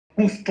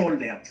who stole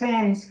their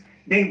phones.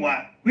 They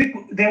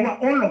were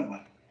all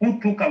over, who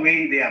took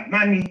away their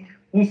money,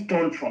 who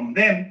stole from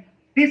them.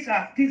 This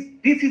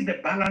is the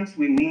balance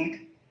we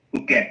need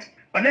to get.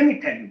 But let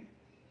me tell you,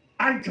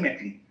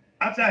 ultimately,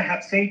 after I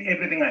have said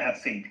everything I have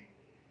said,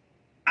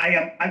 I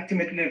am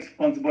ultimately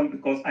responsible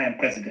because I am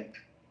president.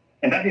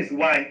 And that is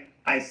why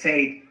I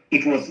say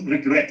it was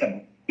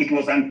regrettable. It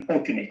was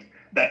unfortunate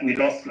that we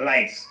lost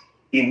lives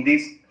in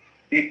this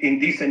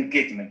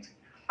engagement.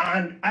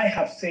 And I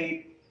have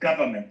said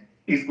government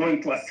is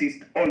going to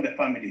assist all the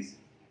families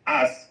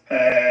as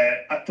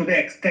to the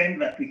extent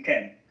that we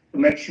can to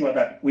make sure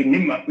that we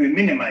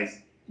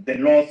minimize the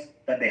loss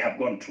that they have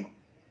gone through.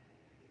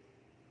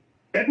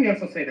 Let me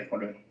also say the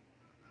following.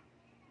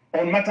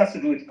 On matters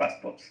to do with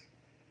passports,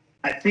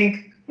 I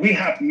think we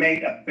have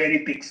made a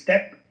very big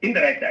step in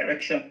the right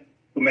direction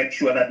to make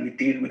sure that we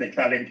deal with the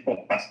challenge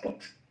of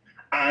passports.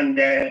 And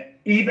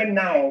even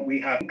now, we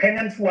have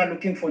Kenyans who are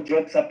looking for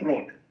jobs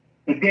abroad.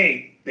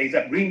 Today, there is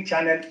a green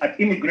channel at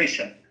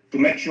immigration to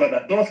make sure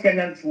that those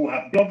Kenyans who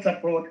have jobs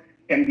abroad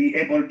can be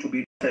able to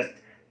be processed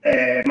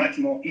much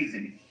more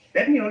easily.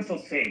 Let me also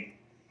say,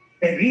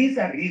 there is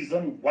a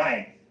reason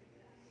why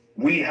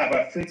we have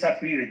a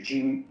visa-free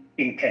regime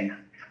in Kenya.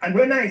 And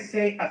when I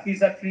say a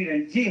visa-free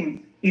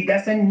regime, it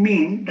doesn't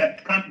mean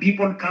that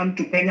people come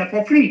to Kenya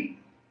for free.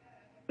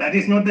 That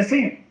is not the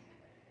same.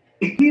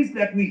 It is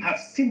that we have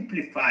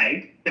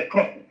simplified the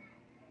process.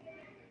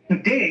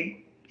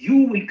 Today,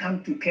 you will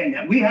come to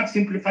Kenya. We have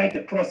simplified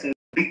the process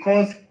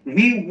because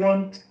we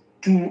want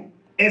to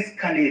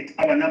escalate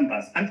our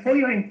numbers. And for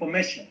your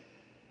information,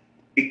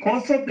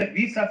 because of the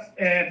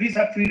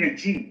visa-free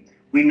regime,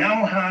 we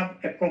now have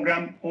a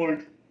program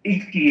called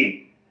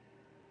ETA.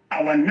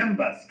 Our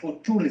numbers for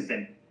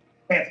tourism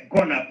have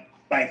gone up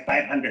by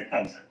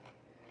 500,000.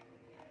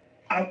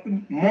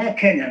 More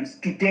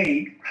Kenyans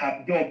today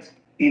have jobs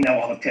in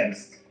our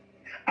hotels.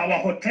 Our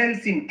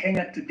hotels in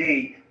Kenya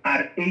today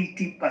are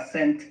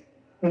 80%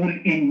 full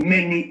in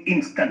many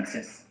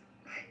instances.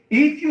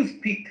 If you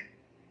speak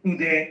to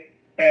the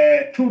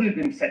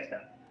tourism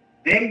sector,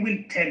 they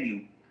will tell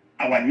you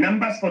our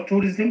numbers for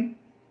tourism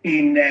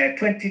in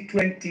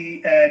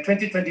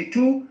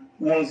 2022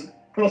 was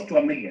close to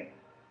 1 million.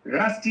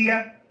 Last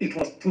year, it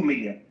was 2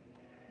 million.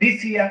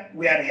 This year,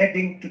 we are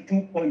heading to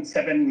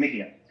 2.7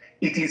 million.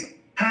 It is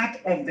part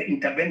of the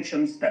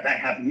interventions that I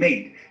have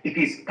made. It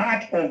is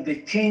part of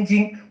the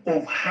changing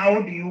of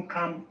how do you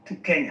come to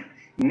Kenya.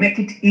 Make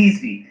it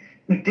easy.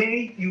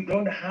 Today, you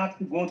don't have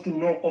to go to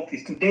no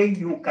office. Today,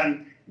 you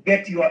can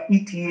get your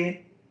ETA,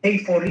 pay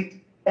for it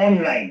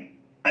online,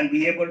 and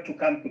be able to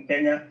come to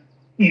Kenya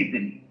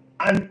easily.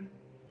 And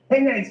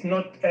Kenya is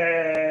not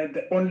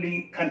the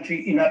only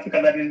country in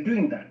Africa that is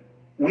doing that.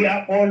 We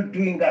are all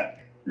doing that.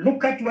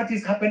 Look at what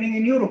is happening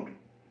in Europe.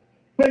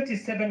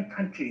 27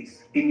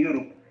 countries in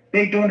Europe,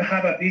 they don't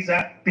have a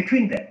visa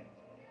between them.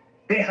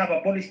 They have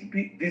abolished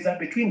visa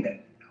between them.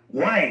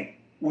 Why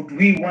would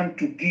we want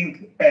to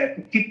keep a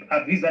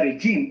visa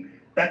regime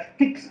that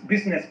keeps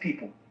business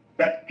people,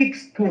 that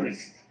keeps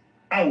tourists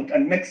out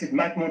and makes it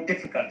much more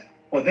difficult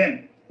for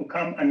them to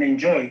come and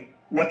enjoy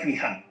what we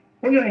have?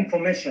 For your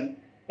information,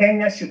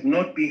 Kenya should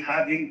not be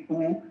having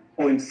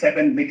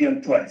 2.7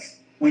 million tourists.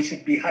 We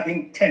should be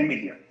having 10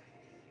 million.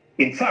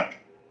 In fact,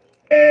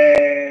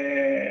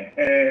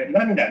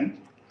 London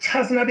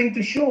has nothing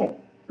to show.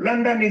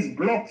 London is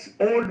blocked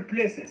all the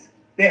places.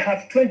 They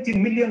have 20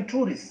 million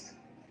tourists.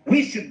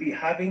 We should be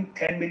having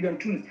 10 million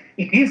tourists.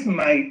 It is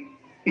my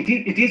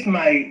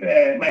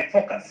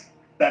focus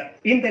that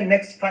in the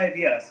next 5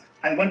 years,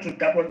 I want to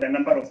double the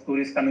number of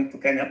tourists coming to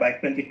Kenya by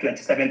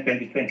 2027,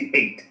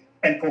 2028,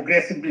 and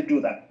progressively do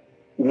that.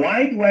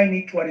 Why do I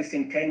need tourists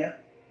in Kenya?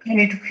 I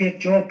need to create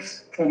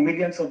jobs for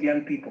millions of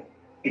young people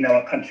in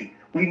our country.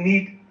 We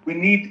need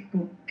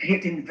to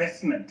create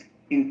investment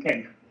in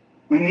Kenya.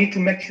 We need to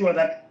make sure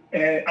that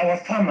our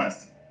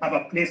farmers have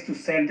a place to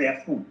sell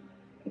their food,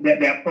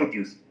 their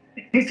produce.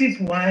 This is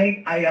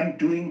why I am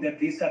doing the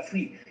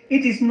visa-free.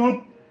 It is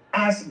not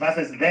us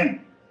versus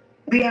them.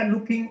 We are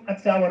looking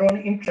at our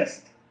own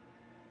interest,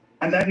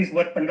 and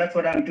that's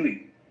what I'm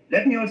doing.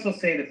 Let me also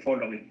say the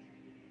following.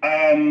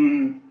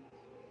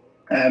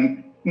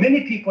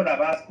 Many people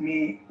have asked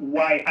me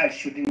why I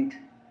shouldn't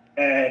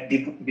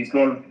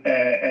dissolve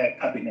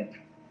cabinet.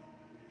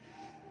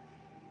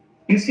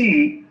 You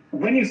see,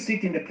 when you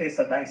sit in the place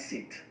that I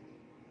sit,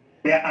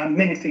 there are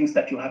many things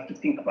that you have to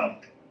think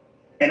about.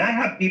 And I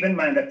have given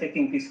my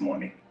undertaking this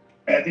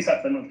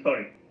afternoon,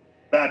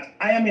 that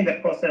I am in the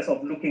process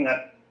of looking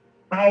at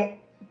how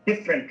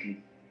differently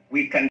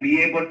we can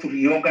be able to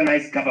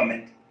reorganize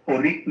government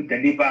for it to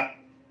deliver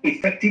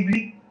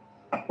effectively,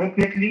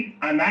 appropriately,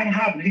 and I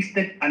have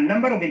listed a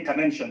number of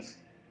interventions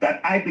that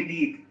I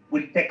believe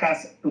will take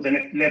us to the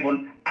next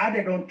level,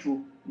 added on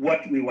to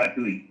what we were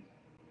doing.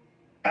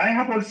 I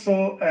have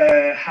also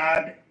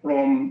heard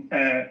from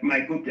my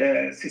good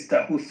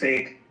sister who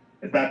said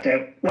that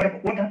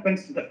what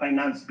happens to the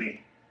finance bill?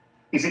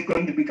 Is it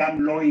going to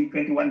become law in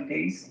 21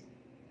 days?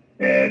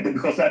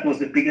 Because that was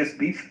the biggest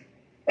beef.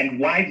 And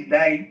why did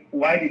I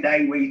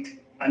wait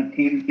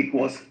until it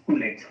was too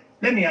late.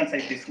 Let me answer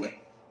it this way.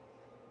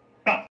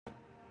 Now,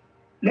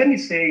 let me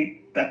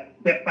say that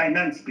the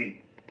finance bill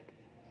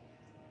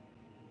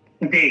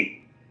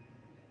today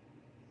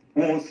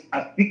was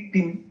a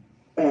victim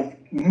of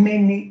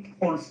many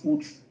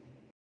falsehoods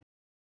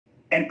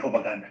and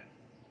propaganda.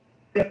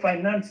 The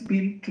finance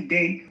bill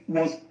today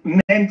was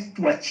meant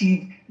to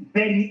achieve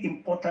very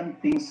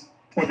important things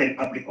for the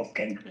Republic of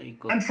Kenya.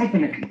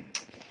 Unfortunately,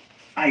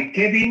 I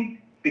gave in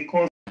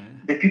because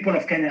the people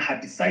of Kenya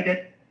had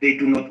decided they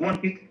do not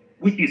want it,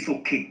 which is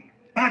okay.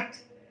 But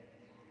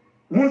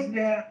was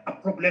there a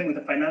problem with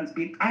the finance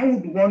bill? I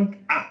would want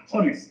a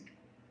honest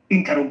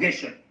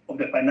interrogation of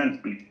the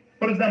finance bill.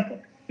 For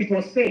example, it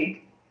was said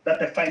that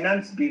the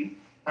finance bill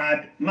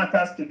had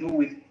matters to do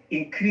with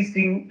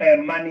increasing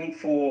money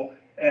for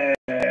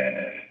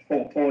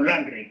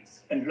land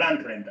rates and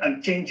land rent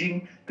and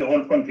changing the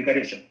whole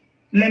configuration.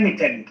 Let me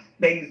tell you,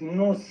 there is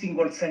no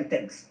single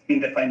sentence in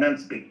the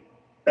finance bill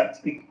that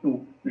speaks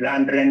to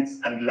land rents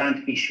and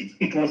land issues.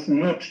 It was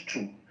not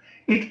true.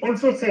 It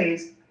also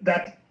says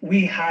that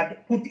we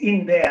had put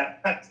in there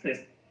taxes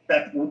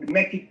that would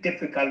make it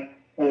difficult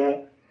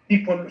for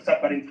people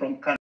suffering from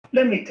cancer.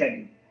 Let me tell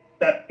you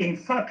that, in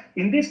fact,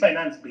 in this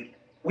finance bill,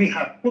 we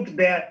had put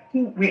there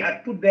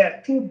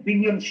 2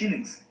 billion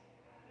shillings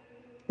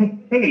to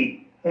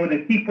pay for the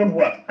people who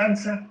have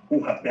cancer,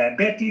 who have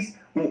diabetes,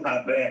 who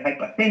have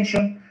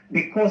hypertension,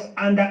 because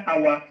under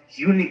our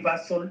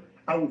universal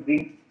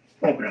housing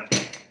program.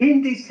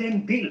 In the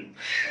same bill,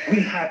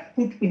 we had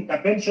put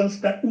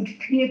interventions that would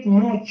create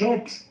more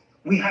jobs.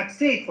 We had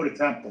said, for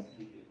example,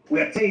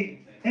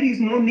 there is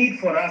no need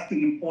for us to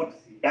import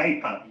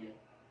diapers,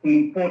 to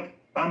import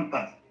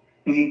pampers,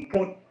 to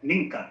import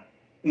linker,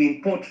 to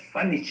import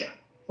furniture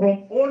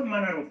from all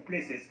manner of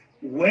places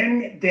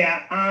when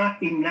there are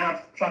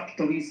enough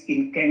factories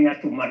in Kenya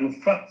to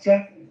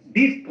manufacture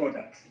these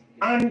products.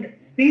 And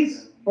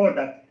these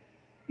products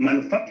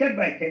manufactured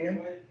by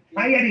Kenyans,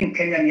 hiring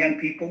Kenyan young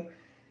people,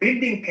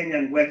 building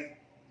Kenyan wealth,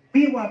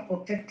 we were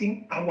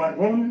protecting our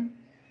own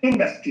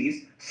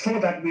industries so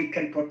that we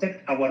can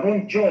protect our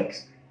own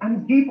jobs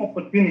and give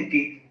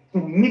opportunity to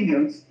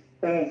millions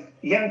of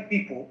young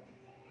people,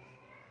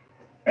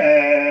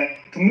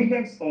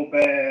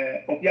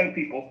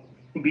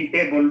 to be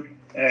able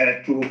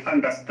to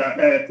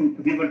understand, to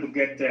be able to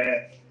get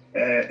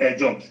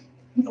jobs.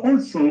 And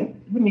also,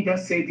 let me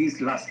just say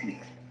this lastly,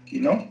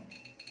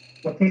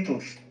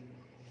 potatoes,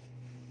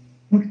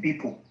 good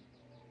people.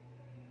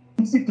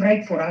 Is it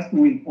right for us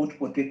to import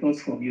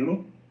potatoes from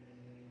Europe,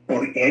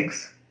 or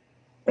eggs,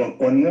 or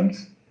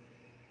onions?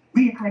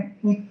 We had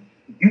put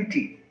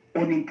duty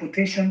on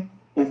importation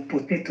of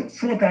potatoes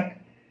so that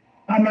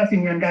farmers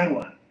in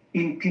Nyandarua,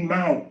 in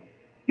Timau,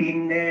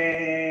 in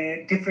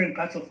different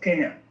parts of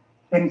Kenya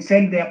can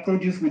sell their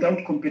produce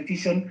without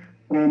competition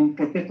from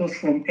potatoes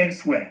from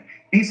elsewhere.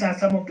 These are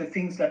some of the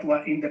things that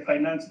were in the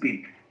finance bill.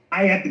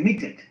 I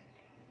admitted,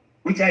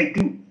 which I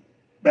do,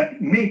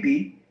 that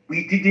maybe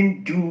we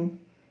didn't do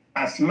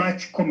as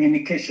much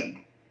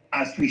communication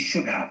as we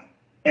should have,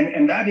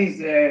 and that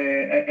is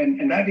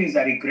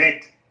a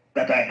regret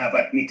that I have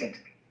admitted.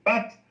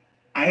 But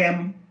I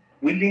am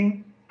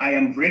willing, I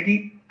am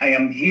ready, I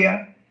am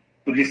here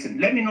to listen.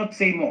 Let me not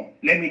say more.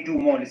 Let me do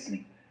more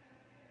listening.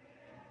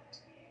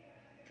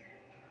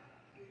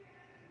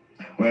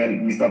 Well,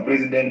 Mr.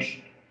 President,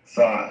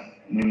 sir,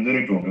 ni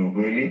mzuri tuongee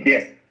ukweli.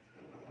 Yes.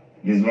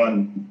 There's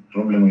one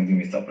problem with you,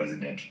 Mr.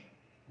 President.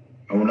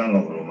 Haunanga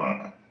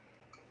huruma.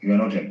 You are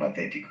not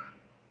empathetic.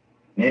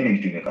 Nini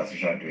kitu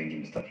imekasisha watu wengi,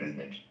 Mr.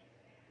 President?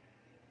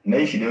 Na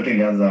hii shida yote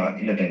ilianza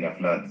ile time ya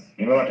floods.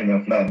 Remember time ya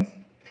floods?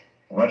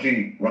 Watu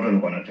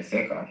walikuwa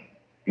wanateseka.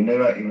 You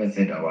never even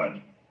said a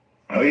word.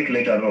 A week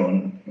later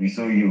on, we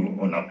saw you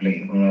on a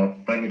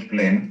private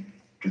plane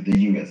to the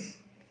US,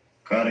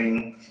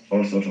 carrying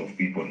all sorts of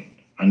people,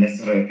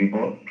 unnecessary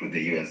people to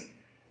the US.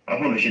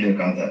 Hapo ndo shida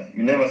ikaanza.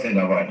 You never said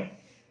a word.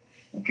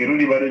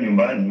 Ukirudi bado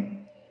nyumbani,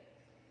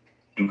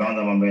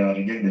 tukaanza mambo ya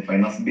reject the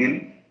finance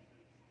bill.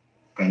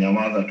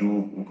 Kanyamaza tu,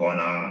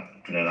 ukaona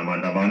tunaenda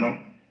maandamano.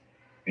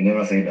 You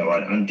never said a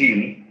word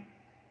until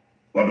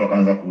watu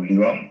wakaanza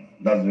kuuliwa.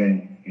 That's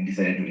when you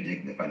decided to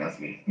reject the finance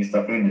bill.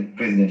 Mr.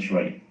 President,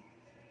 surely,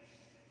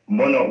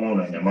 mbona huo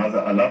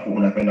unanyamaza alafu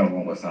unapenda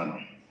uongo sana?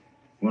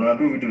 Unaona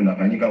vitu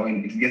vinafanyika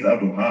when it gets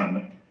out of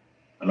hand,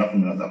 alafu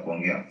unaanza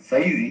kuongea.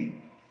 Saizi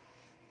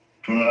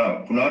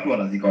kuna watu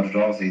wanazika watoto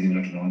wao saizi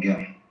vile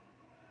tunaongea.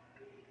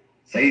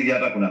 Saizi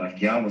hata kuna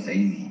rafiki yangu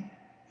saizi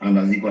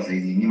anazikwa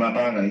saizi. Ni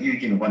matanga, hii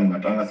wiki imekuwa ni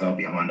matanga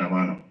sababu ya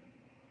maandamano.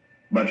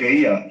 But you're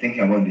here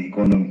thinking about the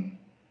economy.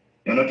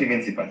 You're not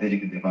even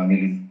sympathetic with the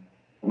families.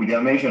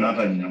 Uja mention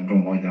hata jina mtu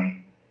mmoja.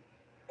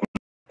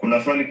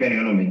 Kuna swali pia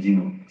niona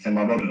umejibu,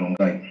 sema about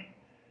Rongai.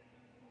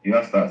 You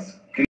asked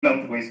us, kila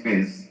mtu kwa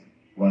space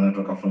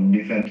wanatoka from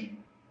different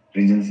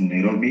regions in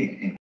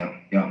Nairobi.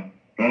 Yeah.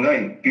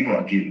 Rongai, people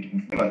are killed.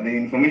 The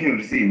information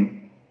received,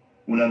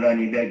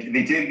 unadhani that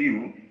they tell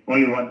you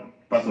only one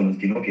person was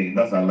killed. Okay,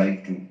 that's a lie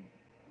too.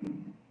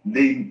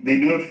 They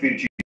do not feel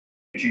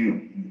they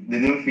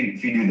don't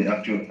feed you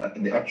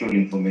the actual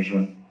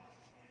information.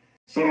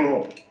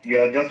 So you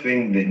are just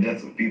weighing the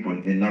deaths of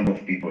people, the number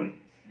of people.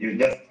 You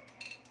just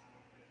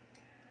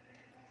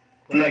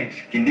like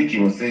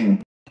Kindiki was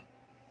saying,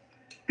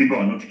 people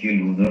are not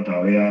killed, was not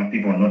aware,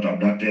 people are not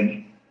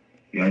abducted,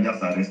 you are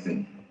just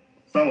arrested.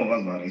 Some of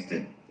us were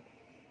arrested.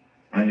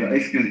 And your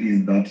excuse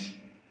is that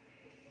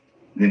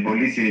the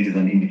police unit is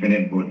an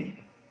independent body.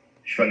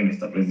 Surely,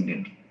 Mr.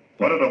 President.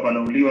 Watu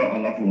wanauliwa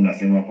alafu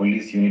unasema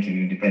police unit is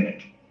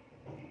independent.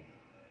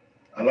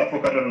 Alafu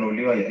wakati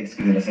wanauliwa ya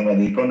excuse inasema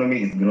the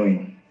economy is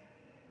growing.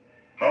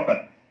 How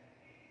can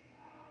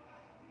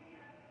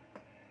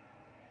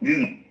this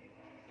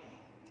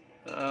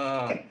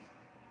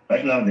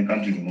right now the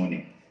country is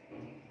mourning.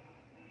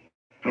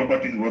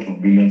 Properties worth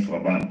of billions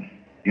were banned.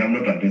 You have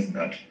not addressed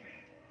that.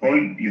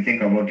 All you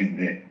think about is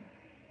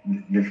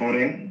the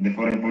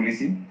foreign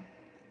policy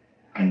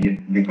and the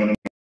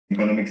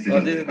economic status.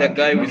 Oh, this is the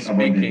guy who is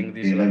speaking.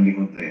 The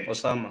livelihood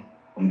Osama.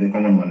 Of the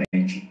common man.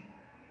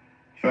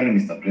 Surely,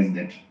 Mr.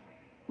 President,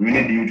 we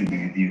need you to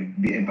be with you.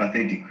 Be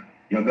empathetic.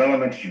 Your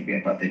government should be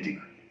empathetic.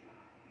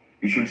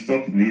 You should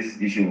stop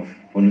this issue of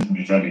police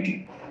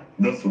brutality.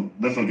 That's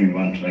what we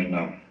want right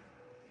now.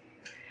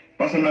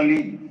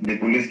 Personally, the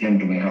police came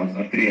to my house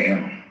at 3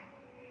 a.m.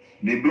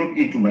 They broke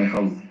into my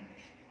house.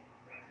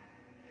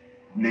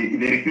 They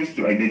refused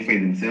to identify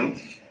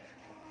themselves,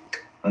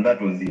 and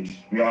that was it.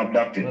 We were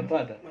abducted.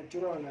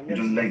 It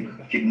was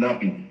like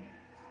kidnapping.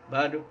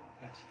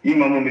 Hii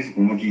mambo mimi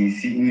sikumbuki,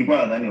 nilikuwa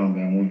nadhani mambo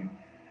ya movie.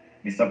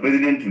 Mr.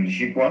 President,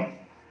 tulishikwa,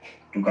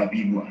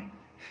 tukapigwa.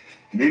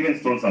 They even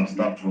stole some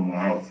stuff from our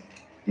house.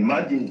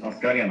 Imagine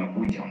askari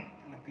anakuja,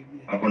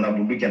 akona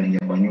bunduki anaingia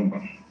kwa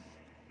nyumba,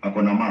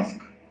 akona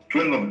mask.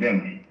 12 of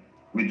them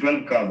with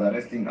 12 cars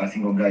arresting a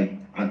single guy,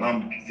 an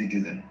armed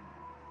citizen.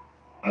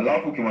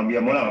 Alafu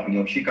ukimwambia mbona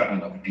anakuja kushika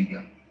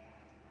anakupiga.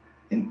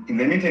 In the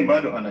meantime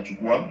bado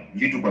anachukua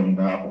vitu kwa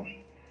nyumba yako.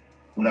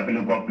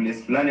 Unapelekwa place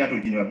fulani hata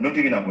ujinwa, not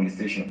even a police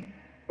station.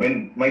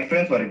 When my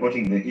friends were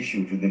reporting the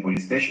issue to the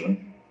police station,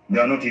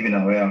 they are not even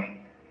aware.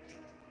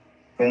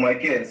 For my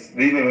case,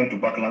 they even went to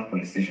Parkland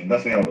police station.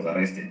 That's where I was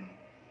arrested.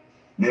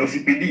 The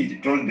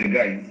OCPD told the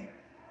guys,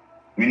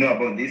 we know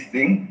about this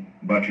thing,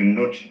 but will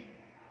not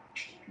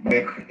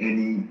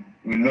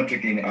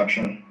take any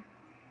action.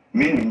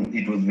 Meaning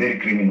it was very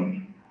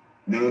criminal.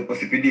 The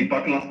OCPD,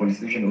 Parkland police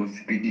station,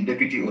 OCPD,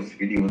 deputy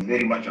OCPD was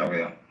very much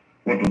aware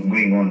what was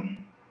going on.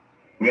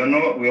 We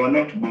were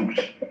not booked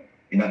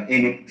in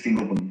any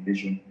single police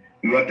station.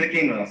 We were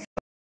taken a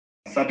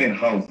certain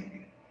house.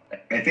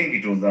 I think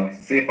it was a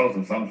safe house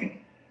or something.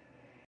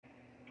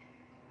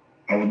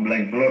 I was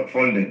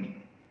blindfolded.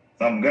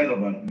 Some guys were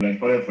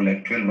blindfolded for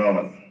like 12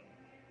 hours.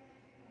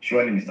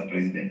 Surely, Mr.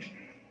 President,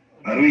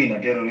 are we in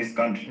a terrorist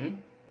country?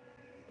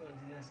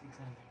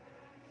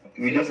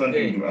 We just want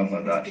you to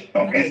answer that.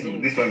 Okay, so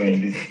this one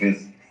in this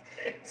space.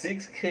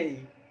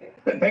 6K.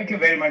 Thank you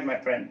very much, my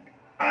friend.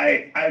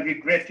 I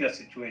regret your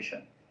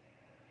situation.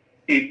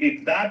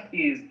 If that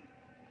is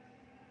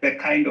the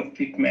kind of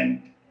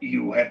treatment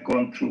you have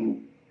gone through,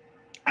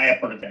 I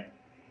apologize.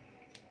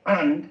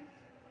 And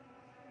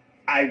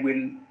I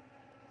will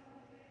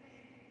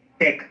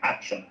take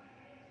action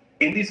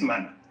in this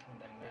manner.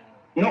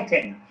 No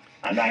Kenya.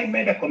 And I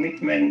made a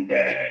commitment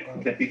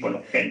to the people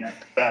of Kenya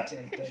that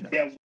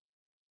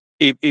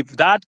if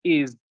that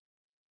is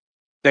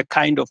the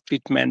kind of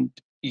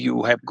treatment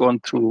you have gone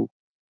through,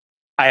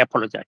 I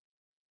apologize.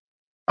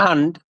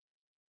 And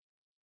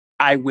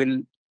I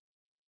will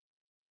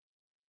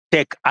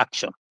take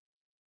action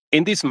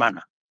in this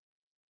manner.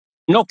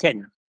 No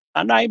Kenya.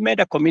 And I made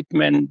a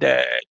commitment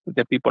to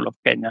the people of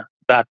Kenya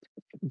that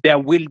there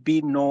will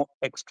be no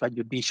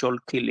extrajudicial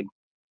killing.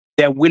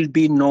 There will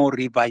be no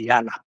River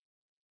Yala.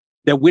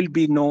 There will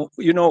be no,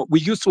 we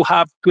used to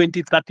have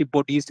 20, 30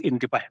 bodies in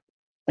River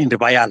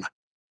Yala.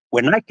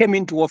 When I came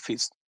into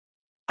office,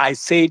 I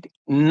said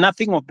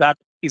nothing of that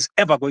is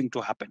ever going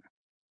to happen.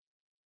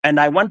 And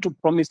I want to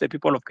promise the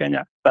people of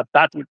Kenya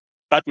that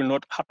will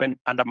not happen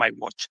under my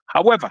watch.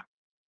 However,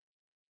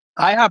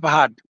 I have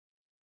had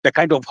the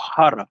kind of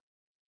horror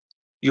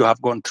you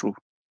have gone through.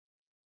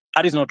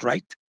 That is not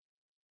right.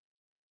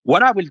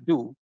 What I will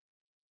do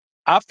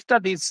after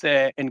this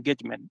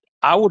engagement,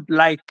 I would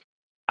like,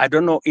 I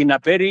don't know, in a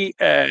very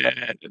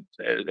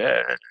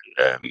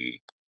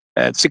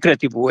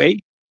secretive way,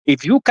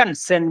 if you can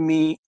send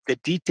me the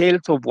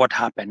details of what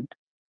happened,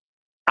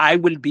 I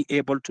will be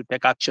able to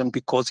take action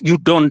because you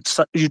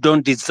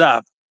don't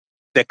deserve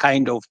the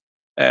kind of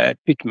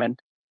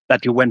treatment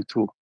that you went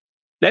through.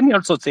 Let me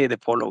also say the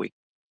following.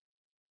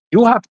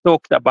 You have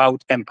talked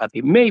about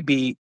empathy.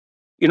 Maybe,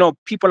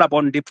 people are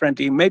born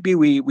differently. Maybe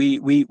we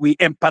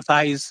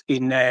empathize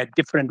in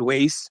different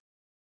ways.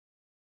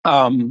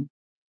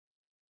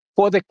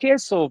 For the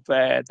case of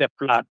the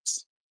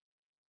floods,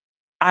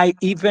 I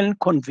even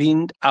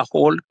convened a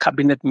whole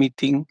cabinet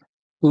meeting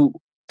to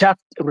just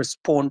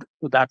respond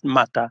to that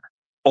matter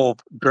of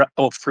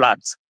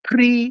floods.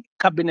 3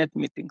 cabinet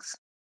meetings.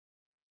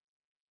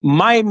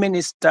 My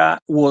minister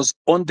was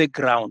on the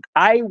ground.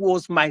 I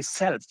was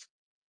myself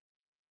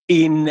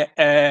in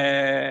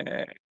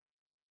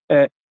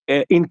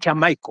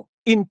Kiamaiko,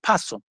 in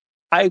person.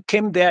 I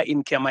came there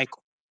in Kiamaiko.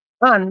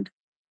 And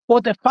for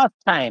the first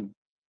time,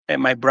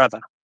 my brother,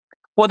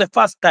 for the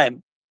first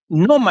time,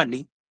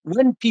 normally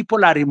when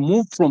people are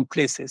removed from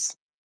places,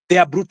 they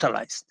are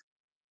brutalized.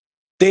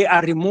 They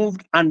are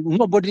removed and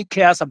nobody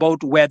cares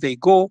about where they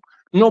go.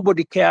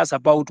 Nobody cares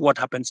about what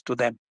happens to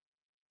them.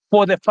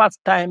 For the first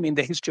time in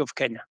the history of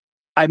Kenya,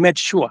 I made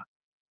sure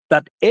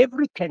that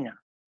every Kenyan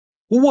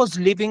who was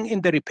living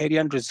in the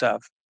riparian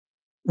reserve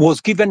was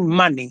given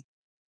money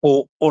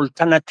for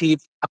alternative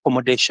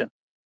accommodation.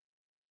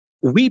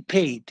 We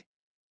paid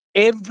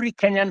every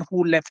Kenyan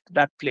who left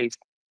that place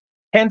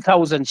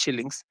 10,000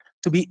 shillings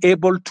to be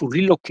able to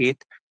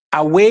relocate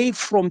away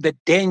from the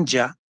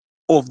danger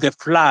of the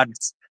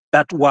floods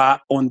that were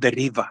on the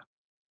river.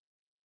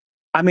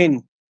 I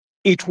mean,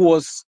 it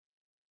was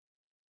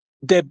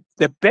the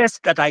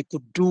best that I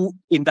could do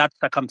in that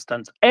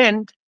circumstance.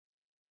 And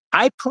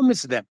I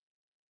promised them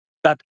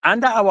that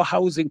under our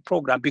housing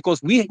program,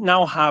 because we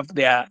now have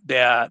their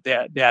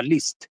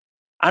list,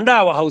 under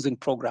our housing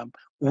program,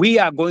 we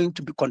are going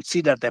to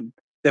consider them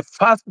the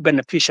first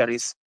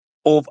beneficiaries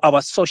of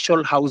our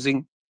social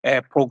housing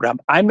program.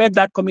 I made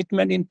that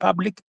commitment in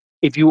public.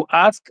 If you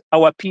ask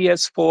our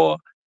peers for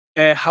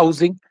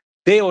housing,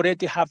 they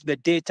already have the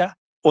data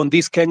on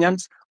these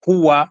Kenyans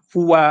who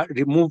were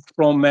removed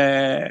from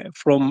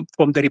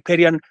the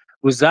riparian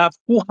reserve,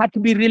 who had to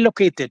be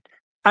relocated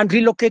and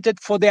relocated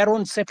for their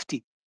own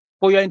safety.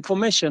 For your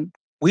information,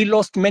 we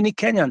lost many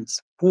Kenyans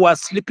who were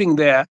sleeping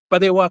there,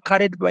 but they were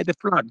carried by the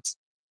floods.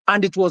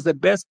 And it was the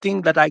best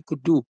thing that I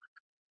could do.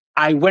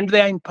 I went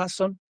there in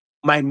person.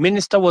 My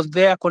minister was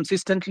there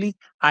consistently.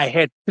 I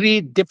had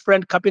 3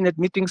 different cabinet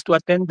meetings to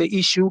attend the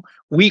issue.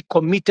 We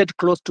committed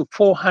close to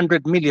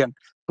 400 million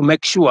to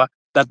make sure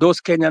that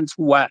those Kenyans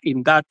who were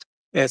in that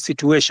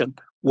situation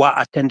were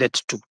attended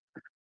to.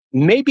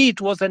 Maybe it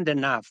wasn't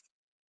enough.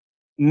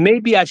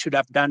 Maybe I should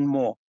have done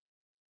more.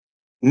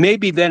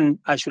 Maybe then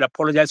I should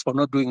apologize for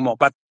not doing more.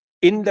 But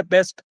to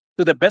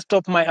the best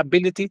of my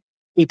ability,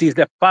 it is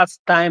the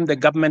first time the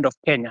government of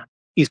Kenya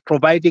is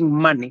providing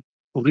money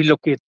to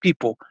relocate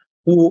people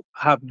who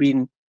have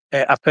been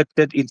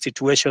affected in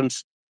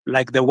situations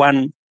like the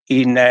one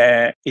in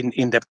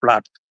the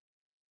flood.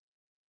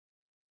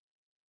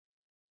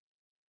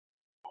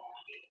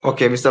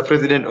 Okay, Mr.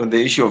 President, on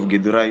the issue of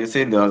Githurai, you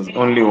said there was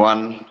only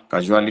one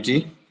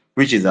casualty,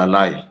 which is a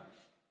lie.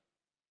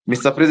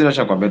 Mr. President,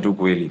 nakwambia tu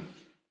kweli.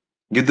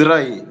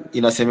 Githurai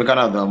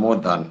inasemekana there are more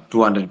than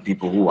 200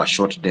 people who were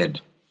shot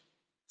dead.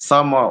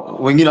 Some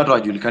wengine hata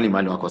wajulikani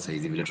mahali wako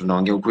saizi, vile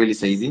tunaongea ukweli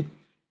saizi.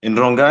 In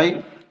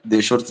Rongai,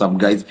 they shot some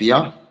guys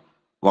pia.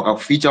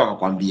 Wakakuficha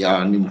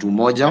wakakwambia ni mtu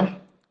mmoja.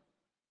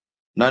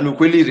 Na ni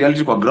ukweli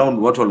reality kwa ground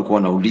watu walikuwa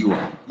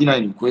wanauliwa. Ina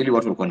ni ukweli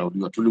watu walikuwa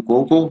wanauliwa. Tulikuwa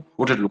huko,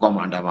 wote tulikuwa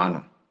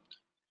maandamano.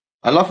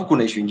 Alafu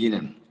kuna issue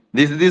nyingine.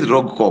 This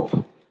rogue cop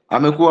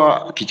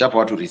amekuwa kichapa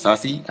watu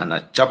risasi,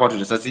 anachapa watu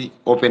risasi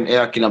open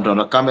air, kila mtu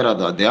ana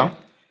camera there.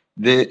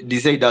 The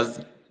DCI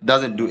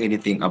doesn't do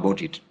anything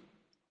about it.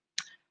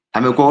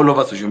 Amekuwa all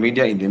over social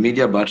media, in the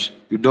media, but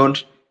you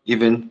don't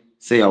even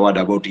say a word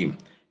about him.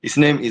 His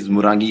name is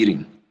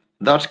Murangiri.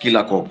 That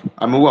killer cop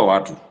ameua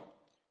watu.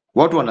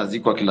 Watu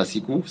wanazikwa kila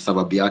siku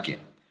sababu yake.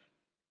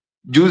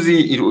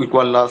 Juzi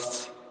ilikuwa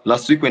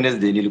last week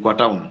Wednesday nilikuwa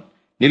town.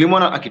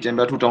 Nilimwona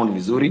akitembea tu town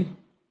vizuri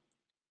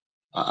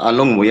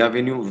along Moi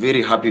Avenue,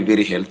 very happy,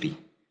 very healthy.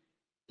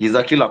 He's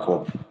a killer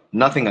cop.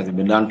 Nothing has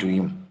been done to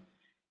him.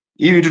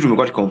 Hivi vitu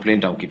tumekuwa tucomplain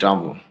tangu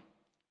kitambo.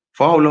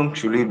 For how long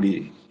should we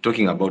be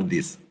talking about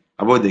this?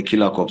 About the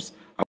killer cops?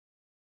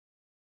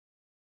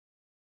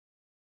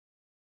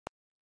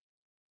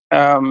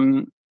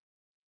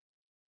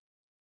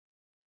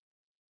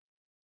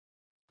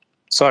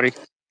 Sorry.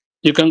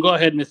 You can go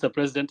ahead, Mr.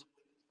 President.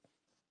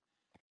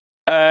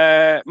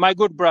 My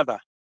good brother,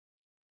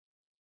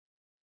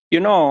 you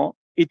know,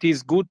 it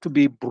is good to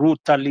be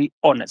brutally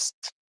honest.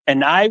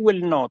 And I will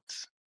not,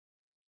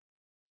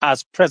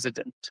 as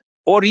president,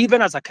 or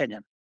even as a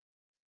Kenyan,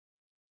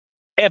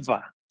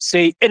 ever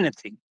say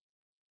anything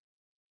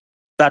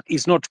that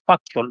is not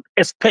factual,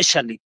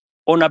 especially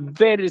on a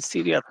very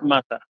serious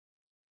matter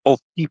of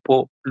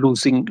people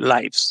losing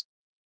lives.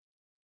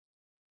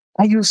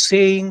 Are you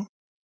saying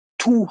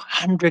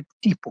 200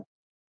 people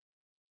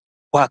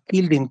were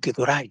killed in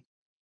Githurai?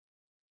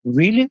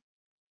 Really?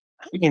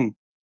 I mean,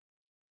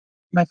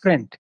 my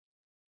friend,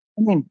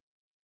 I mean,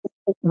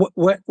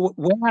 where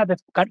are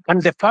can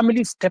the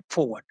family step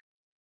forward?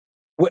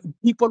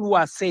 People who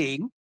are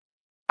saying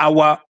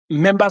our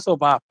members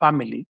of our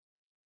family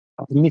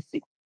are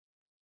missing.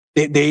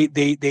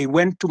 They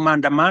went to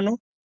Mandamano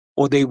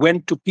or they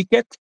went to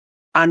picket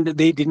and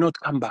they did not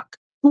come back.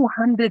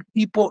 200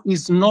 people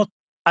is not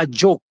a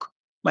joke,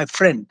 my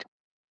friend.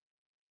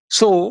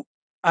 So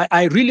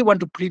I really want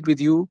to plead with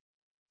you.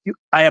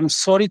 I am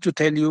sorry to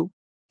tell you,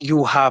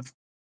 you have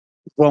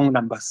wrong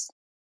numbers.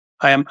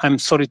 I'm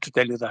sorry to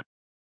tell you that.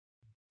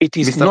 It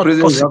is Mr. not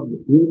President, possible.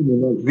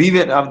 we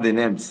even have the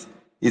names.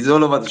 It's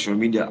all over social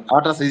media.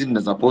 Hata saizi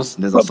naweza post,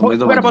 naweza soma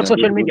hizo What about majina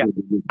social zote. media?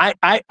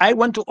 I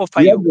want to offer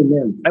We have you. the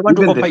names, I want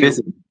to even the offer you.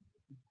 faces.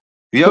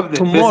 We have the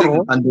faces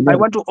Tomorrow, and the I names.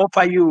 want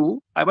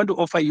to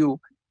offer you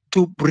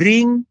to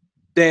bring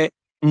the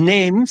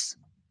names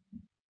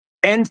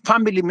and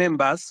family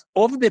members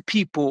of the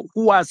people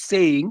who are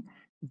saying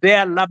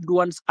their loved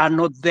ones are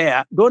not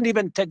there. Don't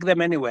even take them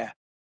anywhere.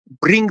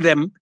 Bring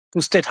them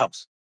to State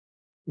House.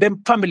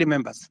 Them family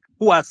members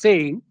who are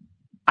saying,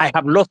 I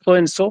have lost so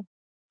and so.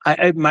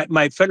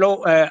 My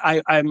fellow,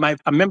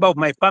 a member of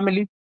my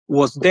family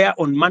was there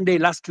on Monday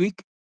last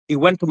week. He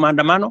went to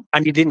Mandamano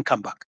and he didn't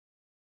come back.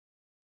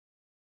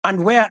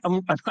 And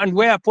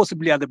where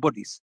possibly are the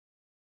bodies?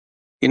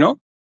 You know.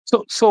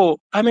 So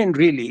I mean,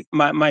 really,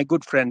 my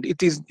good friend,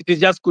 it is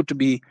just good to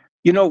be.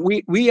 You know,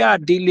 we are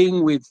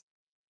dealing with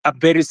a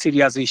very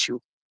serious issue.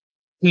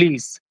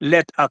 Please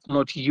let us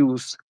not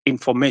use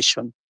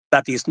information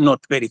that is not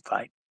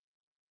verified.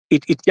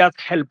 It just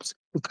helps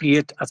to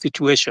create a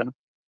situation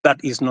that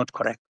is not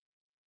correct.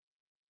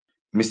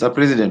 Mr.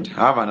 President,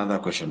 I have another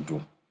question too.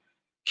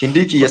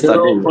 Kindiki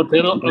yesterday.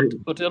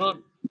 Otero,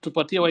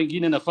 tupatie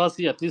wengine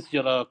nafasi, at least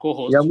you're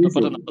co-host. Ya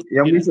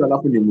mwisho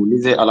alafu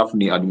nimuulize alafu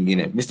ni ad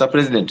mwingine. Mr.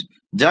 President,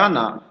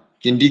 jana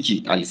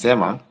Kindiki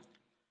alisema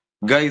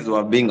guys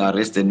were being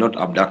arrested, not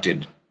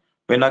abducted.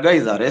 When a guy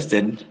is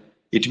arrested,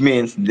 it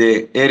means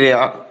the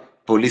area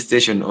police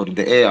station or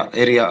the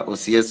area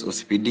OCS or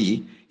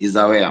CPD is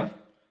aware.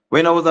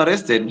 When I was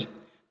arrested,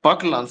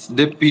 Parkland's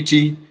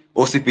deputy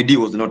OCPD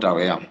was not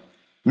aware.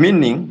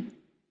 Meaning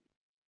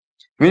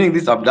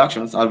these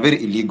abductions are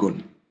very illegal.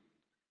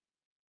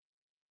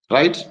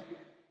 Right?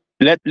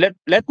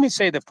 Let me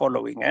say the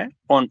following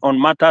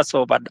on matters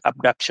of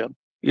abduction.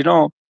 You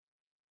know,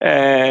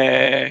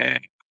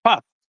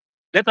 first,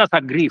 let us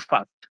agree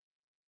first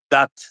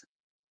that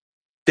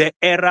the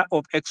era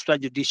of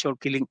extrajudicial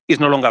killing is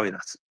no longer with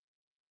us.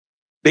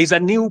 There is a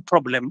new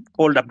problem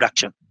called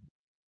abduction.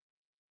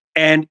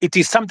 And it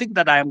is something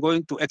that I am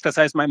going to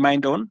exercise my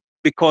mind on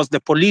because the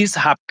police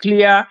have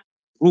clear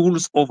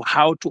rules of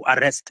how to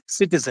arrest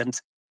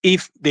citizens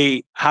if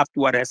they have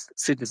to arrest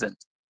citizens.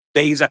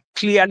 There is a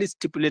clearly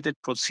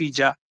stipulated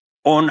procedure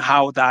on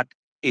how that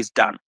is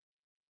done.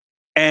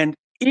 And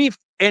if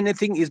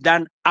anything is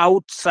done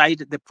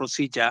outside the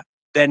procedure,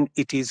 then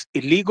it is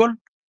illegal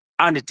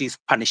and it is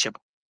punishable.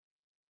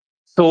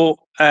 So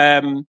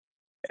when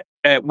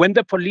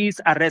the police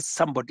arrest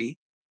somebody,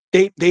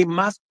 they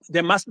must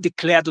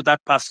declare to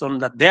that person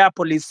that they are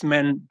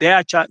policemen, they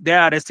are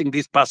arresting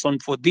this person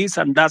for this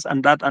and that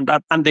and that and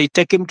that, and they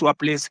take him to a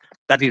place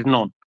that is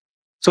known.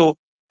 So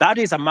that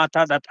is a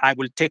matter that I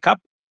will take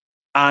up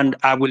and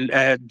I will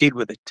deal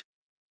with it.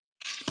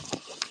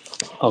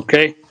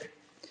 Okay.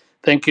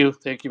 Thank you,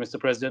 Mr.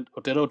 President.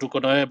 Otero, tuko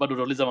na wewe bado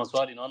utauliza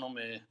maswali, naona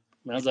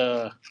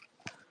umeanza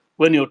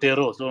wewe ni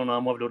Otero, so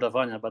unaamua vile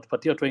utafanya, but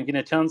patia watu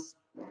wengine chance.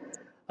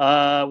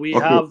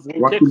 We'll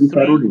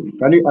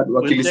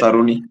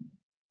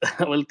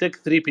take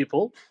 3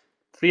 people,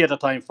 3 at a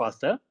time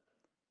faster.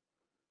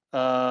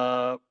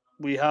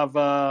 We have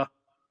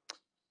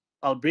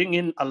I'll bring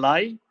in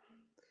Alai,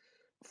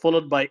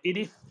 followed by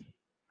Edith,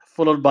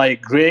 followed by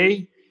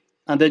Gray,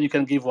 and then you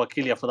can give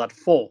Wakili after that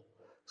 4.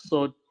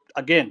 So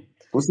again,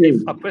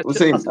 Hussein, I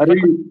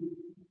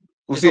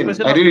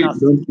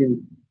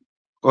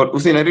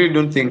really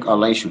don't think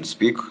Alai should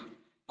speak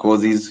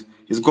because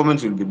his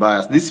comments will be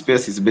biased. This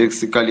space is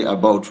basically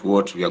about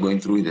what we are going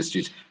through in the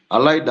street.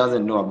 Alai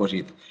doesn't know about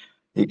it.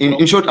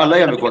 In short,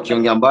 Alai amekuwa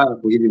kiongea mbaya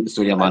kwa hili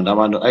story ya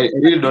maandamano. I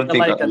really don't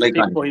think Alai can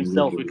speak for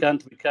himself. We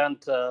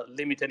can't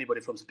limit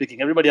anybody from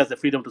speaking. Everybody has the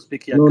freedom to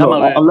speak here. No,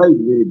 Alai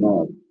is very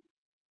bad.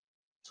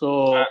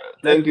 So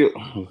thank you.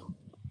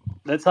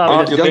 Let's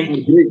have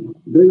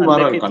Great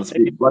Maral can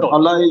speak, but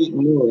Alai,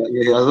 no,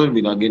 he hasn't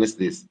been against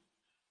this.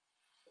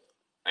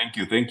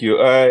 Thank you.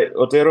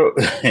 Otero,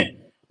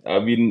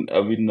 I've been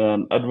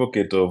an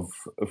advocate of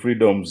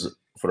freedoms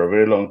for a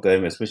very long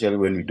time, especially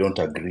when we don't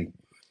agree.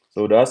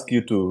 So I would ask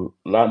you to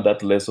learn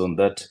that lesson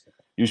that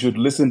you should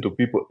listen to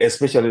people,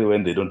 especially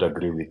when they don't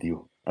agree with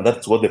you. And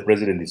that's what the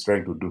president is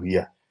trying to do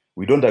here.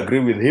 We don't agree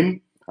with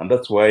him, and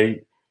that's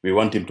why we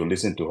want him to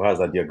listen to us,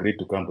 and he agreed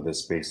to come to the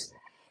space.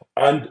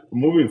 And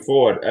moving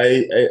forward,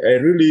 I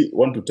really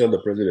want to tell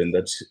the president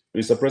that,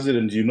 Mr.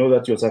 President, you know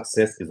that your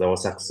success is our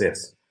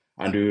success,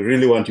 and we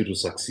really want you to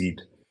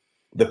succeed.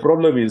 The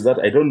problem is that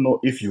I don't know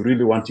if you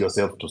really want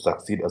yourself to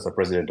succeed as a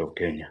president of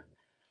Kenya.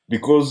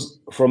 Because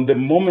from the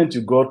moment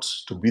you got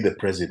to be the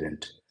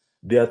president,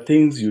 there are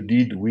things you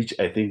did which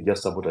I think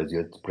just sabotage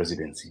your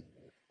presidency.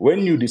 When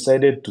you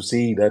decided to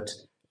say that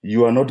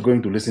you are not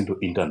going to listen to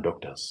intern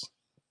doctors,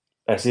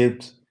 I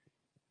said,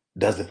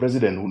 does the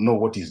president know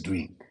what he's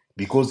doing?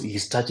 Because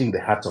he's touching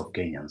the hearts of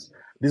Kenyans.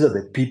 These are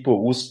the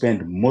people who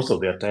spend most of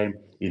their time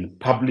in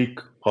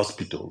public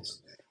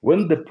hospitals.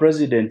 When the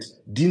president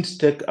didn't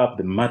take up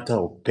the matter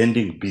of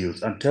pending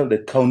bills and tell the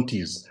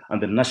counties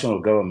and the national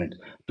government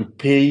to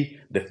pay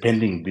the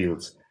pending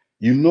bills,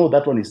 you know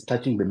that one is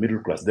touching the middle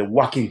class, the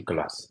working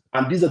class.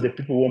 And these are the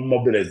people who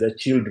mobilize their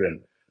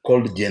children,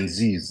 called Gen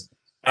Zs,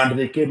 And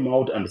they came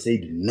out and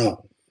said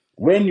no.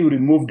 When you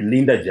removed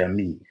Linda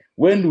Jamii,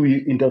 when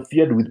we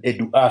interfered with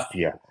Edu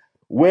Afia,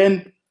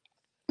 when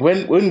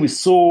we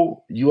saw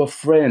your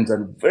friends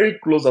and very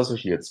close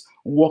associates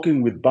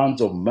working with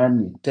bunch of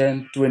money,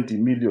 10, 20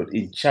 million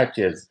in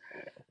churches,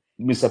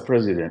 Mr.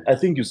 President, I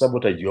think you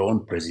sabotage your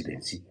own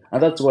presidency.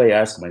 And that's why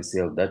I ask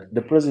myself that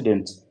the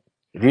president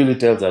really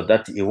tells us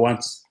that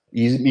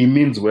he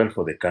means well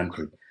for the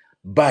country.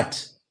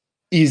 But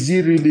is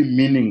he really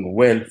meaning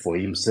well for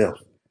himself?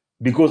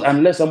 Because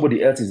unless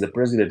somebody else is the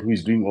president who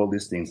is doing all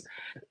these things,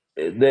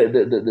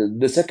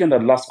 the second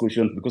and last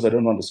question, because I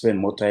don't want to spend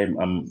more time,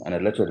 I'm an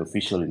elected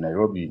official in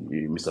Nairobi,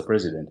 Mr.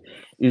 President,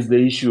 is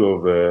the issue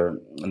of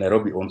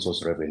Nairobi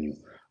on-source revenue,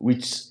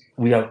 which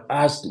we have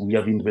asked, we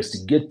have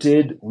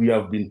investigated, we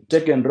have been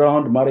taken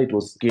around. Mara, it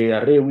was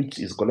KRA which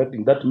is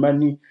collecting that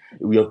money.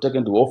 We have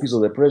taken to the office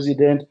of the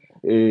president.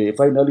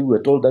 Finally, we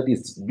were told that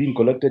it's being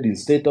collected in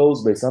State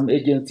House by some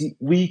agency.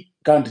 We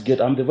can't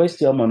get, I'm the vice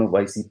chairman of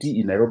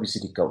ICT in Nairobi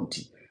City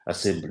County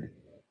Assembly.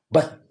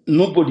 But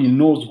nobody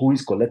knows who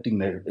is collecting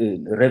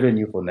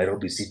revenue for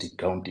Nairobi City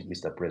County,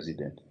 Mr.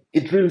 President.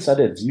 It really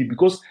saddens me,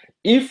 because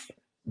if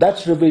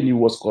that revenue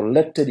was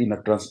collected in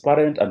a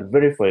transparent and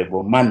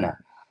verifiable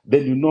manner,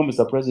 then you know,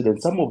 Mr.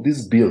 President, some of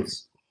these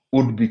bills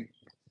would be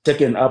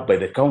taken up by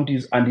the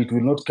counties and it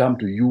will not come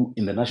to you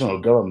in the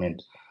national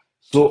government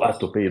so as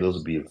to pay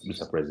those bills,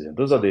 Mr. President.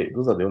 Those are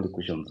the only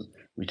questions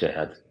which I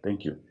had.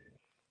 Thank you.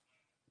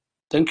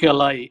 Thank you,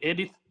 Alai.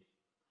 Edith?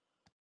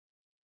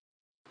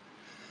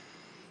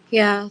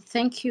 Yeah,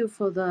 thank you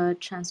for the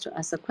chance to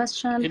ask a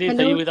question. Edith,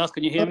 are you with us?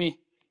 Can you hear me?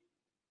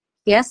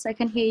 Yes, I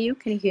can hear you.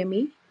 Can you hear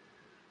me?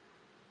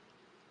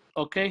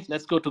 Okay,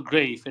 let's go to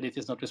Gray if Edith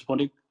is not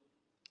responding.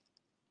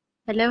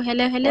 Hello,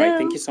 hello, hello. All right,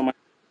 thank you so much.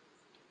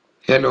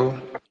 Hello.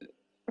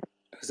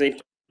 Hussein,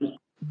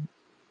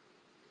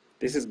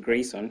 this is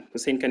Grayson.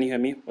 Hussein, can you hear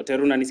me?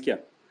 Oteru nanisikia?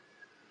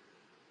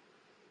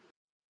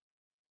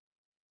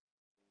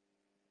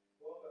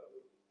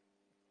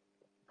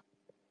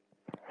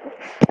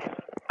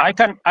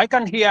 I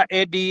can hear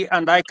Eddie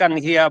and I can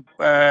hear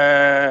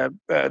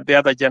the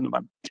other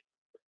gentleman.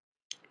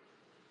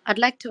 I'd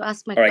like to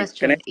ask my All right,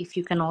 question if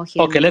you can all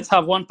hear me. Okay, let's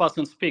have one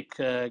person speak.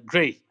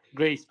 Gray,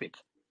 speak.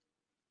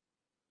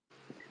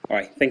 All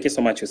right, thank you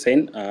so much,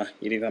 Hussein.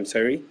 Edith, I'm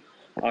sorry.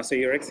 So,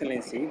 Your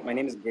Excellency, my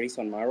name is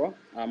Grayson Marwa.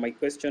 My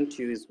question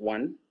to you is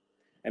one,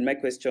 and my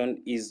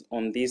question is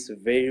on this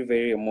very,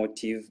 very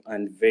emotive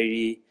and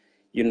very,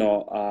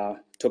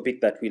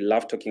 topic that we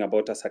love talking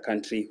about as a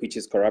country, which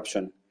is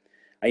corruption.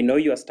 I know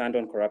you stand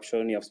on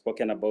corruption. You have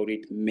spoken about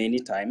it many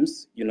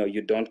times.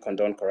 You don't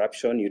condone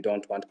corruption. You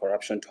don't want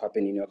corruption to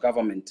happen in your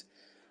government.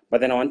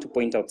 But then I want to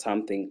point out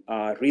something.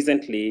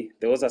 Recently,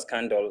 there was a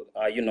scandal,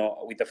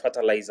 with the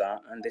fertilizer,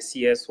 and the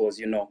CS was,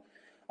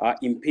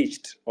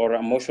 impeached, or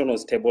a motion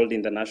was tabled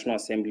in the National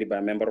Assembly by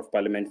a member of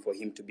parliament for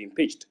him to be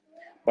impeached.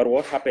 But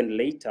what happened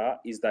later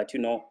is that,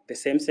 the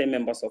same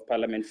members of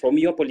parliament from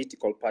your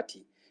political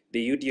party,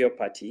 the UDO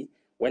party,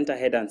 went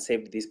ahead and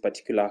saved this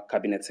particular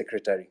cabinet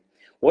secretary.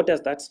 What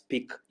does that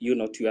speak,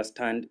 to your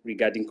stand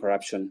regarding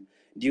corruption?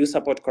 Do you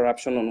support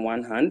corruption on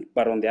one hand,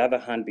 but on the other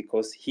hand,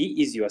 because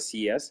he is your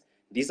CS,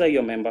 these are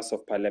your members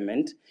of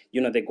parliament,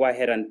 they go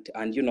ahead and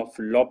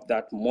flop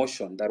that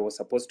motion that was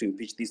supposed to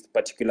impeach this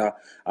particular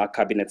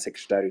cabinet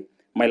secretary?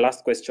 My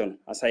last question,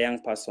 as a young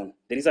person,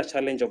 there is a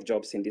challenge of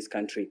jobs in this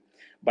country.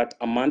 But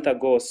a month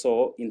ago or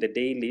so, in the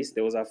day list,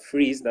 there was a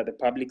freeze that the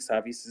public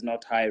service is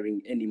not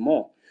hiring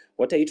anymore.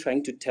 What are you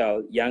trying to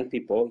tell young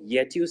people?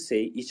 Yet you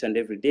say each and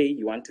every day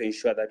you want to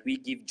ensure that we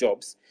give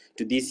jobs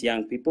to these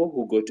young people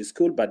who go to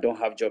school but don't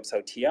have jobs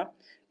out here.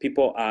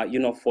 People are,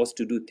 forced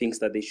to do things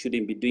that they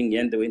shouldn't be doing,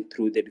 and they went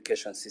through the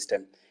education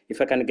system.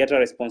 If I can get a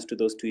response to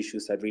those two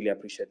issues, I'd really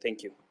appreciate it.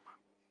 Thank you.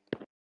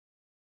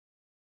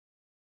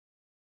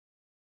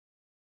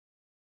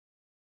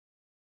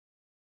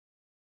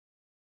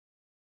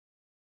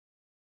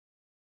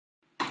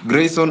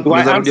 Grayson, Do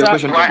I unaweza rudia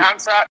question?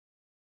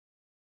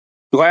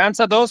 Do I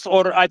answer those,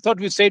 or I thought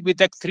we said we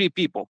take three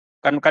people?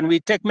 Can we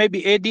take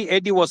maybe Eddie?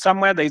 Eddie was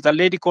somewhere. There is a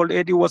lady called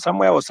Eddie was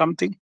somewhere or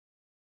something.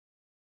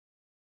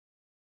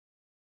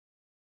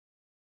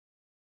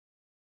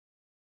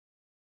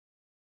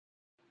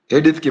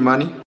 Edith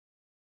Kimani.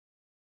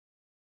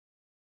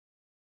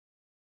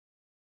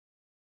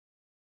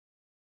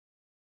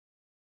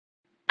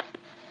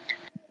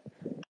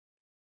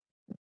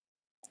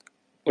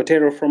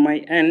 Otero, from my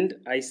end,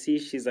 I see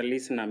she's a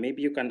listener.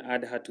 Maybe you can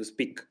add her to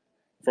speak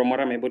from what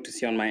I'm able to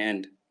see on my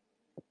end.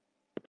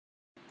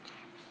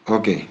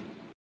 Okay.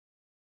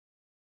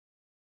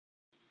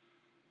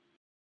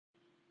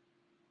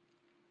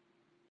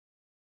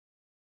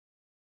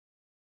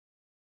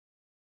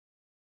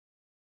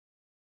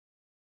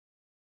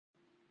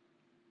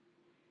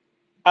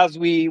 As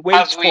we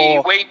wait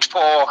for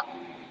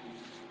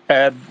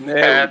the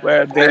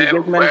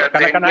engagement,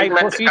 can I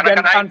proceed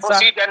and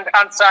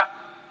answer?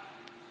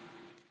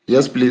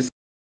 Yes, please.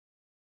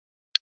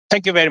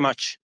 Thank you very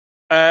much.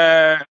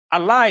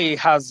 Alai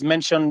has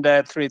mentioned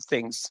three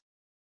things.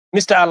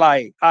 Mr.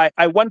 Alai,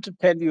 I want to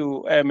tell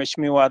you,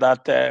 Mheshimiwa,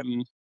 that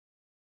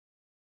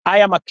I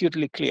am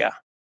acutely clear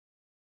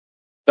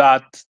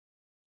that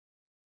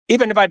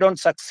even if I don't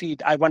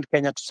succeed, I want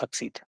Kenya to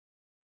succeed.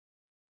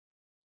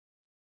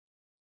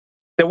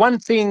 The one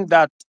thing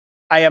that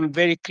I am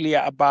very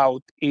clear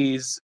about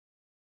is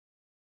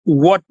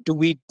what do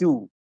we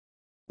do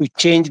to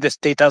change the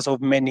status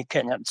of many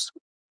Kenyans?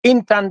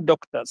 Intern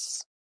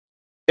doctors.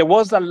 There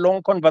was a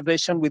long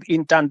conversation with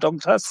intern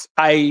doctors.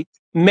 I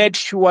made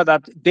sure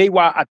that they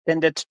were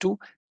attended to.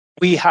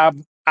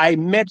 I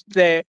met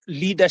the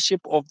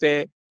leadership of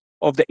the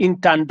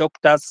intern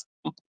doctors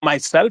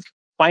myself,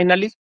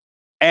 finally,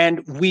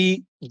 and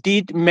we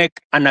did make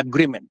an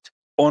agreement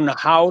on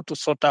how to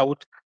sort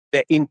out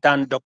the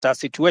intern doctor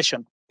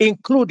situation,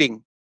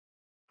 including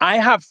I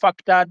have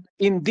factored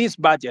in this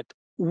budget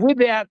with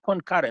their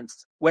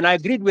concurrence. When I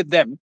agreed with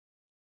them,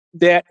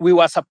 we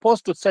were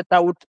supposed to sort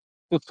out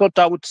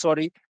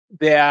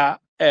their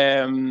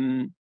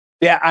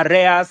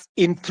arrears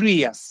in 3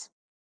 years.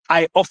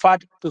 I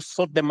offered to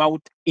sort them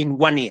out in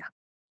 1 year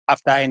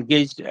after I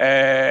engaged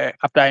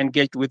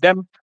with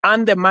them,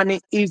 and the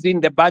money is in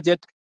the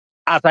budget.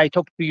 As I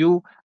talk to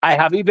you, I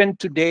have even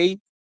today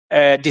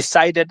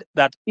decided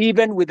that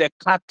even with a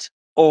cut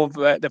of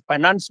the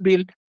finance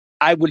bill,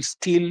 I will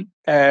still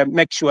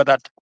make sure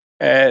that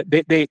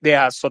they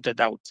are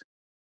sorted out.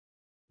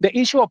 The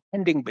issue of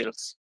pending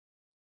bills.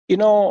 You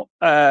know,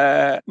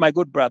 my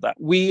good brother,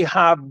 we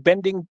have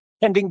pending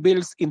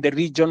bills in the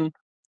region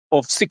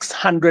of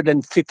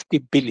 650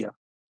 billion.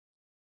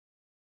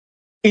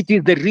 It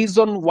is the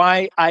reason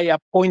why I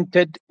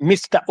appointed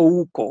Mr.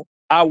 Ouko,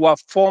 our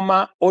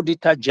former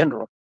Auditor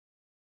General,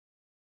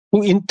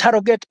 to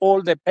interrogate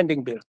all the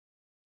pending bills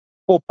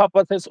for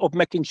purposes of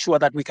making sure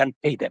that we can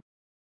pay them.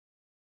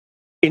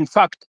 In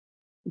fact,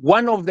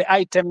 one of the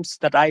items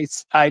that I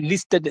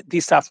listed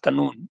this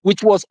afternoon,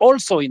 which was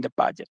also in the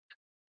budget,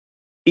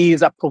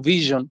 is a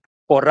provision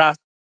for us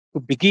to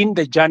begin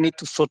the journey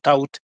to sort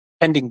out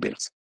pending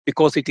bills,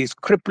 because it is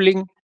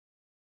crippling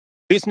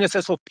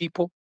businesses of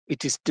people,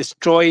 it is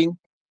destroying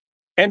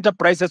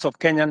enterprises of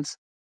Kenyans,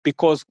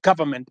 because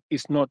government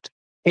is not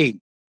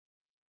paying.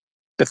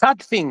 The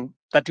third thing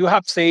that you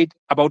have said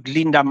about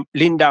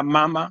Linda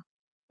Mama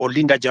or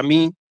Linda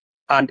Jamii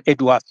and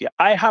Eduafia,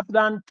 I have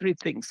done 3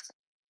 things.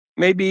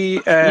 Maybe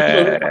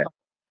the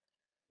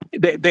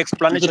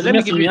explanation. Let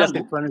me give you the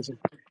explanation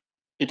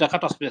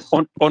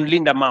on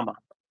Linda Mama.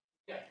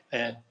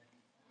 Am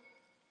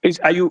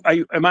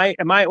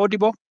I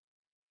audible?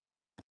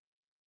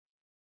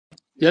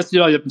 Yes,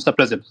 you are, Mr.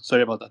 President.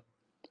 Sorry about that.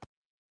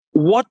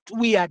 What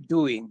we are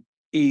doing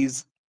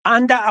is,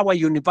 under our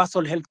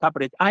universal health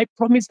coverage, I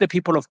promise the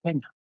people of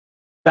Kenya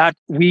that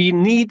we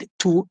need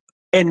to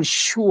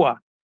ensure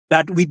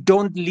that we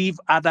don't leave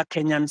other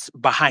Kenyans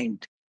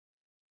behind.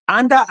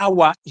 Under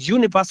our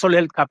universal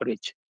health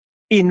coverage,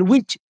 in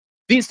which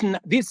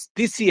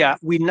this year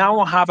we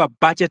now have a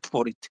budget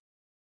for it,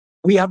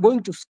 we are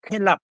going to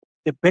scale up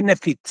the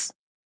benefits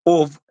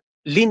of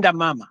Linda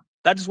Mama.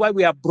 That is why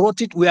we have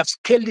brought it, we have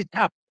scaled it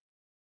up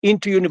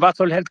into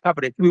universal health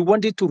coverage. We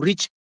want it to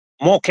reach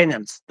more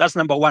Kenyans. That's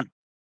number 1.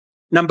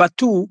 Number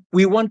 2,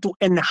 we want to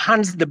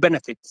enhance the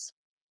benefits.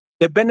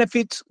 The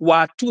benefits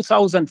were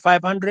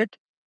 2,500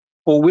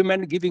 for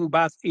women giving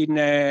birth in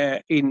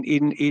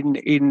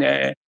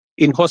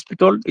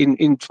hospital,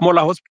 in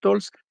smaller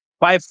hospitals,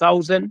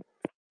 5,000,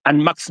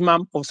 and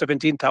maximum of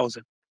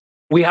 17,000.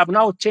 We have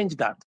now changed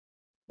that.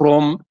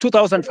 From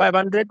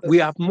 2,500, we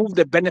have moved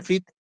the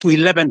benefit to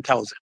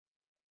 11,000.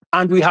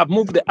 And we have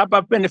moved the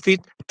upper benefit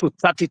to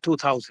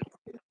 32,000.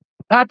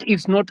 That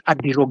is not a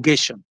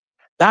derogation.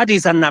 That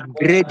is an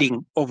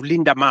upgrading of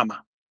Linda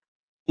Mama.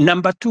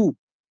 Number 2,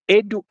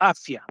 Edu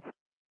Afia.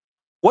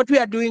 What we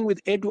are doing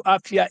with Edu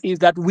Afia is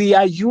that we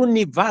are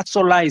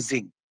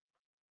universalizing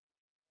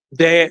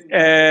the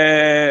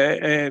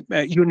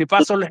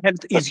universal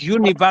health is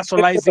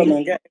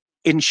universalizing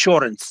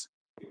insurance,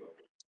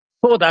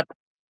 so that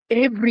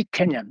every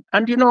Kenyan,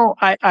 and you know,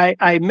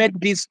 I made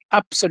this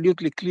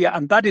absolutely clear,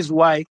 and that is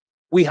why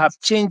we have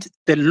changed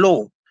the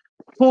law,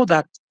 so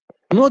that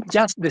not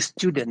just the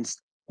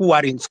students who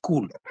are in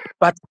school,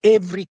 but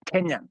every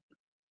Kenyan,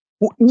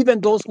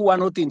 even those who are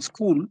not in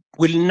school,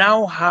 will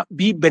now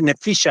be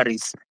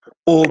beneficiaries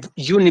of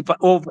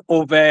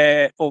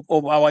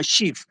our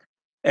chief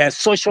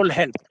social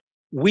health.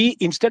 We,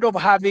 instead of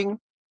having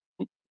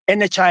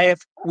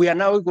NHIF, we are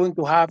now going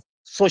to have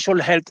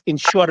social health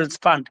insurance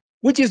fund,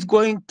 which is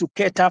going to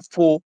cater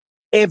for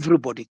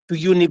everybody, to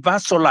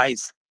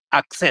universalize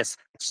access.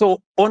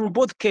 So on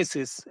both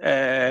cases,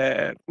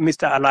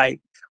 Mr. Alai,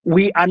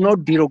 we are not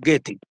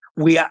derogating,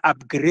 we are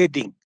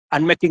upgrading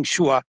and making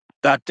sure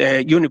that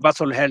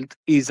universal health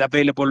is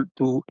available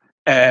to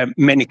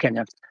many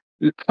Kenyans.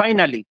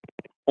 Finally,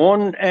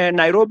 on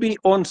Nairobi,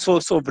 on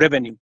source of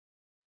revenue,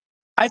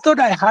 I thought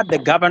I heard the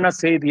governor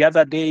say the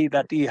other day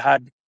that he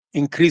had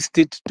increased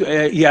it,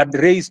 he had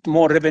raised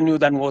more revenue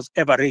than was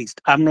ever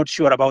raised. I'm not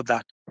sure about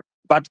that.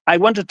 But I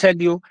want to tell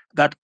you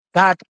that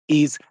that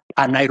is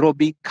a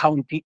Nairobi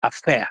County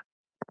affair.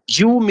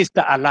 You,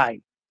 Mr.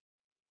 Alai,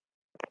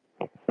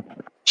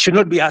 should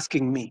not be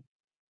asking me.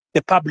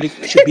 The public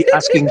should be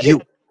asking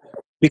you,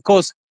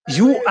 because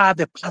you are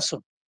the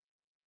person.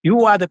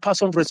 You are the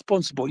person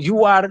responsible.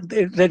 You are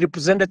the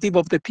representative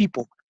of the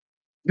people.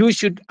 You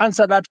should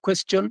answer that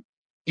question.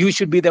 You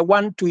should be the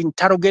one to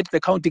interrogate the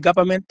county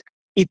government.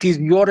 It is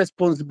your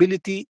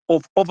responsibility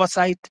of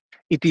oversight.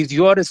 It is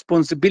your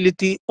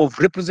responsibility of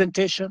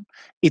representation.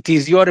 It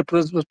is your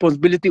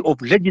responsibility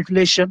of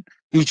legislation.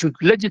 You should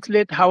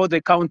legislate how the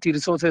county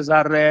resources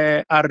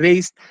are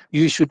raised.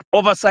 You should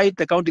oversight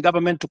the county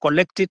government to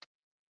collect it.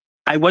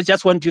 I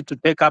just want you to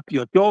take up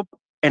your job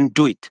and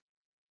do it.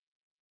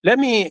 Let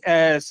me,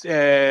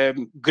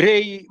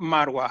 Gray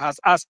Marwa has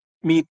asked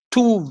me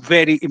two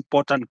very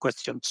important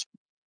questions.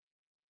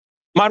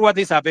 Marwa,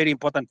 these are very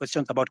important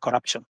questions about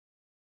corruption.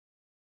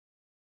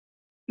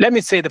 Let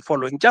me say the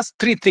following, just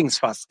three things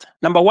first.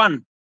 Number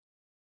one,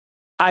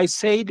 I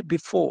said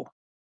before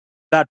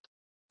that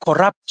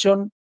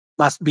corruption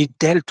must be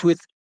dealt with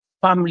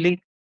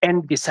firmly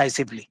and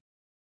decisively.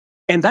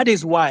 And that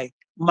is why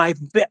my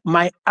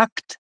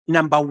act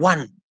number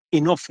one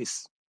in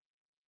office,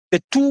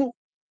 the two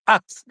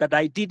acts that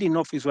I did in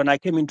office when I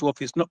came into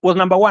office was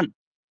number one,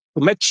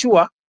 to make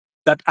sure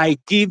that I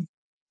give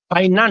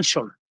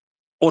financial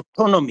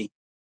autonomy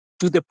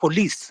to the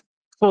police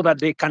so that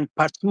they can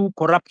pursue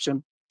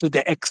corruption to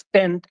the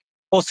extent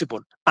possible,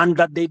 and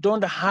that they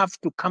don't have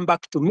to come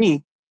back to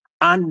me,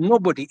 and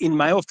nobody in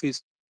my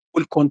office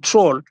will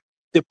control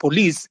the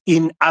police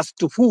in as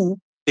to who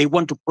they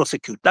want to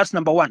prosecute. That's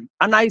number one.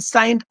 And I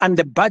signed, and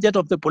the budget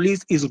of the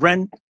police is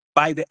run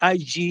by the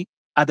IG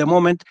at the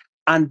moment,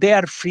 and they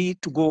are free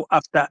to go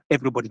after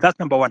everybody. That's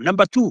number one.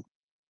 Number two,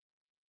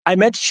 I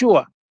made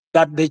sure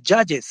that the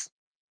judges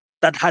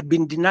that had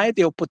been denied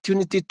the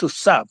opportunity to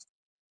serve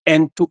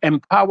and to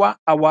empower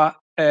our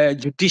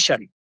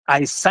judiciary,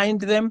 I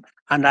signed them,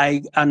 and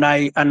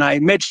I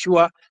made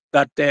sure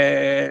that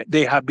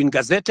they have been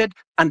gazetted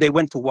and they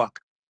went to work.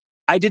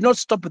 I did not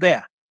stop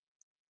there.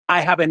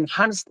 I have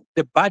enhanced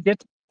the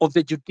budget of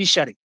the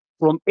judiciary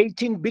from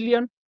 18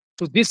 billion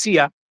to this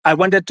year. I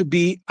wanted to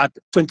be at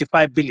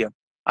 25 billion.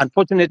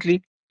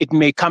 Unfortunately, it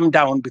may come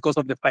down because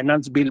of the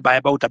finance bill by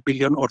about $1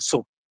 billion or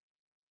so.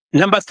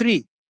 Number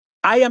three,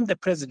 I am the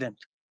president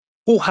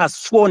who has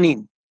sworn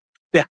in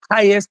the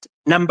highest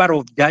number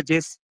of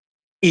judges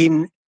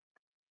in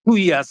 2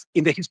 years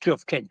in the history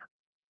of Kenya.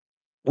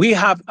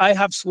 I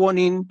have sworn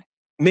in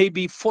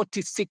maybe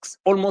 46,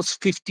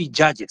 almost 50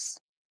 judges,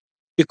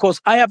 because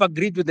I have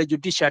agreed with the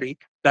judiciary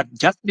that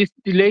justice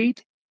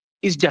delayed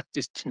is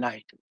justice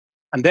denied.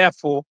 And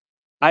therefore,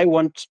 I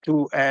want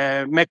to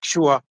make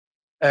sure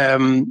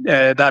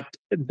that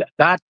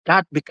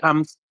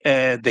becomes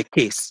the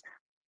case.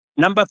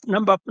 Number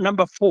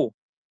four,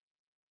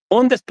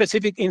 on the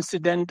specific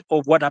incident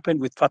of what happened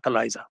with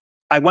fertilizer,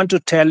 I want to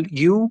tell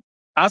you,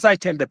 as I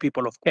tell the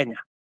people of Kenya,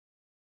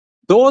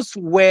 those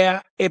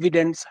where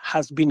evidence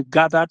has been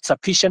gathered,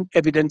 sufficient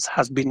evidence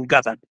has been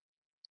gathered,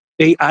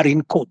 they are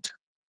in court.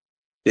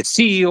 The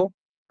CEO,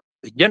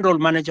 the general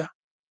manager,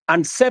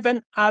 and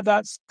 7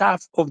 other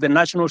staff of the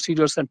National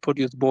Cereals and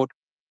Produce Board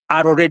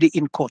are already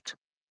in court.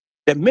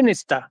 The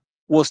minister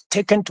was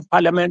taken to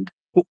Parliament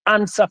to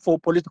answer for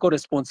political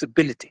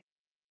responsibility,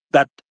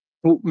 that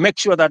to make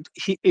sure that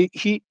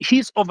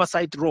his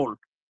oversight role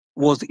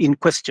was in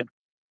question.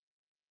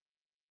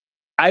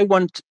 I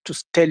want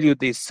to tell you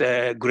this,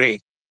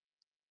 Gray,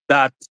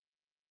 that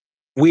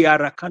we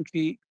are a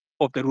country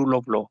of the rule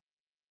of law.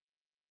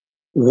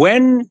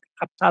 When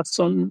a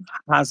person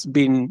has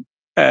been,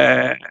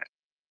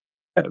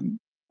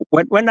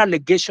 when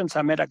allegations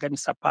are made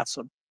against a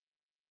person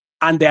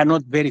and they are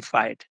not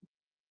verified,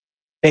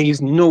 there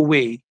is no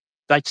way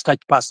that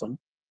such person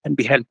can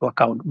be held to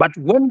account. But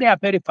when they are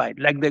verified,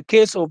 like the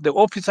case of the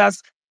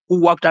officers who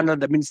worked under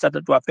the minister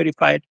that were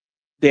verified,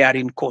 they are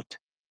in court.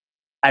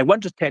 I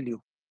want to tell you,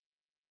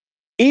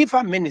 if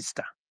a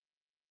minister,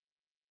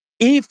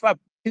 if a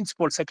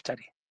principal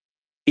secretary,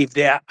 if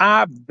there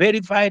are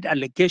verified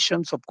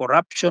allegations of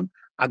corruption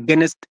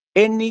against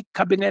any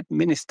cabinet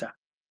minister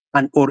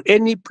and or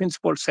any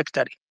principal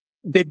secretary,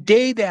 the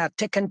day they are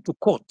taken to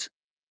court,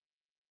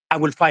 I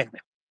will fire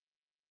them.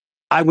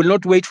 I will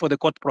not wait for the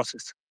court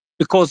process,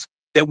 because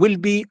there will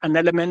be an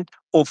element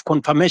of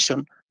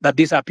confirmation that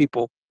these are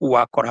people who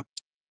are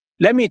corrupt.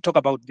 Let me talk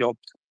about jobs.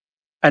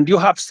 And you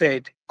have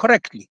said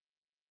correctly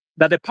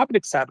that the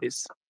public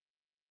service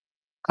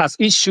has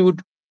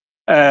issued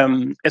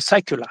a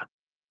circular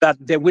that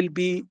there will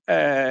be,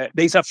 there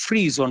is a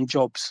freeze on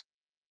jobs.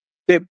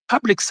 The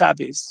public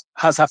service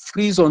has a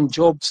freeze on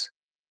jobs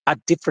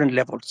at different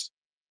levels.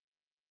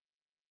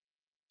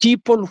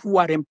 People who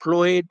are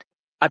employed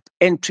at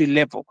entry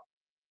level,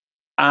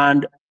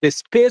 and the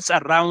space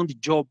around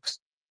jobs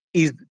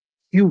is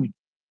huge.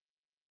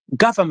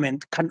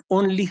 Government can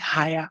only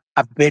hire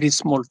a very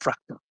small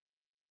fraction.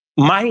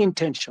 My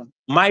intention,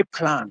 my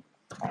plan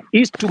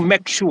is to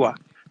make sure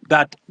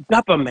that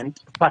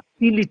government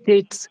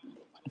facilitates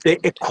the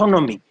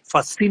economy,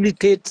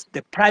 facilitates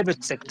the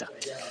private sector,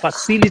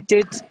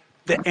 facilitates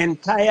the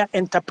entire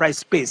enterprise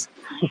space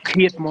to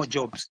create more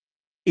jobs.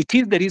 It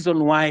is the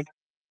reason why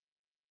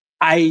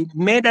I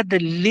made a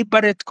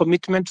deliberate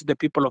commitment to the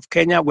people of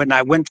Kenya when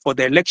I went for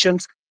the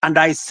elections, and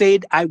I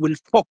said I will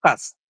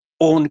focus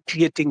on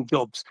creating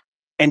jobs.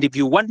 And if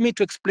you want me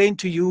to explain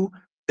to you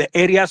the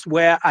areas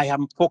where I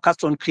am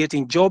focused on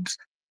creating jobs,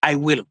 I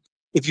will.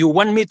 If you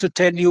want me to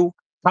tell you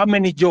how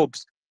many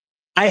jobs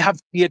I have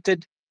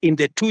created in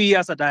the 2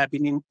 years that I have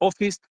been in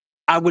office,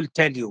 I will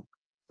tell you,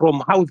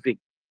 from housing,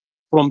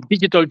 from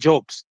digital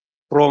jobs,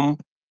 from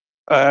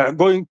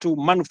going to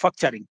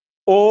manufacturing,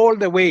 all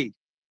the way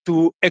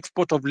to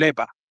export of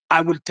labor.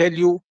 I will tell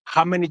you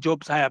how many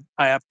jobs I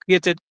have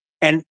created,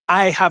 and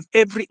I have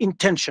every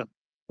intention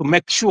to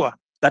make sure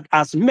that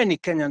as many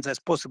Kenyans as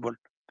possible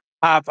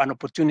have an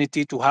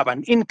opportunity to have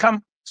an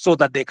income so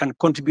that they can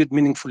contribute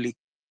meaningfully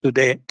to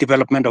the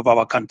development of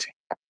our country.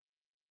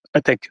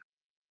 Thank you.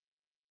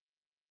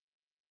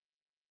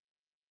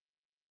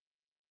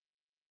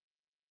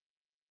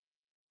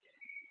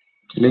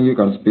 Link, you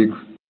can speak.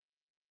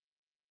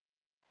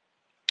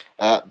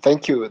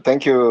 Thank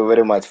you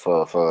very much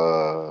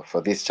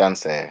for this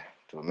chance to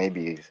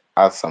maybe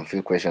ask some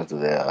few questions to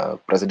the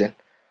president.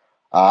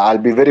 I'll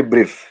be very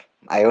brief.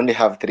 I only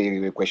have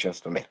 3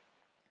 questions to make.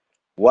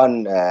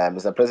 One,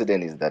 Mr.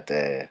 President, is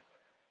that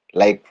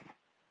like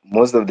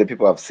most of the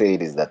people have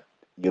said, is that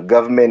your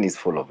government is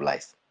full of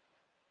lies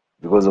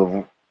because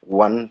of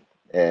one.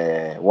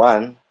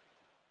 One,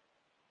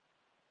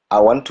 I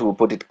want to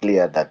put it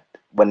clear that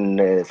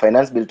when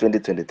Finance Bill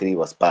 2023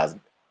 was passed,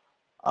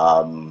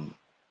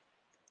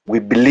 we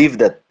believe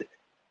that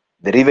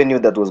the revenue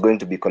that was going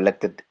to be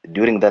collected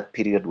during that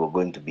period were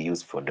going to be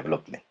used for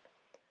development.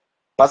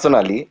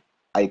 Personally,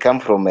 I come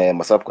from a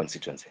Masab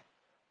constituency,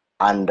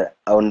 and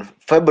on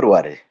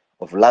February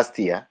of last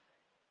year,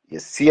 the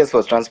CS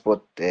for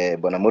Transport,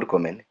 Bonamur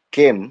Komen,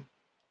 came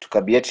to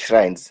Kabiet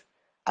Shrines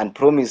and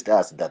promised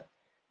us that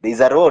there is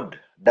a road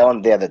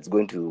down there that's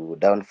going to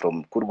down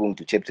from Kurgung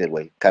to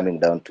Chepterway, coming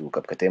down to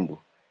Kapkatembu.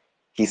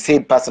 He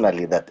said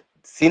personally that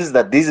since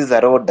that this is a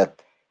road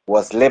that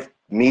was left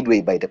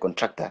midway by the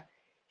contractor,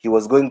 he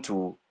was going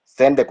to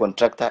send the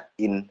contractor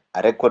in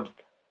a record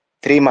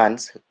 3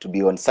 months to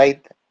be on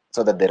site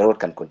so that the road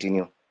can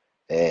continue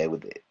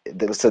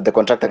so the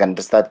contractor can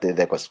start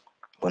the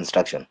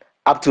construction.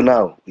 Up to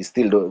now, we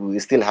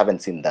still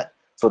haven't seen that.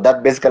 So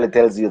that basically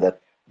tells you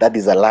that that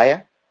is a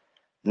liar.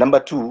 Number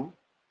 2,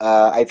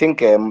 I think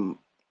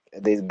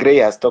the Gray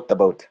has talked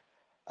about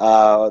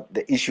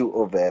the issue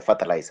of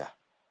fertilizer.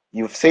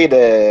 You've said,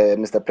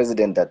 Mr.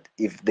 President, that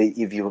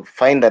if you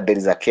find that there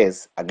is a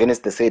case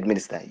against the said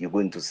minister, you're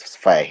going to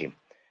fire him.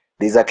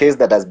 There is a case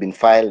that has been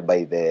filed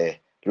by the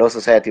Law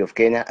Society of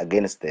Kenya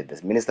against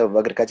the Minister of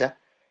Agriculture.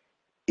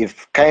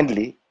 If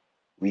kindly,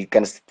 we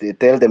can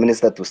tell the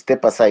minister to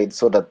step aside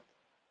so that,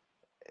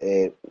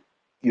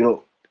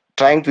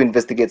 trying to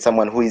investigate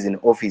someone who is in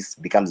office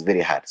becomes very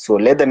hard. So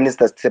let the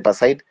minister step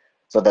aside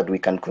so that we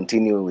can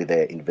continue with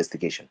the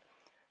investigation.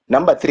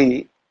 Number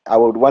 3, I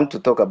would want to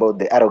talk about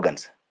the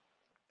arrogance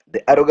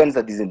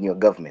that is in your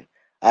government.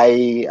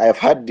 I have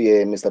heard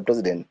Mr.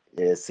 President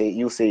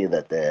say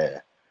that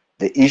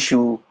the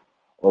issue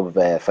of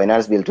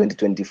Finance Bill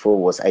 2024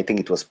 was, I think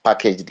it was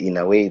packaged in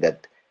a way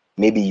that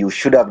maybe you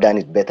should have done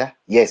it better.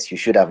 Yes, you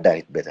should have done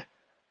it better.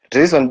 The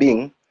reason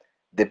being,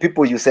 the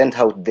people you sent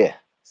out there,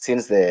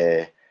 since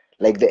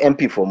like the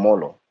MP for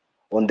Molo,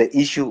 on the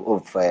issue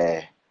of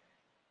the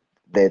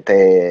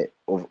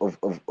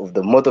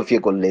motor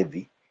vehicle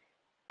levy,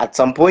 at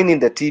some point in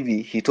the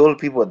TV, he told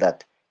people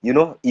that,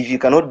 if you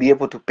cannot be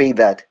able to pay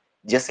that,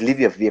 just leave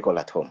your vehicle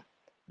at home.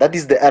 That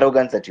is the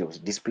arrogance that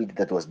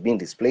was being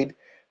displayed.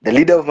 The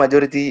leader of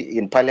majority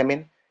in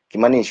parliament,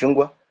 Kimani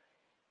Ichung'wah,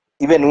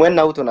 even went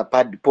out on a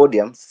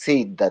podium,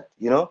 said that,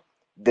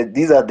 that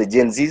these are the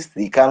Gen Zs,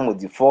 they come with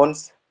the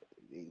phones,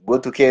 they go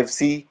to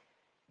KFC,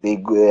 they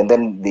go, and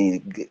then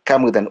they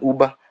come with an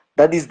Uber.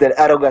 That is the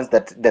arrogance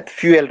that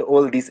fueled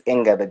all this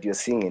anger that you're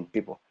seeing in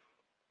people.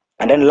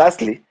 And then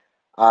lastly,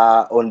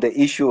 on the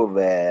issue of,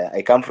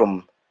 I come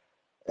from,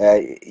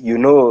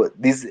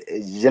 this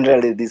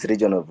generally this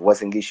region of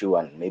Uasin Gishu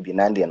and maybe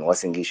Nandi and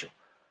Uasin Gishu.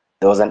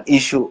 There was an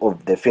issue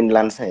of the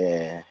Finland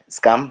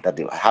scam that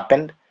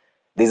happened.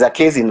 There's a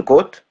case in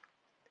court.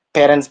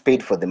 Parents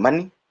paid for the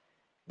money.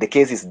 The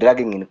case is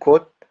dragging in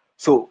court.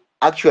 So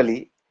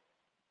actually,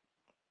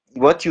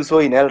 what you saw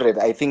in Elred,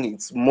 I think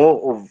it's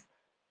more of,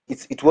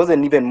 it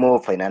wasn't even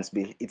more finance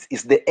bill.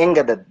 It's the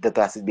anger that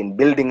has been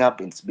building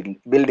up. It's been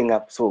building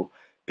up. So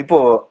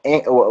people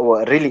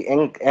were really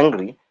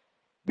angry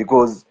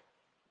because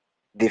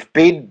they've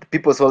paid,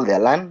 people sold their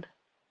land.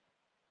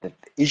 The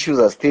issues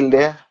are still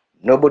there.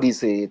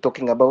 Nobody's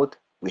talking about.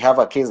 We have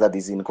a case that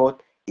is in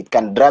court. It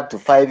can drag to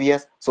 5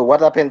 years. So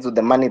what happens with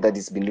the money that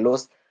is been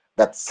lost,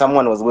 that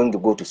someone was going to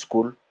go to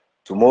school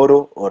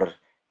tomorrow, or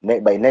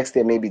by next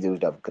year, maybe they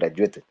would have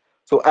graduated.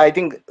 So I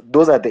think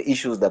those are the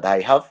issues that I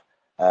have.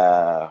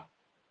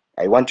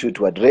 I want you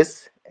to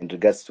address in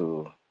regards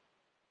to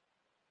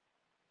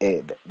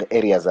the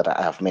areas that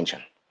I have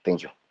mentioned.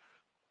 Thank you.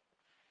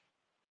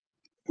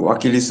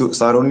 Wakili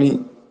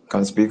Saruni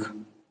can speak.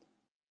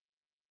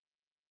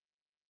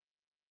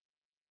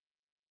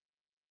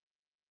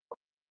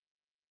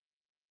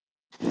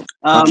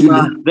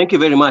 Wakili. Thank you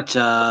very much,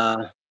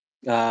 Your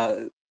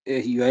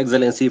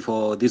Excellency,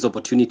 for this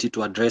opportunity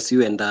to address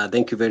you, and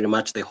thank you very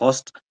much, the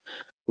host,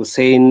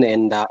 Hussein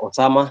and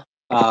Osama.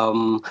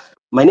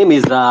 My name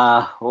is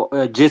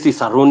Jesse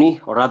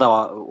Saruni, or rather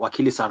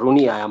Wakili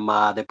Saruni. I am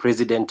the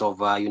president of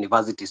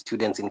University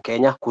Students in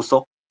Kenya,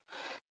 KUSO.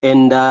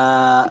 And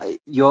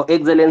Your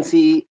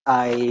Excellency,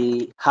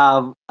 I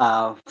have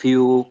a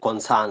few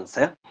concerns.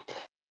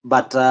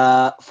 But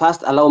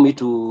first, allow me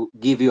to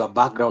give you a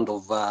background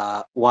of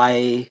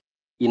why,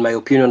 in my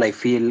opinion, I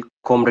feel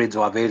comrades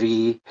were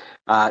very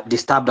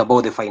disturbed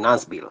about the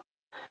finance bill.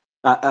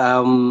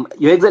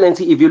 Your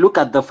Excellency, if you look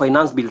at the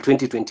finance bill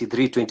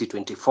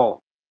 2023-2024,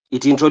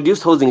 it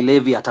introduced housing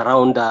levy at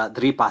around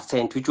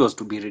 3%, which was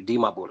to be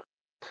redeemable.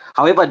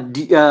 However,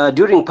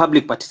 during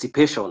public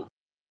participation,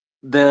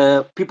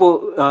 the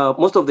people,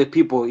 most of the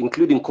people,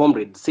 including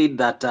comrades, said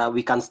that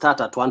we can start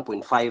at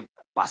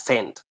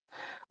 1.5%.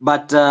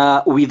 But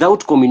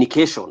without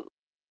communication,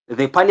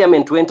 the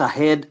parliament went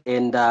ahead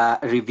and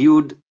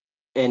reviewed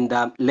and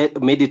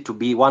made it to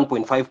be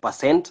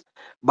 1.5%,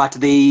 but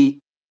they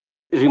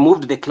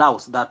removed the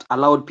clause that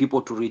allowed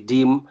people to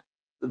redeem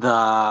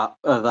the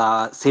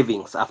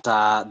savings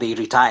after they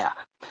retire.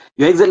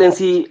 Your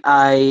Excellency,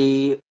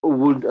 I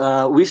would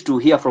wish to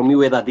hear from you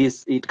whether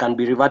it can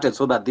be reverted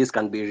so that this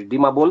can be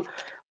redeemable.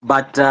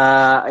 But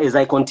as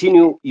I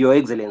continue, Your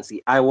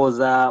Excellency, I was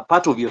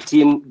part of your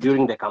team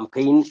during the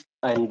campaign,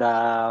 and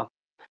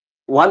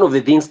one of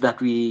the things that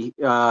we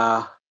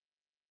were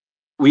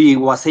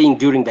saying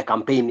during the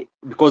campaign,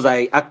 because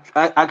I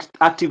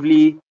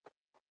actively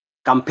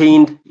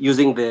campaigned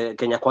using the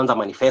Kenya Kwanza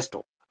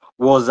manifesto,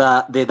 was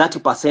the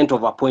 30%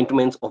 of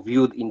appointments of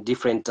youth in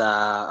different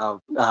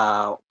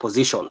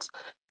positions,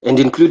 and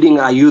including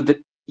a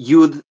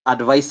youth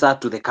advisor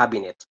to the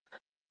cabinet.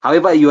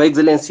 However, Your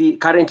Excellency,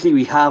 currently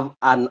we have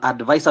an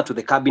advisor to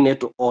the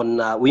cabinet on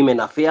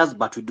women affairs,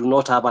 but we do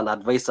not have an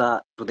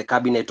advisor to the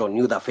cabinet on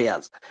youth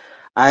affairs.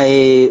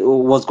 I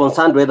was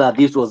concerned whether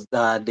this was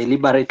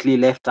deliberately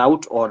left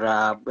out, or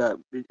I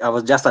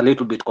was just a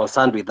little bit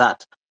concerned with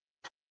that.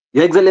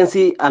 Your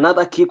Excellency,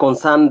 another key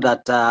concern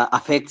that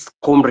affects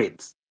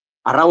comrades,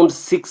 around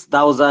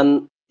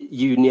 6,000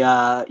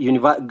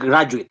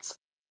 graduates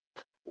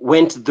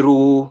went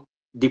through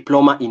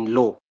diploma in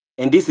law,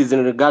 and this is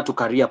in regard to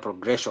career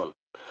progression.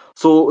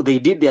 So they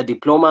did their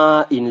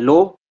diploma in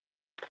law,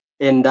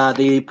 and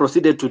they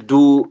proceeded to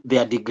do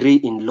their degree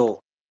in law.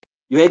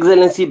 Your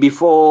Excellency,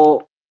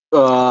 before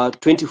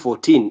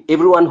 2014,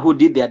 everyone who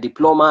did their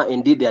diploma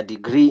and did their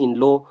degree in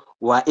law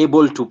were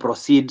able to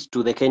proceed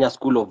to the Kenya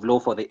School of Law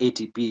for the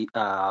ATP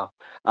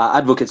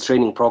Advocates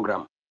Training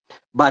Program.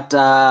 But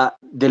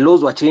the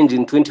laws were changed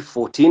in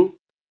 2014,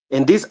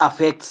 and this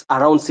affects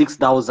around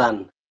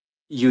 6,000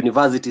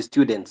 university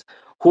students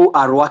who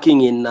are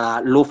working in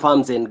law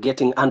firms and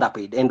getting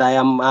underpaid. And I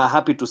am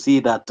happy to see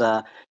that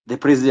the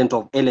president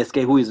of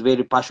LSK, who is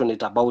very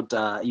passionate about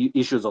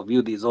issues of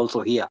youth, is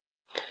also here.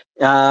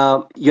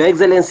 Your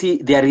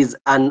Excellency, there is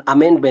an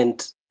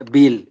amendment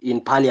bill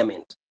in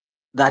Parliament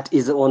that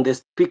is on the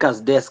Speaker's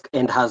desk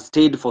and has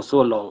stayed for so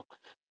long.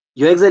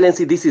 Your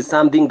Excellency, this is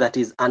something that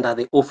is under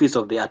the office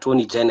of the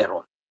Attorney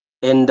General.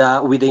 And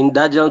with the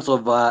indulgence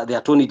of the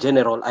Attorney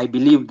General, I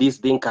believe this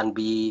thing can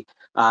be,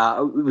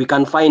 we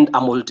can find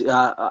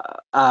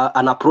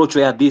an approach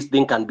where this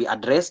thing can be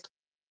addressed,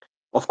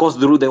 of course,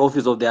 through the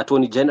office of the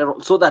Attorney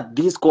General, so that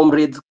these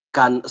comrades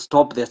can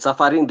stop the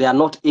suffering. They are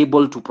not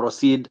able to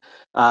proceed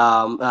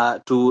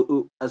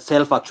to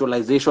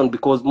self-actualization,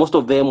 because most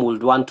of them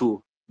would want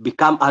to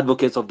become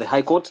advocates of the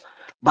High Court,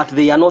 but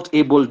they are not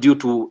able due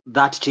to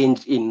that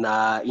change in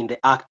the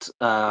Act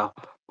of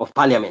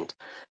Parliament.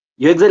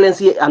 Your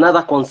Excellency,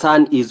 another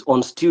concern is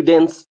on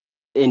students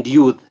and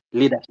youth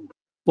leadership.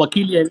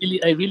 Wakili,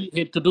 I really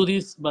hate to do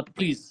this, but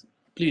please,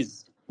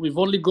 we've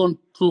only gone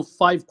through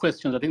 5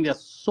 questions. I think there are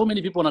so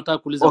many people on attack.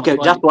 Okay,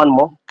 just one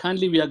more.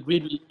 Kindly, we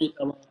agreed.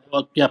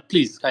 Yeah,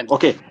 please, kindly.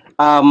 Okay.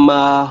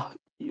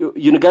 Your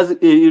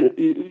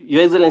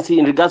Excellency,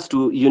 in regards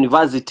to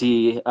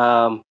university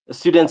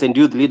students and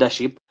youth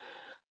leadership,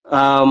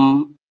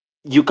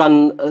 you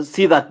can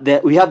see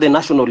that we have the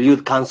National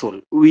Youth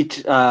Council,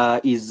 which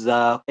is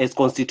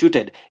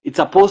constituted. It's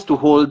supposed to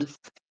hold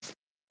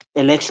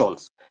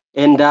elections.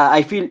 And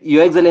I feel,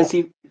 Your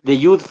Excellency, the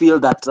youth feel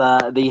that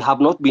they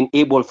have not been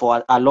able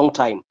for a long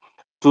time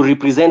to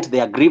represent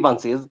their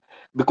grievances,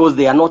 because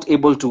they are not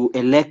able to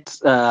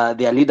elect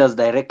their leaders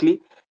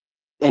directly.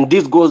 And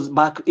this goes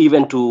back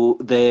even to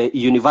the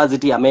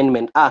University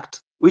Amendment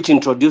Act, which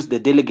introduced the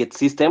delegate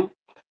system,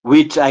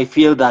 which I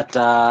feel that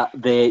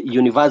the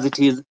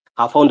universities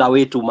have found a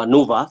way to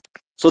maneuver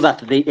so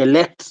that they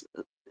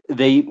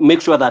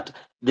make sure that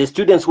the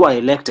students who are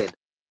elected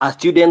are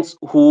students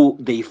who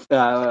they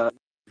can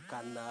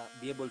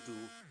be able to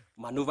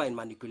maneuver and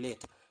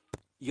manipulate.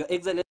 Your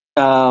Excellency,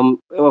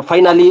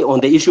 finally,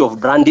 on the issue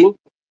of branding,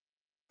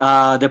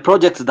 the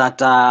projects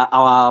that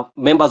our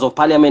members of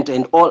parliament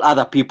and all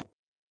other people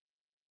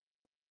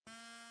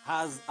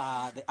has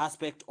the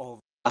aspect of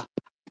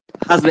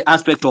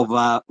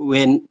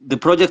when the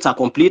projects are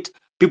complete,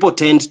 people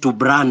tend to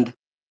brand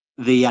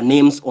their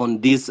names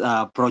on these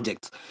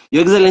projects.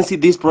 Your Excellency,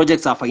 these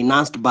projects are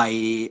financed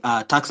by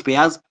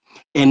taxpayers,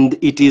 and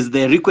it is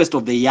the request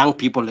of the young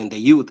people and the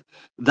youth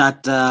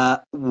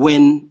that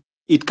when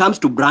it comes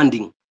to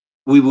branding,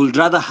 we would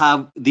rather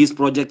have these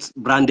projects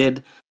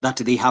branded that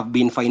they have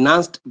been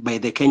financed by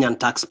the Kenyan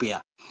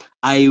taxpayer.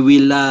 I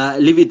will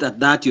leave it at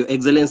that, Your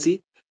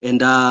Excellency,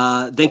 and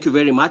thank you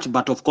very much.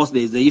 But of course,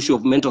 there is the issue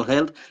of mental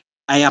health.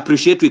 I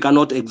appreciate we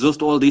cannot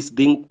exhaust all these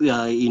things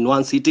in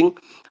one sitting,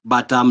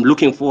 but I'm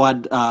looking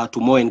forward to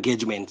more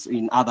engagements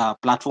in other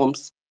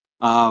platforms.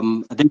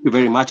 Thank you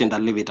very much, and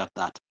I'll leave it at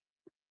that.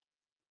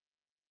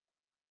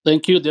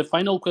 Thank you. The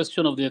final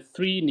question of the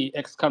three, the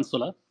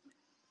ex-councillor.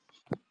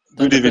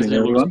 Good evening,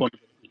 everyone.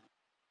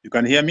 You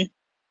can hear me?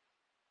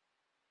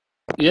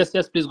 Yes,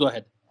 please go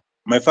ahead.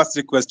 My first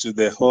request to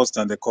the host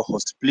and the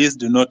co-host, please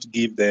do not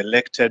give the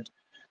elected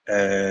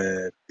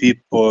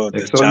people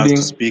the chance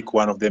to speak,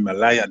 one of them a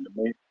lie and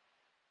me.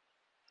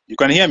 You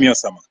can hear me,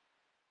 Osama?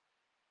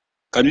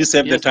 Can you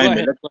save the time?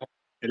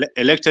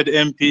 Elected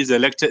MPs,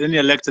 any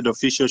elected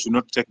official should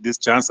not take this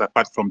chance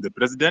apart from the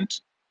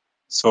president.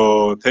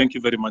 So thank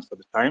you very much for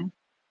the time.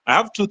 I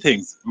have two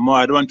things. More,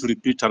 I don't want to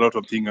repeat a lot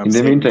of things. In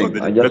the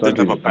meantime, I just want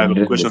to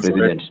address the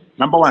president.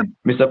 Number one.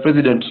 Mr.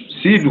 President,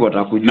 si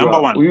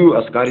watakujua huyu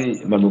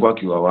askari amekuwa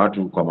akiwa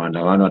watu kwa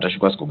maandamano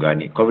atashukua siku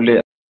gani? Kwa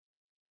vile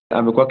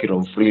amekuwa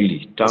kirom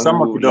freely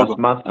tangu last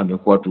month,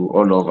 amekuwa tu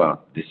all over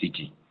the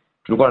city.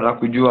 Tulikuwa tunataka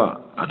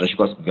kujua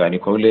atashukua siku gani,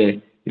 kwa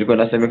vile ilikuwa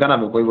inasemekana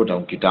amekuwa hivyo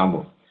tangu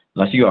kitambo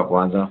na sio wa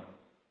kwanza.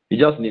 We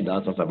just need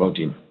answers about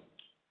him.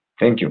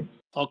 Thank you.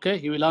 Okay,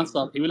 he will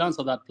answer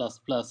that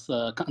plus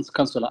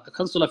Councillor.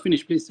 Councillor,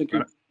 finish, please. Thank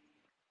you.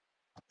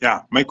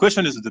 Yeah, my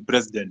question is to the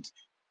president.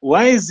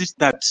 Why is it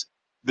that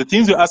the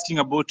things you're asking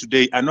about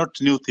today are not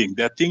new things?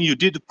 They are things you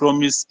did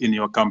promise in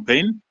your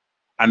campaign,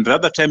 and the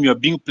other time you are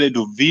being played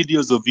with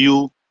videos of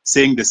you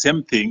saying the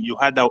same thing. You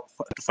had to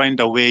find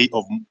a way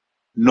of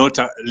not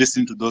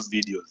listening to those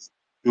videos.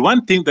 The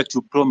one thing that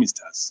you promised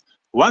us,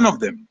 one of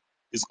them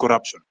is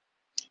corruption.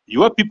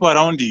 Your people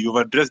around you, you've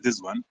addressed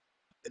this one.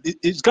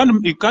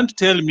 You can't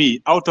tell me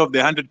out of the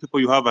 100 people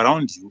you have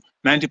around you,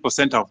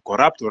 90% are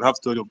corrupt or have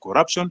story of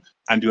corruption,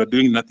 and you are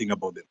doing nothing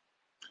about them.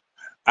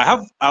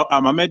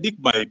 I'm a medic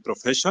by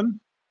profession,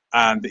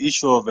 and the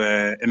issue of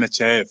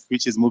NHIF,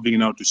 which is moving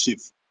now to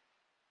shift.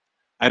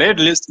 I read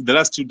the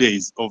last 2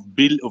 days of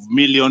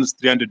millions,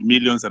 300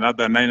 millions,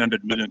 another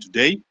 900 million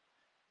today,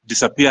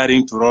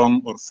 disappearing to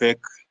wrong or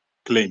fake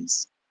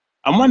claims.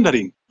 I'm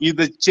wondering, if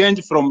the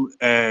change from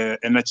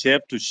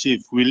NHIF to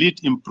shift, will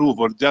it improve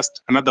or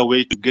just another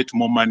way to get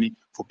more money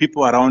for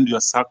people around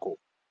your circle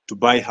to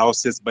buy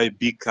houses, buy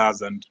big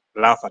cars, and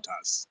laugh at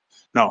us?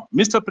 Now,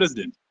 Mr.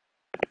 President,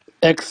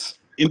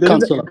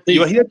 Councillor,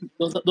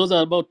 those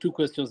are about two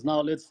questions.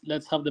 Now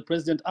let's have the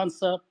president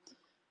answer.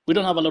 We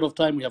don't have a lot of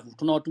time. We have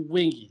not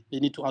wengi.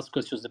 They need to ask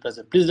questions to the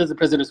president. Please let the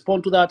president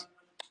respond to that.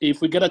 If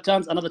we get a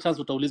chance, another chance,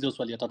 utauliza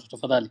swali ya tatu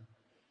tafadhali.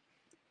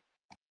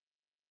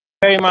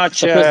 Very much.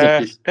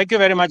 Thank you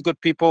very much,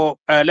 good people.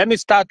 Let me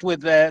start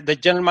with the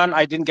gentleman.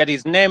 I didn't get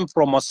his name,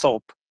 from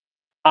Osop.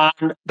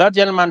 And that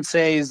gentleman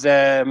says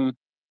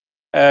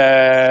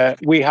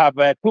we have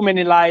too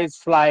many lies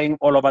flying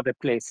all over the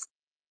place.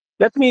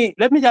 Let me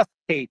just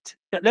state.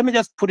 Let me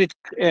just put it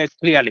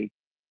clearly.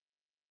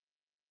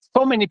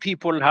 So many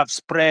people have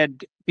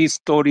spread this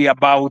story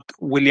about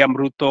William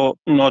Ruto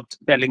not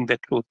telling the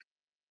truth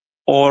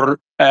or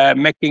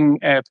making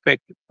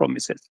fake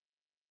promises.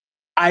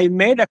 I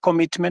made a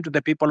commitment to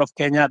the people of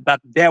Kenya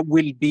that there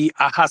will be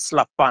a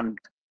hustler fund.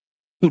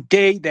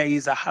 Today, there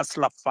is a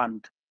hustler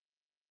fund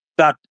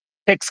that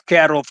takes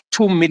care of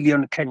 2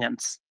 million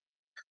Kenyans.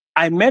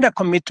 I made a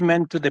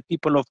commitment to the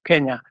people of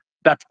Kenya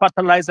that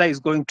fertilizer is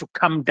going to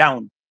come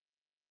down.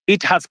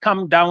 It has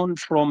come down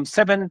from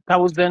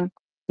 7,000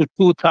 to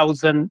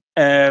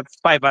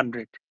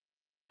 2,500.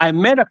 I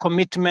made a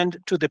commitment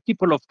to the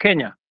people of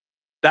Kenya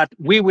that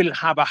we will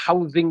have a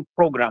housing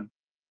program.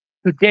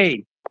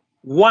 Today,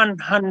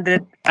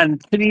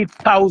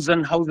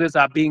 103,000 houses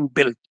are being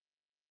built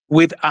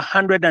with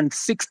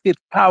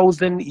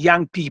 160,000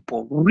 young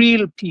people,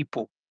 real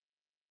people,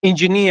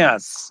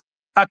 engineers,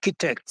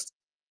 architects,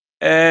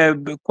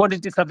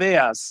 quantity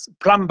surveyors,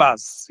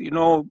 plumbers,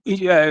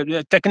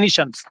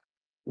 technicians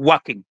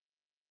working.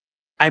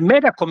 I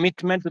made a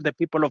commitment to the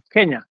people of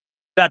Kenya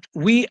that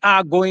we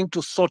are going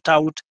to sort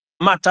out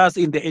matters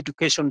in the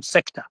education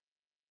sector.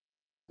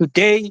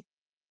 Today,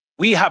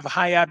 we have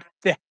hired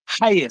the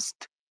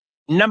highest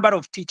number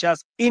of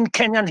teachers in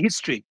Kenyan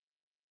history.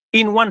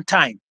 In one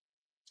time,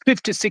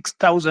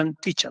 56,000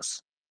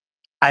 teachers.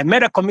 I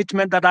made a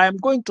commitment that I am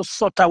going to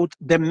sort out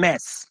the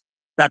mess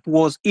that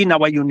was in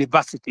our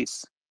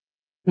universities.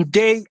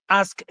 Today,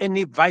 ask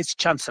any vice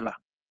chancellor.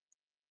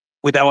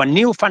 With our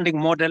new funding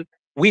model,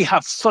 we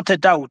have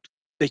sorted out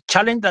the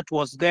challenge that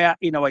was there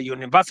in our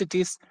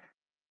universities.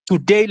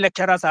 Today,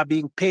 lecturers are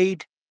being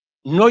paid.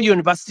 No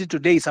university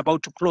today is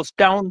about to close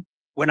down.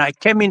 When I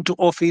came into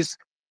office,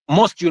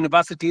 most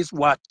universities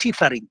were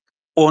teetering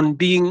on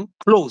being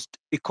closed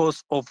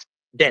because of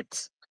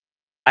debts.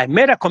 I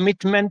made a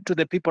commitment to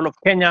the people of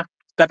Kenya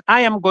that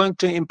I am going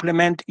to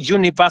implement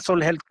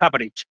universal health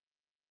coverage.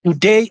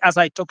 Today, as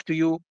I talk to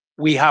you,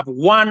 we have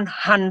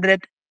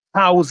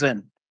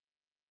 100,000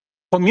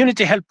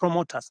 community health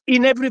promoters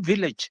in every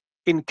village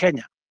in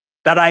Kenya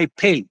that I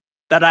pay,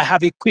 that I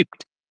have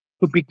equipped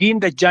to begin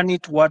the journey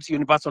towards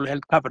universal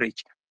health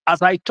coverage.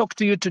 As I talk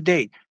to you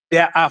today,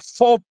 there are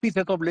 4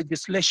 pieces of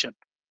legislation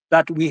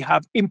that we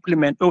have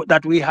implemented,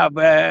 that we have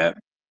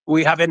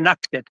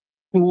enacted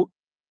to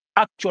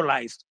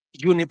actualize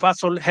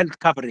universal health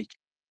coverage.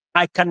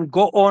 I can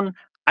go on,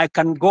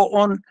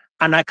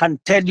 and I can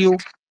tell you,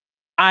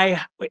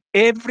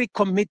 every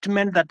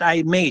commitment that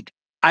I made,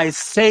 I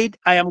said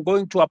I am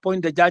going to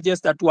appoint the judges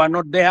that were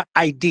not there,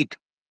 I did.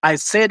 I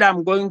said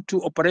I'm going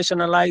to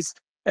operationalize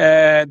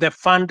the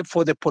fund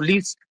for the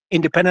police,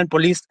 independent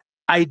police,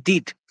 I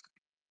did.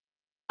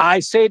 I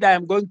said I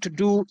am going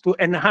to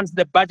enhance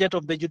the budget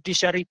of the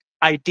judiciary,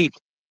 I did.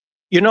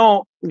 You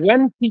know,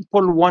 when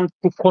people want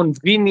to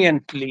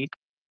conveniently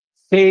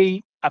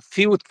say a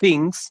few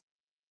things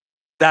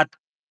that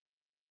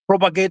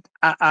propagate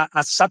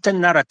a certain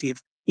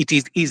narrative, it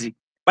is easy.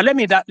 But let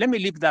me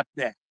leave that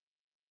there.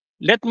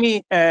 Let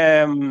me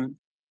go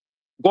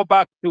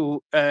back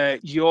to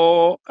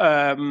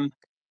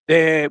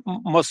the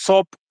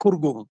Mosop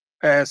Kurgung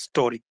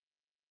story.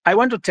 I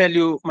want to tell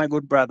you, my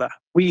good brother,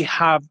 we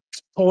have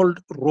stalled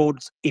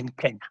roads in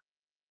Kenya.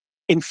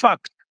 In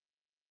fact,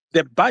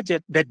 the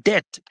budget, the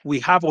debt we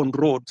have on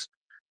roads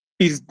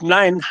is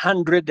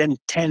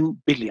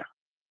 910 billion.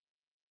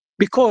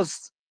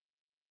 Because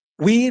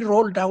we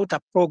rolled out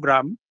a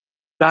program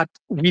that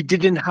we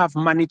didn't have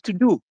money to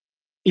do.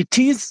 It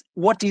is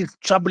what is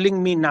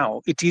troubling me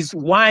now. It is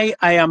why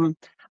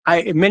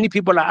many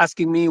people are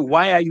asking me,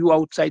 why are you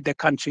outside the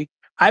country?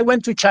 I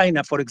went to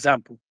China, for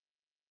example,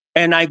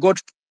 and I got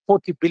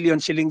 40 billion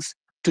shillings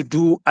to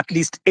do at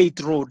least 8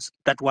 roads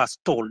that were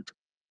stalled.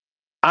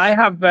 I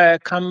have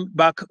come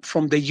back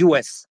from the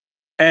US,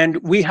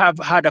 and we have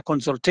had a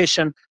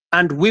consultation,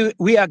 and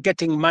we are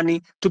getting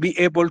money to be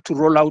able to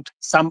roll out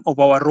some of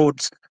our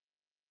roads,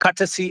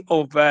 courtesy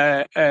of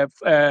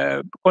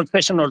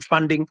concessional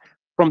funding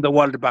from the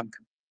World Bank.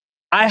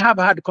 I have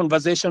had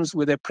conversations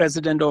with the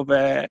president of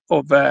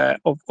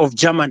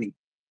Germany,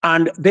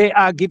 and they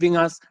are giving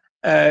us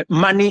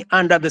money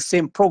under the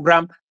same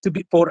program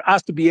for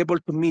us to be able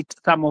to meet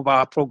some of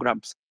our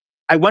programs.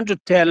 I want to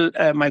tell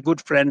my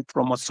good friend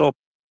from Osop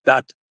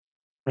that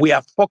we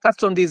are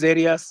focused on these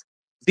areas.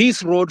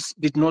 These roads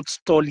did not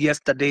stall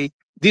yesterday.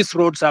 These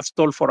roads have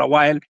stalled for a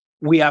while.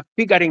 We are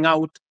figuring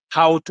out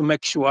how to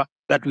make sure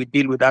that we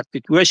deal with that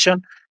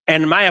situation.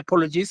 And my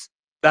apologies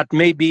that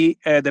maybe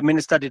the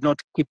minister did not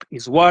keep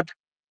his word,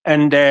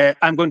 and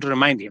I'm going to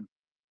remind him.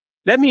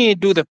 Let me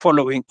do the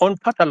following. On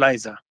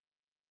fertilizer,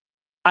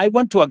 I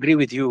want to agree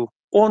with you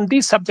on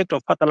this subject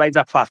of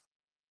fertilizer first.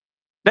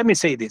 Let me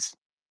say this.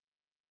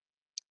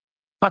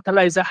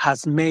 Fertilizer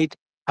has made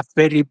a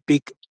very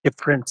big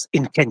difference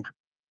in Kenya.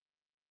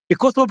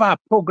 Because of our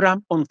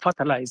program on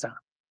fertilizer,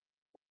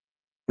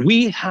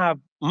 we have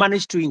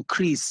managed to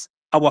increase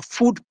our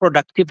food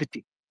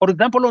productivity. For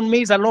example, on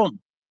maize alone,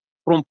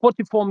 from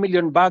 44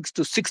 million bags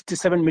to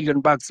 67 million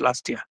bags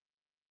last year.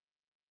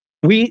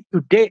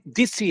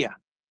 This year,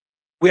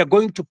 we are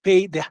going to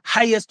pay the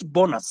highest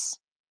bonus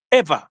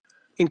ever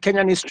in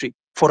Kenyan history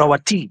for our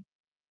tea.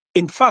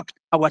 In fact,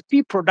 our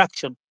tea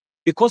production,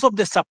 because of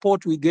the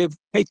support we gave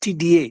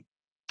KTDA,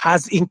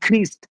 has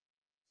increased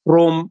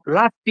from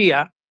last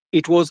year.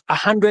 It was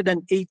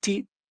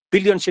 180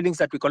 billion shillings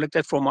that we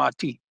collected from our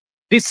tea.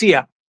 This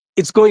year,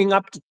 it's going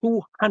up to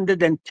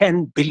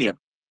 210 billion.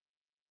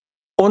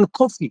 On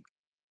coffee,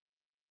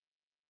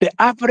 the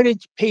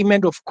average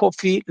payment of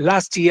coffee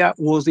last year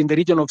was in the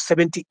region of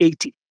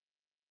 70-80.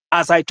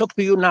 As I talk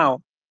to you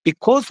now,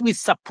 because we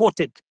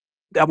supported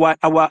our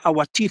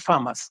tea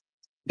farmers,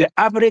 the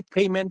average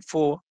payment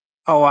for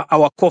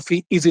our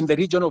coffee is in the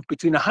region of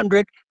between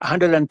 100,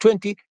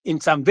 120, in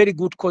some very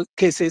good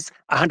cases,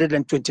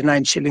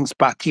 129 shillings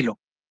per kilo.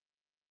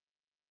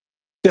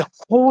 The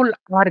whole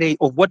array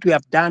of what we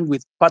have done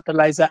with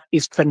fertilizer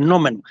is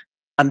phenomenal.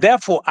 And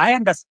therefore, I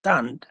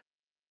understand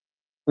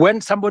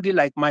when somebody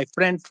like my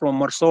friend from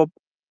Morsop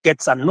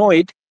gets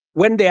annoyed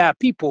when there are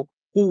people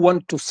who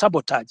want to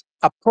sabotage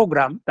a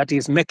program that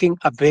is making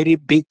a very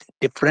big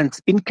difference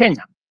in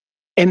Kenya.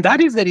 And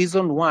that is the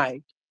reason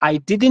why I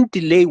didn't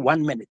delay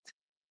 1 minute.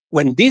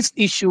 When this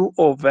issue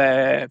of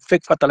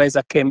fake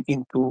fertilizer came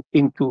into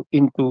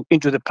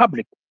the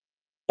public,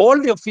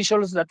 all the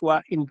officials that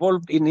were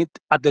involved in it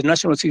at the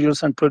National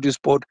Cereals and Produce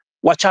Board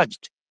were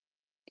charged.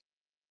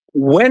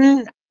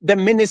 When the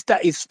minister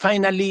is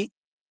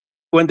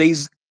when there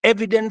is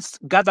evidence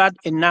gathered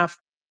enough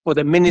for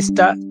the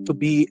minister to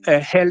be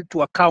held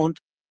to account,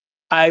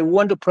 I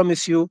want to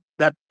promise you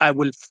that I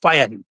will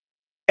fire him,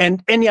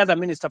 and any other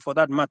minister for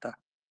that matter,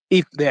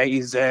 if there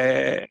is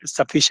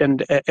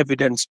sufficient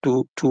evidence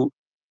to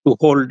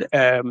hold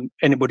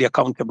anybody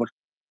accountable.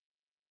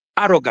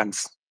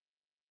 Arrogance.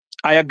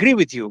 I agree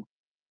with you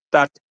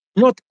that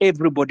not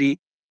everybody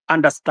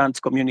understands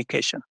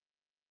communication.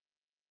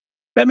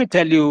 Let me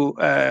tell you,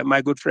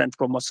 my good friend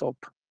from Mosop,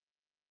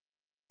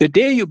 the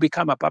day you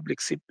become a public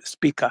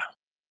speaker,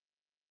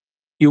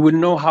 you will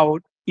know how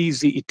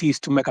easy it is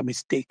to make a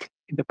mistake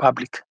in the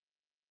public.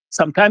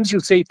 Sometimes you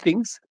say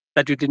things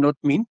that you did not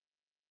mean,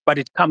 but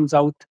it comes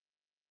out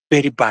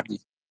very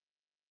badly.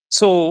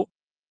 So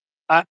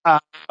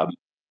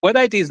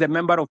whether it is the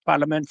member of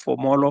parliament for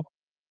Molo,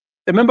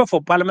 the member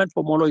for parliament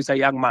for Molo is a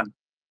young man.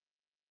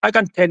 I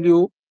can tell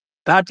you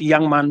that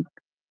young man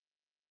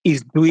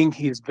is doing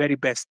his very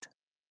best.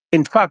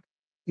 In fact,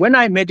 when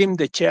I made him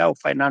the chair of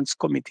finance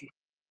committee,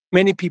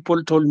 many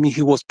people told me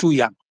he was too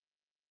young.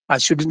 I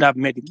shouldn't have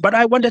made him. But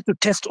I wanted to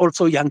test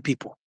also young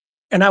people.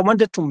 And I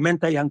wanted to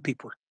mentor young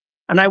people.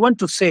 And I want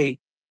to say,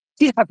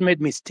 he has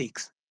made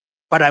mistakes.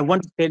 But I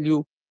want to tell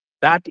you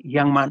that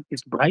young man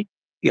is bright.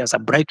 He has a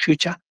bright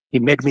future. He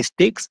made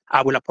mistakes.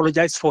 I will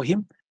apologize for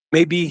him.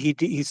 Maybe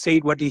he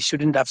said what he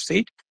shouldn't have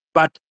said.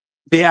 But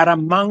they are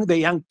among the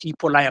young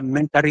people I am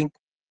mentoring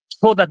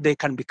so that they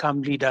can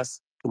become leaders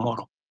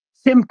tomorrow.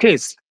 Same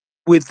case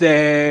with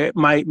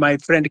my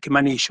friend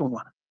Kimani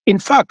Ichung'wah. In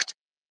fact,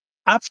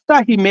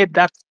 after he made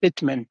that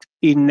statement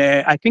in,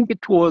 I think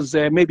it was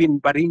maybe in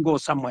Baringo or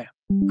somewhere,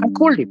 I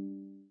called him.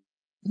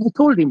 I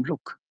told him,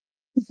 look,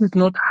 this is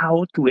not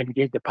how to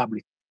engage the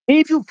public.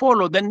 If you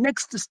follow the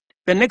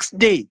next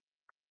day,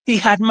 he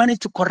had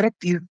managed to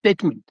correct his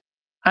statement.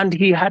 And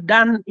he had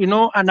done,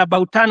 an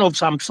about turn of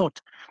some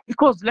sort.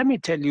 Because let me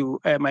tell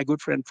you, my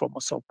good friend from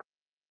Mosop,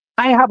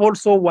 I have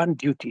also one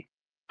duty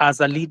as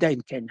a leader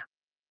in Kenya.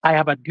 I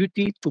have a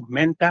duty to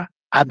mentor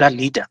other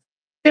leaders.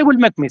 They will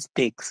make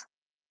mistakes.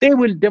 They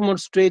will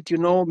demonstrate,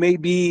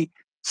 maybe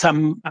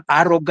some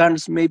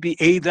arrogance, maybe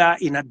either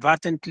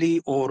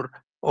inadvertently or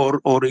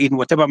in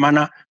whatever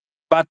manner.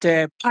 But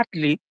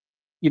partly,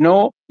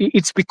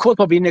 it's because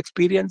of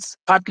inexperience,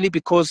 partly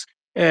because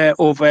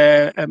of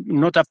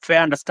not a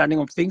fair understanding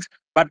of things.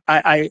 But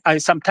I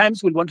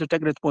sometimes will want to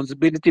take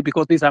responsibility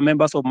because these are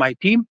members of my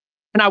team,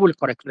 and I will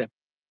correct them.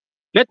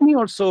 Let me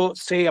also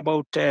say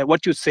about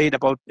what you said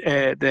about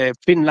the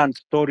Finland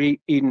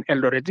story in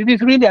Eldoret. It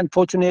is really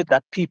unfortunate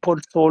that people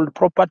sold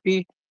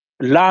property,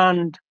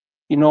 land,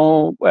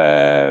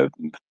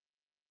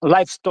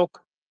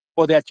 livestock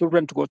for their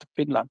children to go to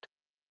Finland.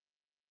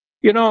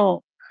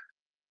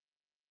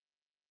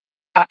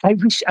 I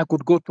wish I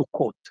could go to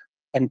court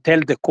and tell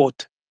the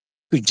court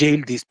to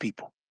jail these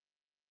people.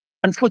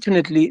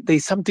 Unfortunately,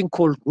 there's something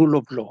called rule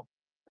of law.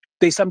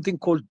 There's something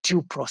called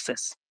due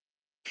process.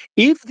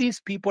 If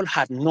these people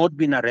had not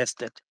been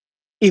arrested,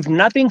 if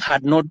nothing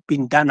had not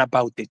been done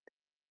about it,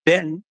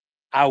 then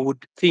I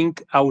would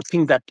think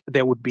that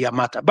there would be a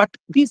matter. But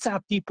these are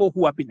people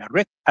who have been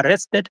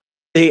arrested.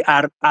 They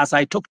are, as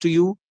I talk to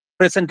you,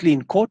 presently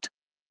in court.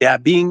 They are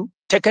being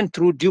taken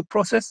through due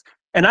process.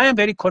 And I am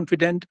very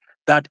confident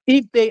that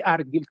if they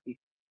are guilty,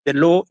 the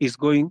law is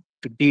going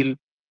to deal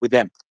with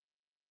them.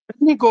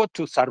 Let me go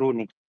to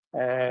Saruni,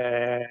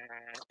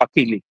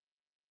 Akili.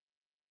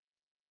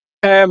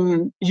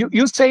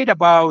 You said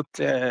about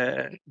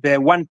the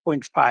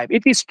 1.5.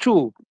 It is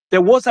true.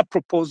 There was a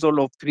proposal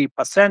of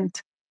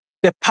 3%.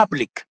 The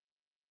public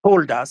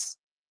told us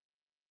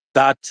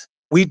that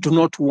we do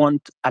not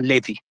want a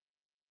levy.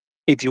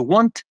 If you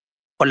want,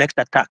 collect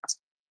a tax,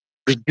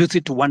 reduce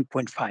it to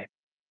 1.5.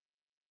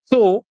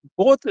 So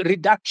both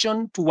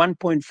reduction to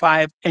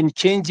 1.5 and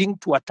changing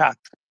to a tax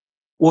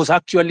was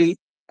actually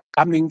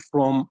coming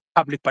from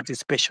public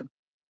participation.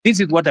 This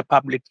is what the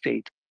public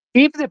said.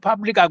 If the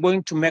public are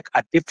going to make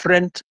a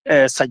different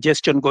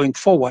suggestion going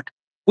forward,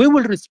 we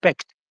will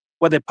respect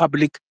what the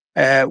public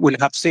will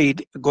have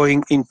said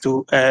going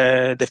into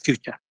the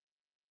future.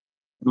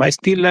 Am I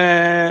still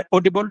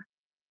audible?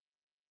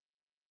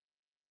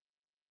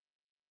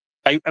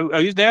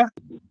 Are you there?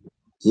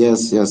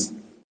 Yes. Yes,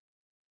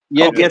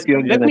 Okay. yes, Your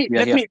Excellency, we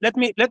are here.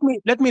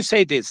 Let me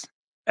say this.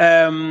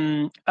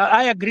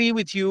 I agree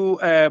with you,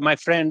 my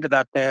friend,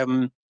 that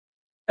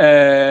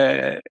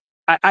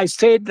I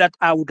said that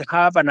I would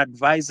have an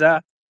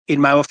advisor in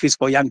my office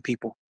for young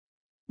people.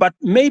 But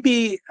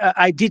maybe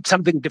I did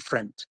something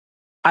different.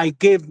 I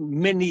gave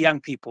many young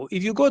people.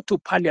 If you go to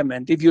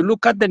parliament, if you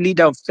look at the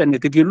leader of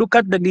Senate, if you look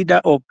at the leader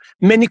of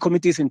many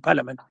committees in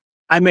parliament,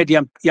 I made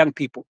young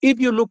people. If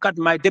you look at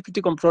my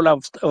deputy controller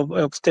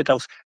of State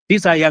House,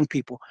 these are young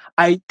people.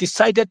 I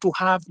decided to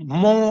have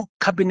more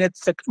cabinet,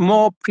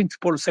 more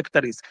principal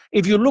secretaries.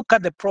 If you look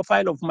at the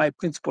profile of my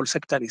principal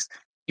secretaries,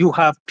 you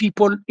have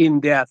people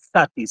in their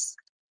 30s,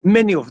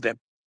 many of them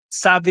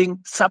serving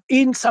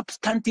in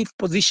substantive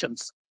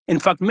positions. In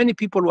fact, many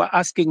people were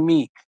asking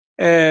me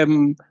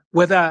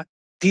whether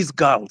these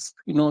girls,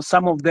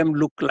 some of them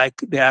look like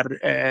they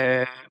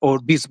are, or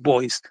these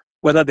boys,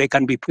 whether they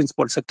can be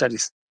principal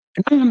secretaries.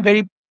 And I am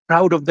very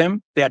proud of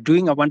them. They are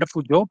doing a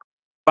wonderful job.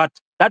 But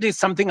that is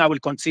something I will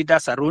consider,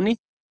 Saruni,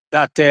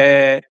 that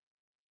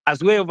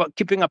as way of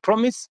keeping a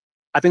promise,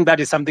 I think that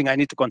is something I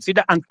need to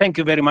consider. And thank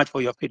you very much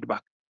for your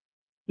feedback.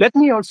 Let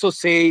me also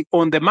say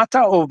on the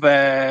matter of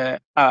the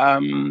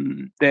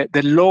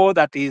law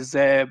that is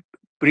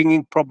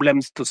bringing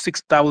problems to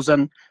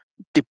 6,000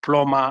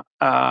 diploma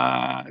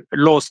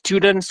law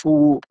students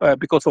who,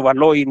 because of a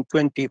law in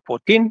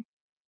 2014,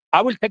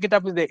 I will take it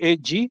up with the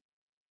AG.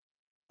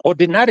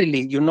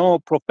 Ordinarily, you know,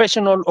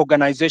 professional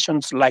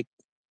organizations like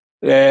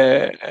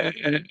the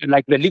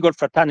legal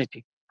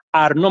fraternity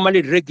are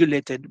normally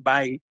regulated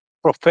by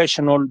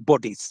professional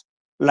bodies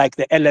like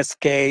the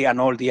LSK and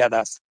all the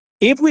others.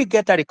 If we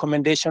get a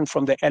recommendation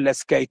from the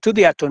LSK to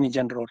the Attorney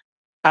General,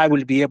 I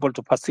will be able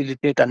to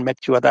facilitate and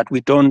make sure that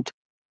we don't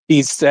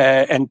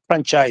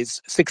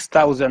enfranchise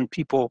 6,000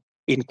 people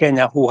in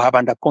Kenya who have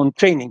undergone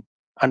training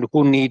and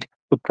who need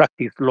to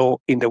practice law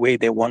in the way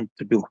they want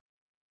to do.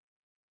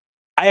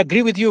 I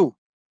agree with you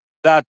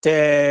that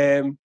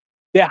there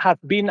has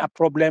been a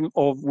problem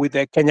with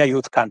the Kenya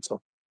Youth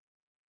Council.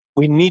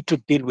 We need to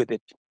deal with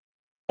it.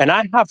 And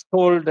I have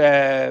told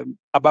Ababu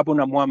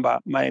Namwamba,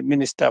 my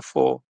minister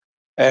for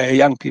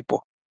young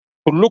people,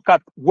 to look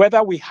at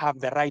whether we have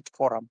the right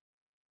forum.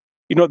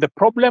 You know, the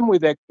problem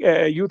with the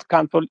Youth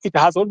Council, it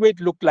has always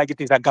looked like it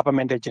is a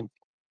government agency.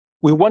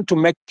 We want to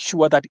make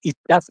sure that it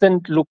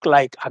doesn't look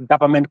like a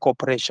government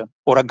corporation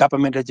or a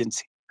government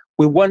agency.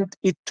 We want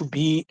it to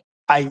be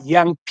a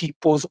young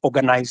people's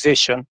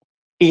organization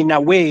in a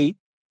way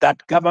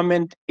that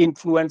government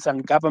influence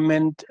and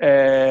government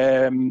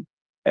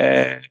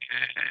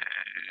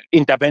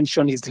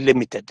intervention is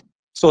limited,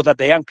 so that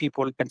the young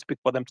people can speak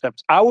for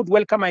themselves. I would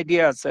welcome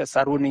ideas,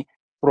 Saruni,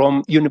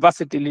 from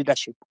university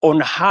leadership on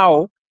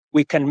how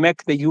we can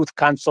make the Youth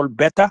Council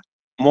better,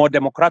 more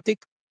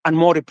democratic, and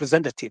more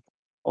representative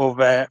of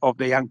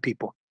the young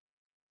people.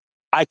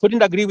 I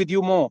couldn't agree with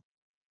you more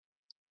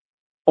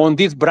on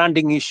this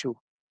branding issue.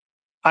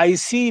 I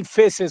see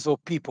faces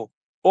of people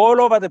all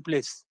over the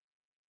place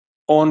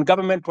on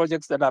government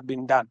projects that have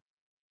been done.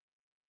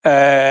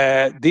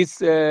 And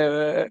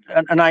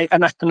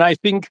I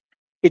think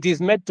it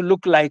is meant to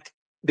look like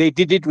they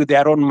did it with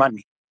their own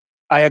money.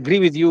 I agree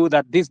with you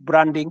that this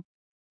branding,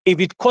 if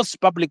it costs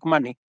public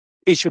money,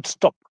 it should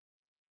stop.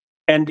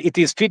 And it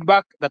is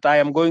feedback that I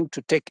am going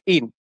to take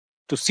in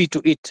to see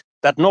to it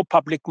that no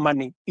public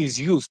money is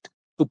used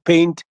to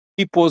paint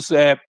people's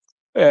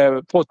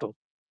photos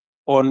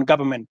on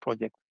government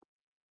projects.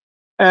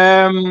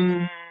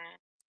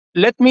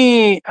 Let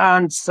me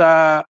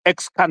answer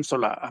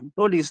ex-councillor. I'm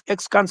told he's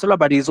ex-councillor,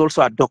 but he's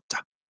also a doctor.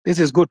 This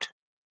is good.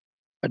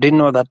 I didn't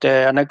know that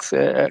an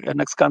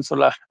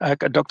ex-councillor, a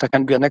doctor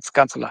can be an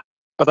ex-councillor,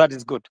 but that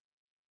is good.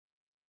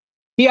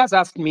 He has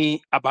asked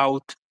me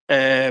about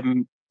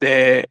the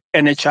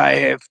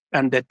NHIF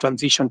and the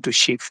transition to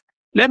shift.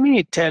 Let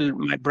me tell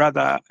my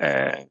brother,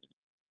 I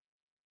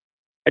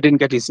didn't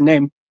get his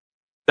name,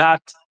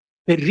 that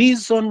the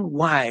reason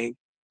why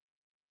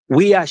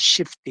we are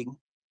shifting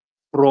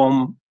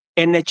from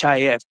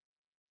NHIF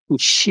to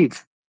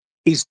shift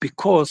is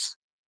because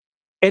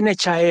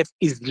NHIF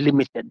is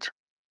limited.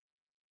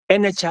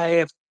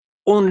 NHIF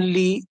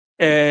only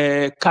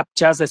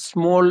captures a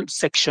small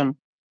section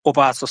of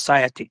our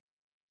society.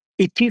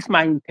 It is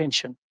my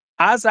intention,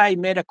 as I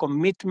made a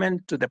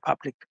commitment to the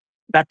public,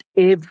 that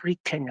every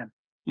Kenyan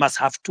must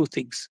have two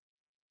things: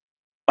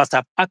 must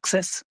have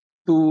access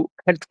to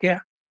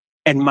healthcare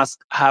and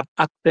must have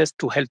access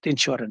to health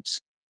insurance.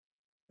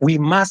 We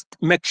must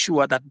make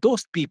sure that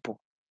those people,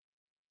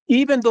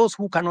 even those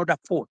who cannot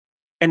afford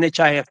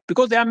NHIF,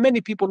 because there are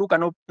many people who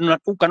cannot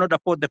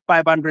afford the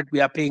 500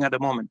 we are paying at the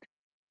moment.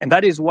 And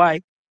that is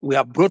why we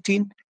have brought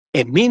in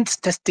a means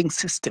testing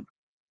system,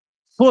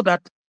 so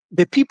that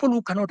the people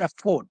who cannot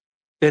afford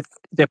the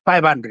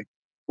 500,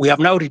 we have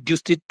now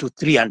reduced it to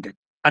 300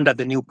 under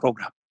the new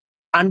program.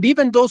 And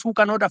even those who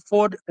cannot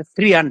afford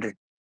 300,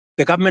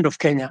 the government of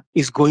Kenya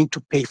is going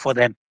to pay for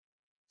them,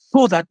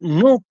 so that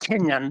no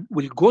Kenyan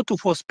will go to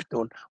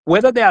hospital,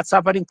 whether they are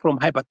suffering from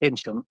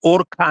hypertension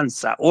or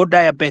cancer or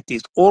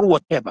diabetes or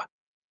whatever.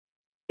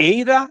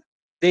 Either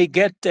they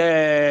get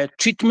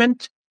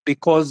treatment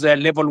because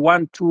level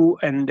 1, 2,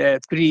 and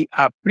 3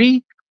 are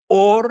free,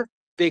 or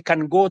they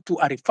can go to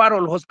a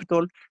referral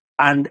hospital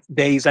and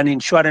there is an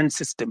insurance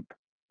system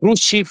through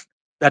SHIF,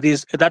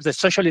 that's the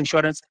social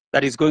insurance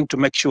that is going to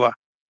make sure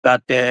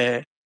that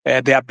their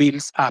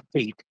bills are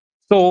paid.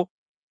 So,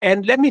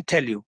 and let me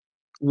tell you,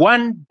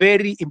 one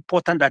very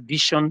important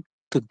addition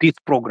to this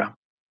program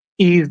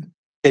is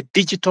the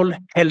digital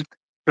health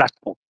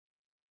platform.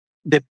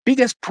 The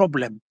biggest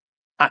problem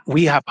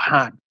we have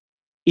had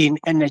in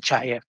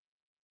NHIF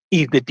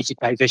is the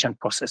digitization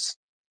process.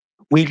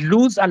 We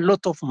lose a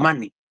lot of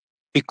money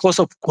because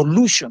of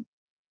collusion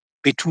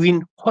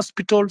between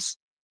hospitals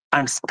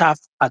and staff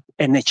at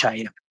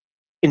NHIF.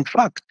 In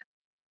fact,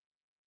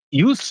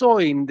 you saw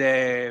in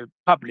the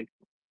public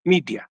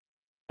media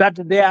that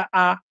there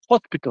are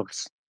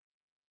hospitals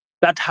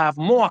that have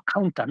more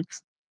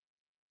accountants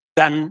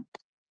than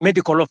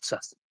medical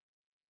officers,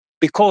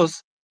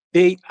 because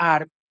they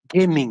are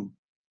gaming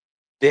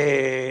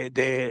the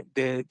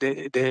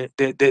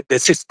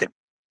system.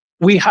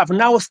 We have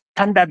now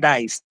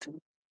standardized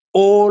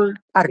all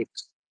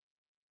tariffs.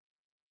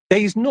 There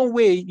is no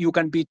way you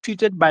can be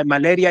treated by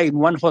malaria in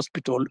one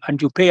hospital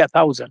and you pay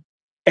 1,000,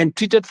 and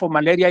treated for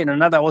malaria in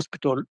another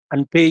hospital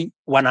and pay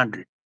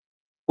 100.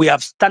 We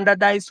have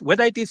standardized,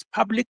 whether it is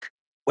public,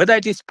 whether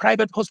it is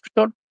private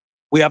hospital,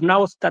 we have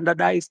now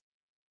standardized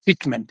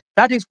treatment.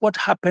 That is what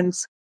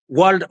happens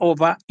world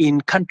over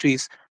in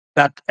countries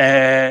that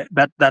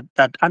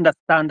that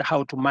understand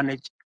how to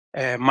manage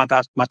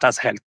matters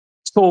health.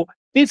 So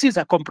this is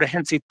a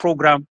comprehensive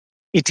program.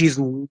 It is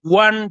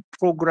one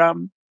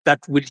program that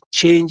will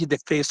change the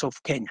face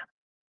of Kenya.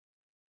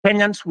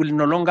 Kenyans will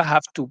no longer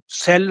have to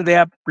sell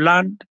their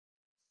land,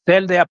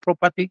 sell their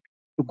property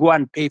to go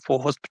and pay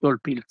for hospital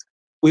bills.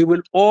 We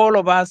will, all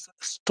of us,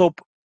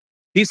 stop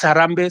these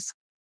harambes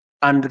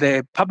and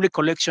the public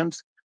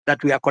collections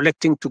that we are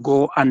collecting to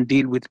go and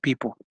deal with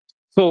people.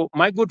 So,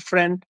 my good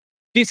friend,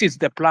 this is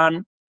the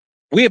plan.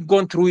 We have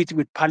gone through it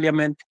with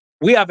Parliament.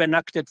 We have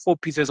enacted 4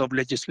 pieces of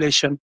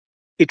legislation.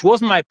 It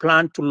was my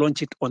plan to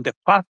launch it on the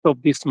 1st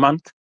of this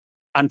month.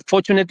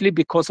 Unfortunately,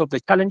 because of the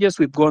challenges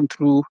we've gone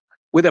through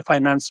with the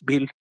finance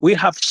bill, we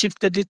have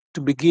shifted it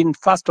to begin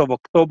 1st of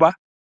October,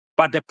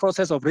 but the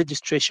process of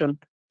registration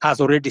has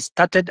already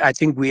started. I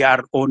think we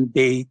are on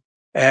day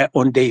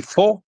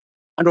 4,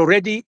 and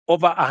already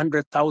over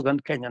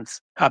 100,000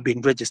 Kenyans have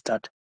been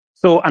registered.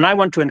 So, and I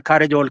want to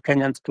encourage all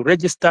Kenyans to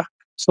register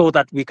so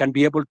that we can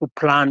be able to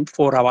plan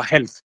for our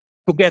health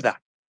together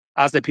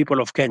as the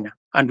people of Kenya.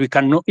 And we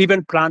can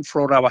even plan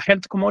for our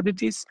health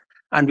commodities,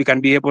 and we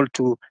can be able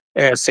to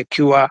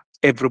secure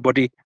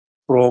everybody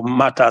from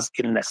matters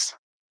illness.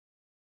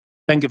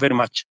 Thank you very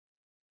much.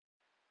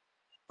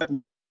 Not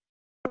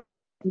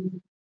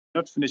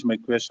finish my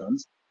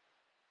questions.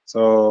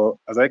 So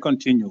as I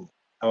continue,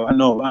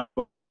 no,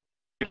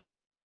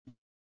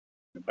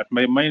 but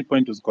my main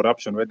point was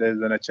corruption, whether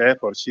it's an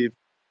HIF or chief.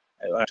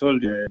 I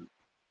told you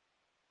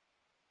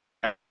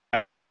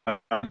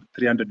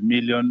 300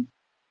 million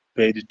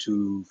paid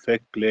to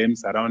fake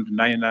claims, around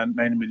 9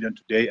 million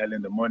today, early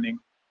in the morning.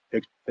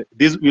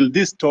 Will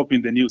this stop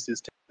in the new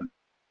system?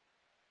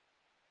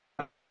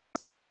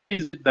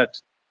 Is that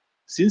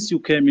since you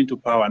came into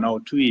power now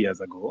 2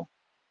 years ago,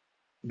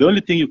 the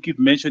only thing you keep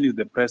mentioning is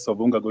the price of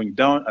unga going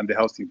down and the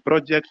housing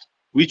project,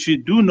 which we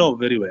do know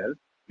very well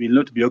will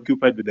not be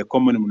occupied with the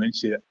common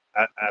mwananchi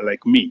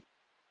like me.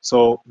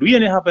 So do you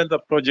have another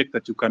project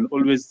that you can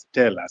always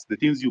tell us? The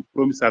things you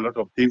promise, a lot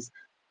of things,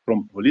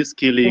 from police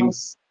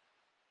killings,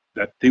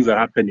 that things are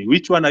happening.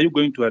 Which one are you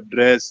going to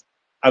address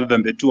other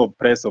than the 2 of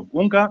price of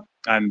unga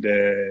and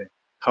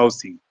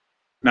housing?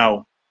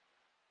 Now,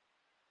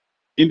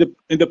 in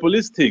the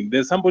police thing,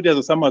 there's somebody,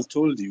 as someone has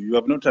told you, you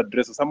have not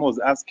addressed, or someone was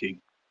asking,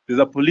 there's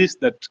a police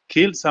that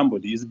killed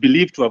somebody, is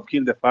believed to have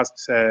killed the first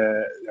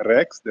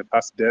Rex, the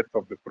first death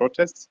of the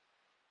protests.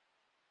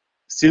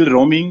 Still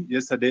roaming.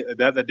 Yesterday,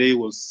 the other day,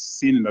 was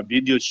seen in a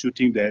video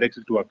shooting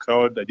directly to a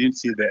crowd. I didn't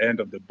see the end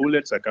of the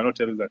bullets. I cannot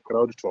tell the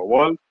crowd to a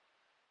wall.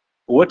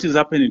 What is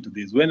happening to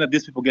this? When are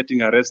these people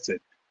getting arrested?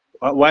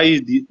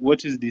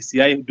 What is the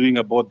CI doing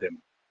about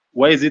them?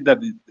 Why is it that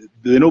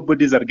the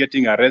nobodies are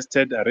getting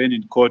arrested, arraigned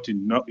in court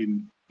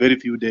in very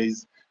few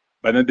days,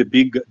 but then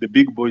the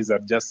big boys are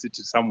just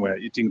sitting somewhere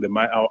eating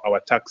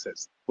our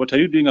taxes? What are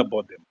you doing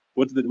about them?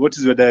 What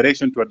is your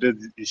direction to address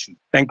this issue?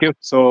 Thank you.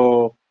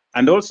 So,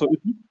 and also,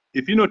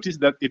 if you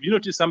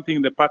notice something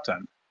in the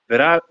pattern,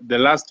 there are the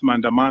last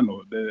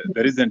Mandamano,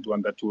 the recent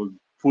one that was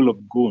full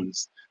of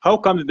goons. How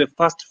come the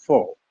first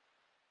four,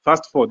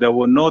 there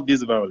were no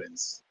this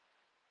violence?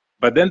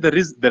 But then there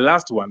is the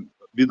last one,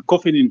 with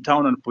coffin in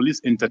town and police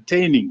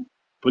entertaining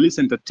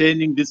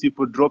these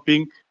people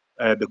dropping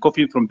the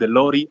coffin from the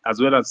lorry,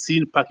 as well as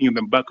seen packing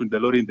them back in the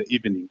lorry in the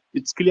evening.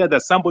 It's clear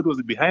that somebody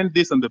was behind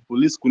this and the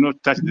police could not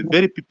touch the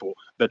very people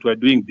that were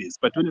doing this.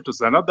 But when it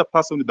was another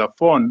person with a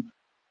phone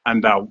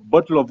and a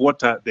bottle of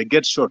water, they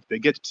get shot, they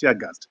get tear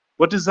gassed.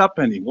 What is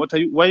happening? Why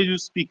do you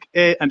speak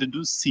A and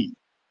do C?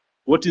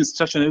 What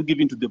instruction are you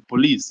giving to the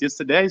police?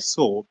 Yesterday I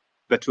saw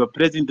that you are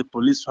praising the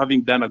police for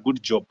having done a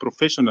good job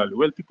professionally.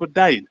 Well, people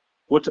died.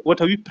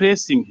 What are we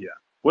praising here?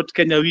 What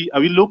Kenya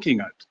are we looking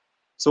at?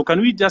 So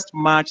can we just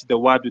match the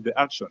word with the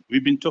action?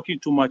 We've been talking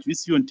too much. We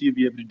see you on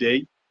TV every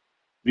day.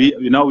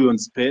 Now we're on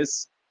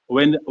space.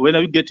 When are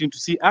we getting to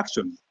see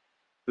action?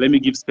 Let me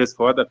give space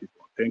for other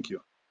people. Thank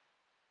you.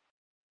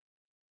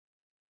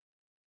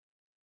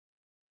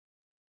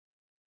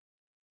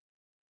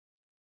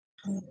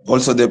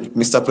 Also,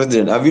 Mr.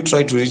 President, have you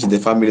tried to reach the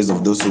families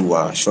of those who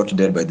were shot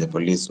dead by the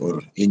police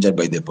or injured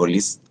by the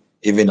police?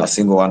 Even a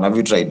single one? Have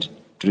you tried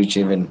to reach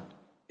even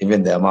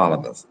their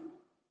mothers?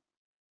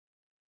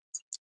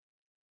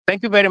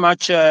 Thank you very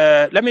much.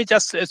 Let me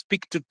just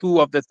speak to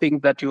 2 of the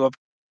things that you have.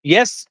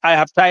 Yes, I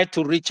have tried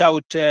to reach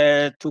out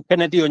to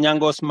Kennedy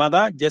Onyango's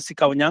mother,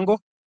 Jessica Onyango.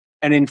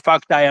 And in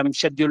fact, I am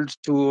scheduled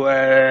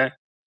to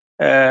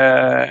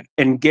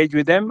engage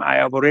with them. I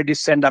have already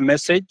sent a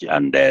message,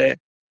 and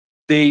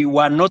they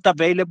were not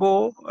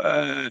available,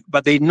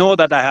 but they know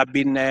that I have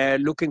been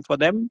looking for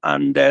them,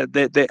 and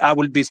I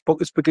will be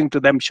speaking to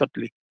them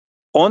shortly.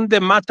 On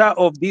the matter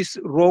of this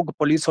rogue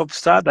police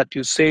officer that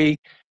you say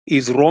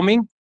is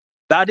roaming,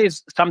 that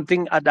is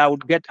something that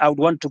I would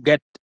want to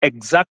get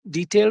exact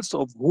details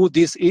of who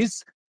this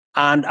is,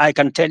 and I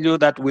can tell you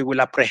that we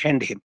will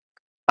apprehend him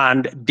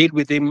and deal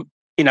with him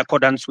in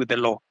accordance with the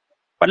law.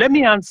 But let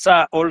me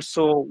answer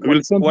also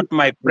what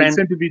my friend... We'll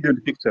send you video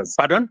and pictures.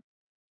 Pardon?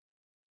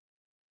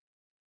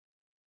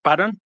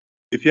 Pardon?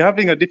 If you're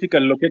having a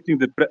difficult locating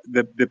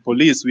the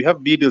police, we have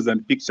videos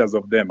and pictures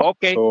of them.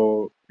 Okay.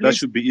 So that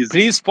should be easy.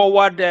 Please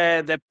forward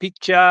the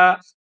picture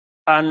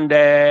and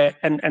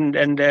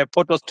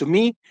photos to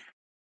me,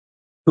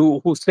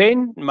 to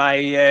Hussein,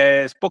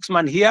 my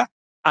spokesman here,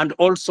 and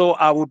also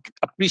I would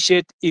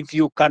appreciate if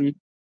you can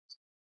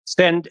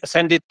send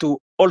it to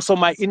also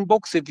my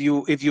inbox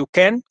if you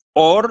can,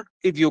 or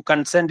if you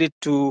can send it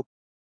to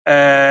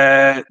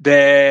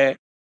the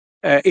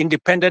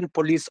Independent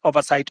Police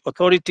Oversight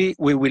Authority.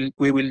 We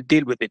will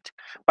deal with it.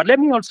 But let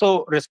me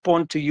also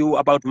respond to you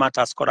about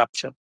matters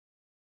corruption.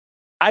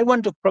 I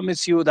want to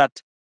promise you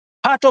that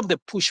part of the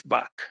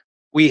pushback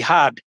we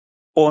had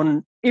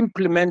on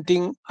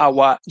implementing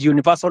our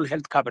universal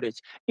health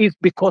coverage is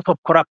because of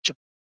corruption.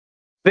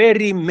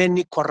 Very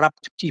many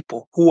corrupt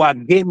people who are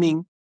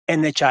gaming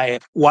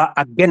NHIF were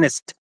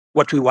against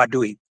what we were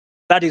doing.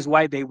 That is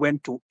why they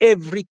went to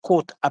every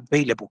court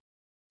available,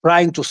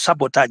 trying to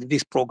sabotage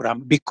this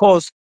program,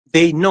 because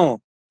they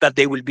know that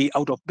they will be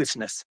out of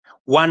business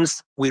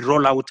once we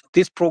roll out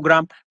this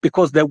program,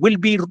 because there will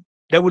be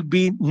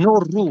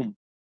no room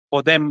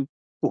for them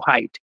to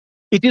hide.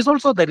 It is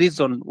also the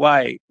reason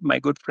why, my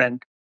good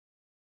friend,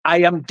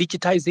 I am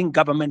digitizing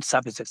government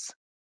services,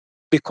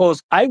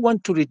 because I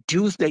want to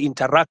reduce the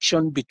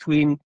interaction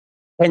between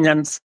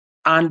Kenyans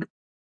and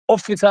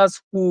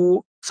officers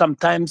who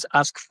sometimes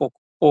ask for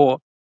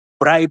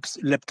bribes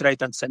left,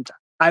 right, and center.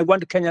 I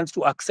want Kenyans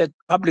to access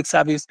public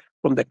service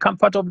from the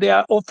comfort of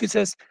their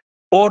offices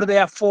or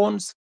their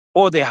phones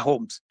or their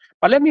homes.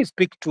 But let me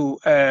speak to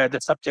the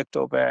subject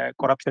of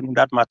corruption in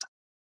that matter.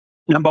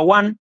 Number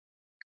one,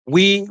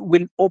 we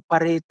will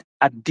operate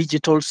a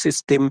digital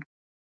system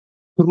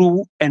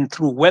through and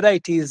through, whether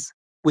it is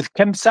with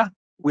KEMSA,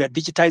 we are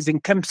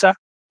digitizing KEMSA,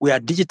 we are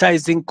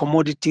digitizing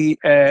commodity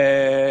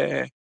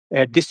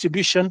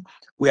distribution,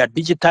 we are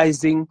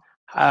digitizing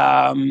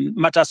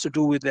matters to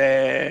do with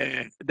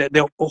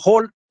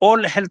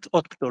all health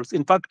hospitals.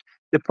 In fact,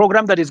 the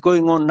program that is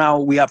going on now,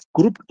 we have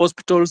grouped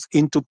hospitals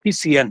into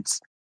PCNs,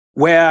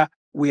 where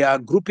we are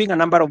grouping a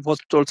number of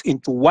hospitals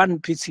into one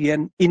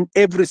PCN in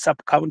every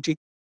sub-county,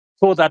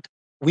 so that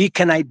we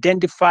can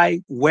identify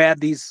where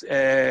these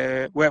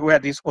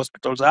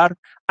hospitals are,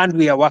 and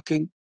we are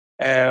working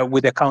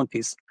with the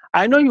counties.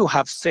 I know you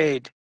have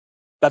said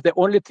that the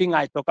only thing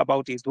I talk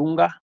about is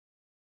unga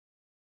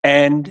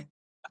and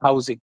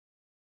housing.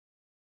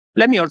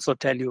 Let me also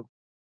tell you,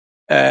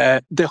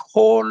 the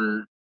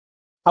whole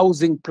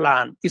housing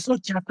plan is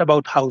not just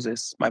about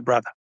houses, my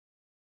brother.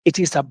 It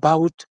is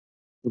about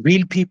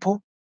real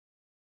people,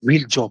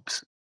 real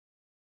jobs.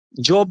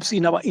 Jobs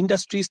in our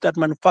industries that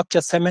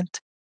manufacture cement,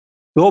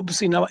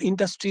 jobs in our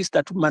industries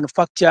that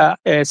manufacture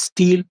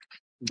steel,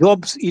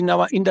 jobs in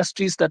our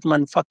industries that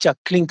manufacture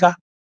clinker,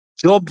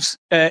 jobs,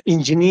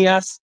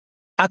 engineers,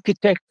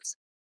 architects,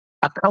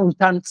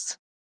 accountants,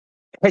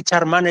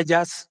 HR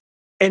managers,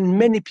 and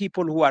many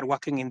people who are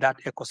working in that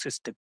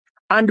ecosystem.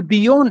 And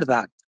beyond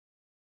that,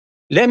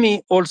 let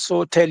me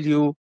also tell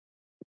you,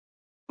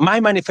 my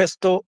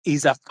manifesto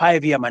is a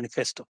 5-year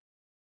manifesto.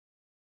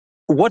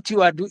 What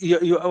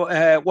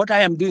what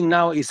I am doing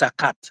now is a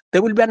cut.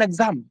 There will be an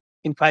exam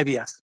in 5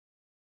 years.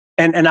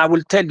 And I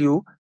will tell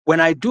you, when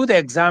I do the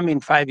exam in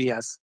 5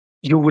 years,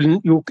 you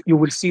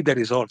will see the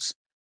results.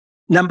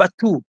 Number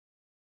two,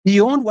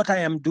 beyond what I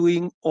am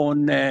doing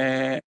on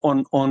the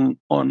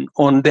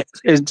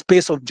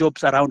space of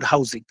jobs around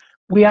housing,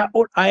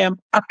 I am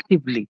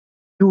actively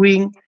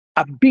doing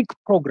a big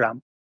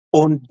program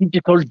on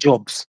digital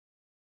jobs.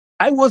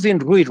 I was in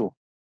Ruto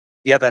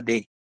the other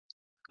day,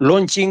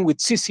 launching with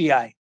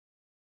CCI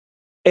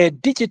a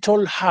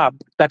digital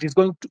hub that is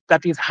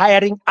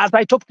hiring, as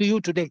I talk to you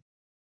today,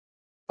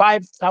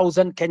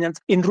 5,000 Kenyans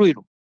in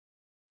Ruiru.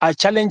 I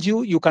challenge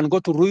you, you can go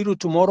to Ruiru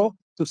tomorrow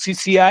to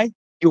CCI,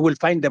 you will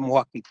find them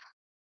working.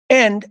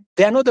 And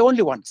they are not the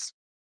only ones.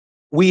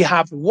 We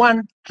have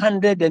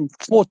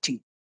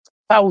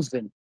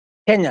 140,000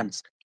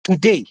 Kenyans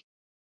today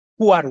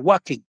who are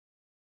working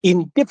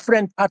in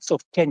different parts of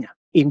Kenya,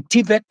 in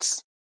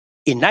TVETs,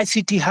 in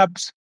ICT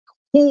hubs,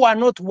 who are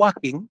not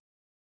working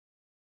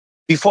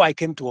before I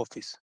came to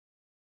office.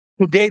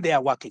 Today they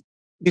are working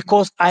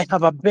because I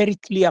have a very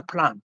clear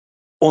plan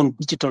on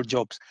digital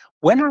jobs.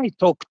 When I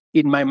talked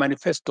in my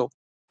manifesto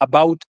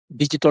about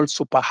digital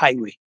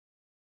superhighway,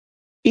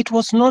 it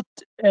was not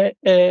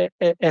a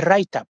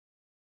write-up.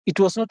 It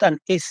was not an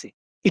essay.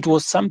 It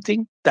was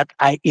something that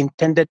I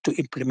intended to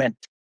implement.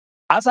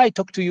 As I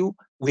talk to you,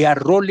 we are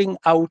rolling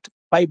out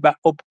fiber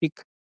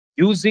optic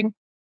using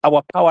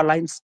our power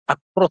lines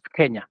across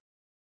Kenya.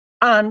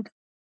 And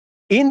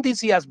in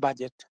this year's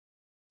budget,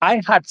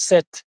 I had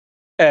set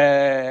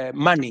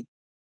money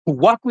to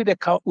work with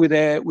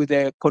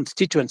the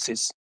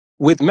constituencies,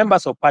 with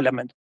members of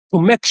parliament,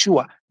 to make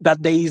sure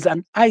that there is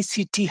an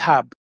ICT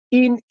hub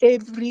in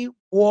every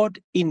ward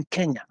in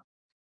Kenya,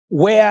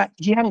 where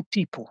young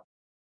people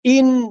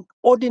in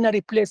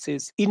ordinary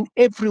places in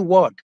every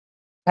ward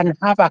can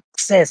have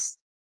access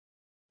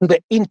to the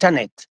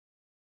internet,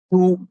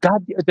 to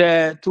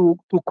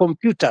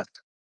computers,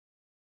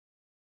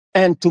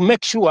 and to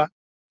make sure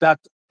that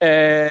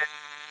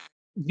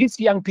these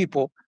young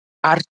people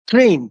are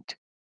trained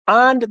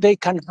and they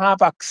can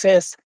have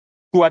access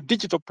to a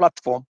digital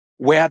platform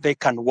where they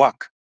can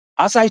work.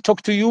 As I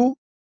talk to you,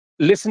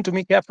 listen to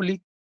me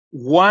carefully,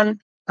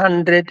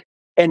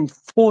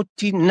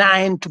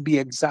 149 to be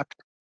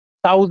exact,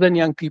 1,000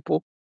 young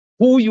people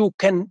who you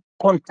can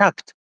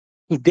contact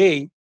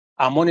today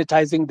are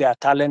monetizing their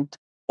talent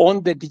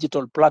on the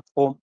digital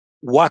platform,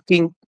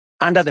 working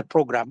under the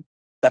program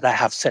that I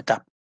have set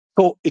up.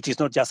 So it is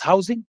not just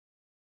housing,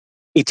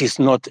 it is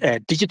not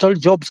digital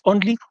jobs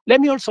only.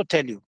 Let me also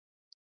tell you,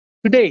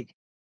 today,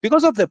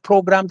 because of the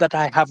program that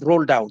I have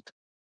rolled out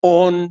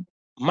on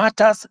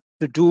matters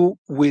to do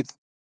with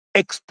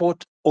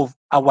export of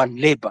our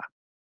labor,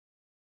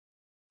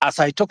 as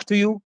I talk to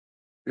you,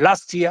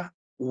 last year,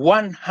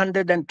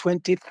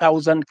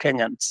 120,000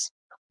 Kenyans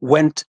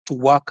went to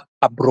work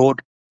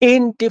abroad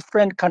in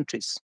different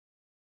countries.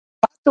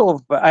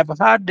 I've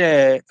had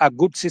a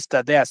good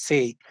sister there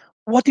say,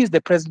 what is the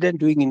president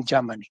doing in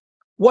Germany?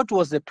 What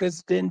was the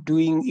president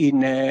doing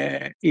in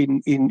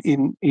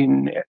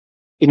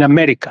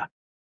America?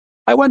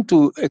 I want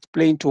to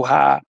explain to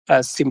her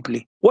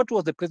simply, what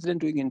was the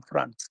president doing in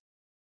France?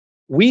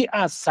 We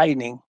are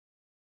signing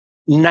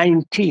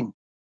 19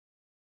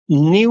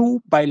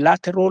 new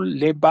bilateral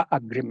labor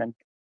agreements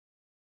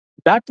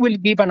that will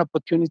give an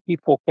opportunity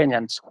for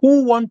Kenyans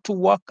who want to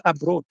work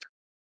abroad,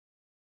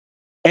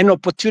 an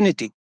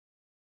opportunity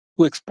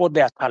to export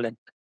their talent.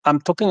 I'm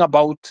talking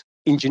about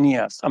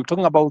engineers, I'm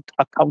talking about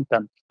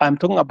accountants, I'm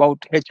talking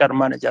about HR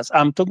managers,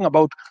 I'm talking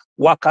about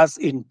workers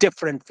in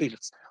different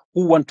fields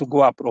who want to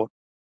go abroad.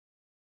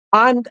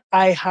 And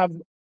I have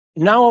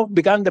now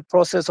begun the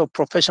process of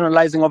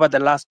professionalizing over the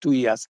last 2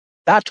 years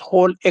that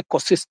whole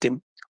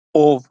ecosystem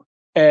of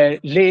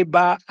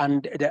labor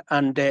and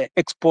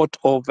export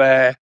of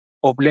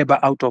labor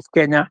out of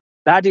Kenya.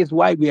 That is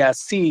why we are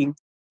seeing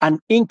an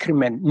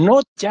increment,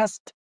 not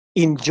just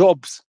in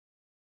jobs,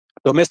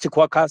 domestic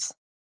workers,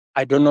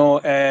 I don't know,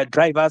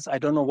 drivers, I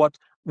don't know what.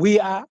 We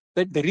are,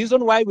 the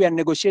reason why we are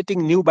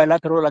negotiating new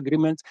bilateral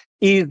agreements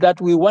is that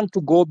we want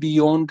to go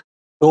beyond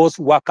those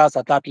workers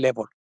at that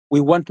level.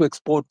 We want to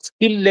export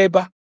skilled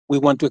labor, we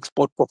want to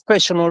export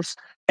professionals,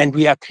 and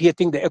we are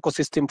creating the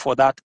ecosystem for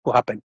that to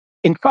happen.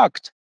 In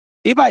fact,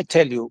 if I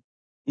tell you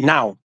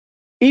now,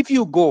 if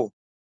you go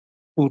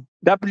to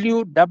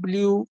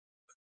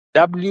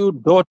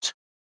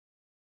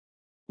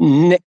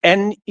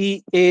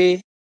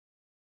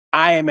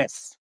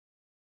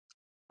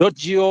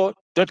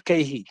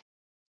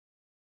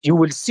you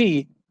will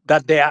see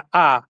that there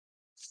are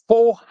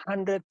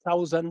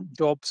 400,000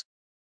 jobs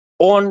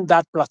on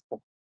that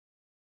platform.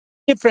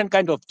 Different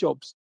kind of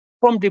jobs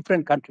from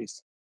different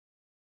countries.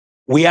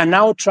 We are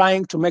now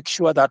trying to make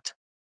sure that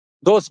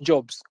those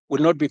jobs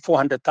will not be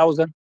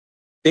 400,000,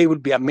 they will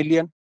be 1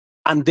 million,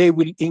 and they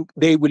will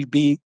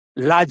be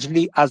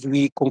largely, as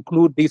we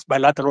conclude these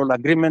bilateral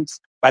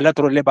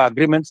labor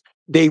agreements,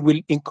 they will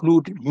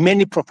include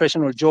many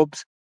professional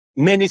jobs,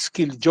 many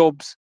skilled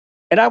jobs.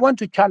 And I want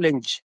to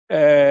challenge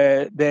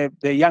the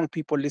young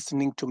people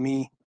listening to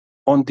me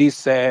on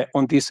this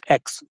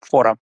X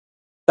forum,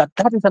 that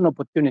is an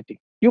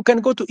opportunity. You can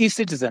go to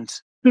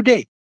eCitizens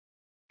today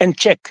and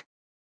check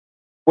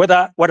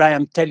whether what I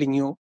am telling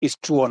you is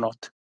true or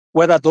not,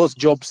 whether those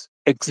jobs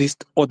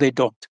exist or they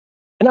don't.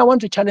 And I want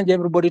to challenge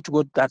everybody to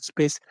go to that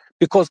space,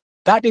 because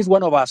that is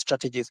one of our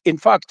strategies. In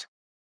fact,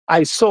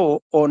 I saw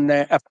on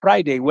a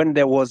Friday when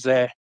there was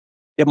a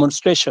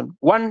demonstration,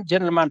 one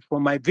gentleman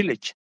from my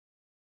village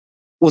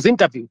was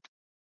interviewed,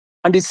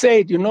 and he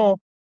said, you know,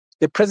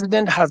 the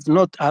president has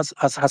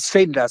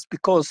failed us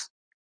because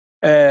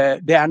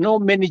there are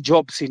not many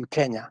jobs in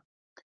Kenya.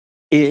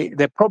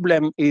 The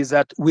problem is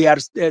that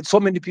so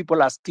many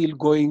people are still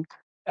going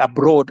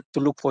abroad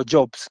to look for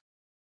jobs.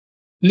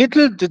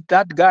 Little did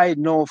that guy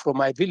know from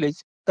my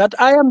village that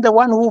I am the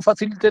one who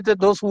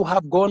facilitated those who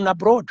have gone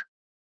abroad.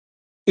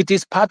 It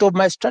is part of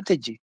my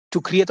strategy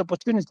to create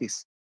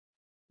opportunities.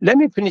 Let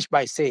me finish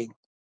by saying,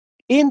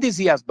 in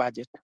this year's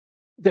budget,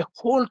 the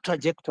whole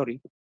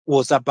trajectory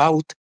was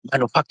about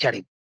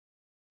manufacturing.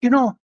 You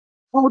know,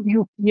 how do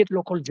you create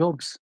local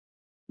jobs,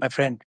 my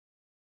friend?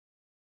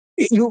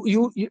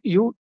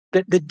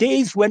 The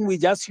days when we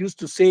just used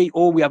to say,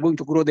 oh, we are going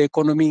to grow the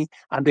economy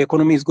and the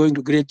economy is going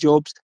to create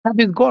jobs, that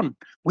is gone.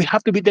 We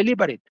have to be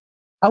deliberate.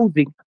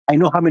 Housing, I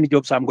know how many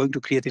jobs I'm going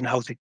to create in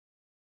housing.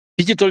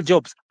 Digital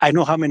jobs, I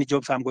know how many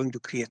jobs I'm going to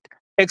create.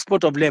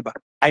 Export of labor,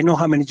 I know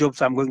how many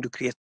jobs I'm going to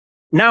create.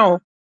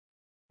 Now,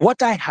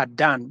 what I had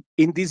done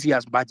in this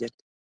year's budget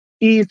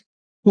is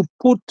to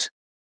put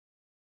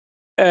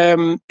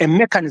a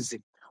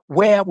mechanism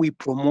where we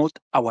promote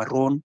our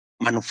own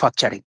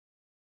manufacturing,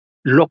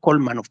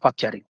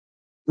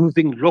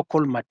 using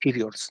local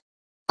materials,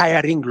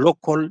 hiring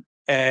local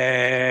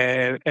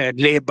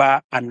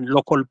labor and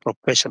local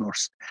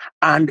professionals,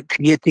 and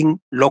creating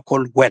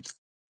local wealth.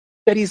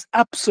 There is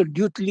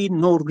absolutely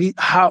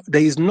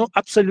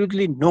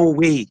absolutely no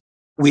way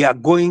we are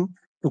going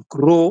to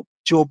grow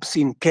jobs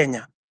in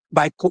Kenya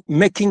by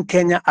making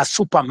Kenya a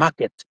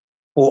supermarket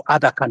for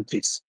other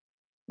countries,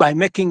 by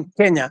making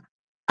Kenya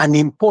an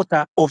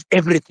importer of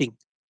everything.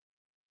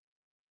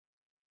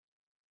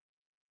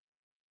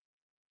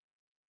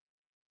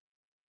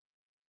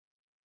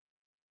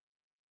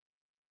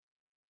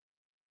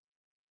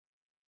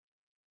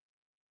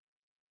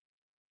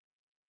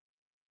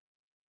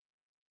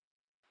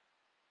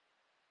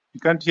 We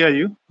can't hear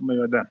you.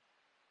 You're done.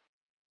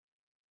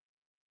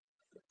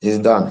 He's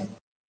done.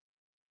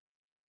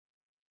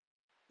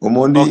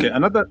 Omondi. Okay,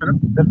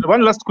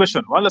 one last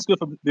question. One last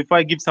question before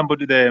I give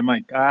somebody the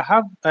mic.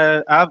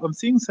 I'm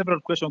seeing several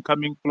questions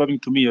flowing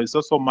to me. It's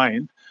also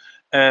mine.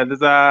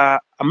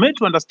 I'm made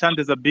to understand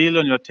there's a bill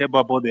on your table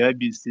about the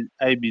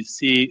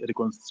IBC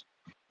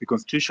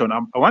reconstitution.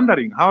 I'm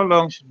wondering how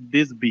long should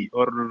this be?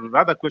 Or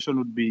rather question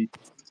would be,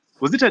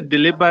 was it a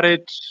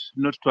deliberate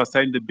not to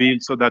assign the bill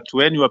so that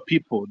when your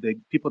people, the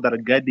people that are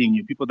guiding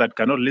you, people that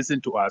cannot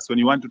listen to us, when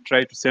you want to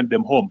try to send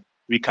them home,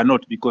 we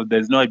cannot because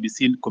there's no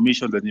IBC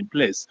commission that's in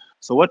place.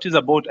 So what is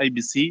about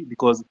IBC?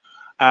 Because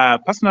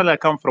personally, I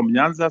come from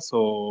Nyanza,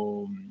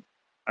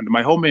 and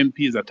my home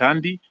MP is at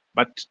Andy.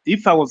 But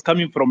if I was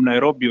coming from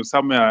Nairobi or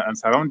somewhere and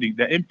surrounding,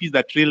 the MPs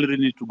that really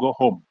need to go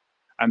home,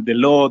 and the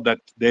law that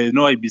there is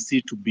no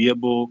IBC to be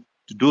able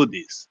to do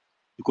this,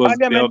 because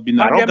they have been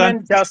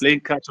arrogant, playing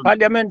catch on.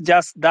 Parliament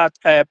just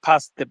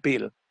passed the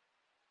bill.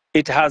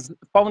 It has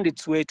found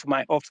its way to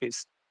my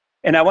office.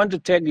 And I want to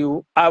tell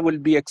you, I will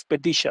be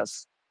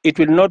expeditious. It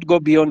will not go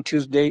beyond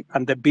Tuesday,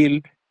 and the bill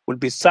will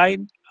be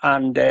signed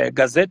and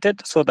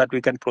gazetted so that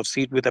we can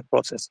proceed with the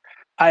process.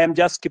 I am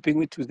just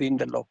keeping it within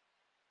the law.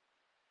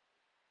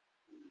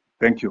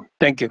 Thank you.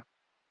 Thank you.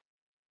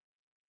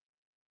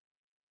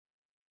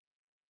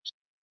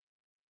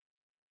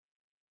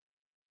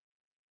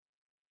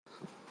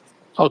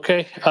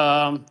 Okay,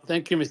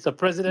 thank you, Mr.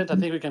 President. I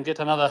think we can get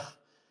another.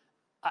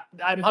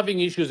 I'm having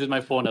issues with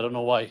my phone. I don't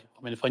know why.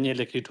 Amenifanyia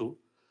ile kitu.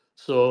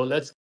 So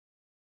let's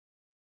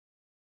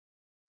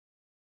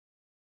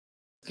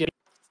get.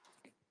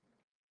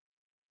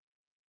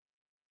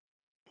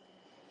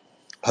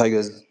 Hi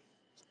guys,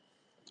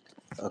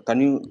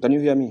 can you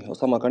hear me?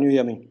 Osama, can you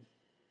hear me?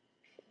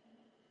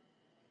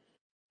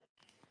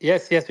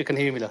 Yes, we can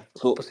hear you, Mila.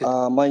 So Proceed.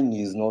 mine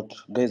is not.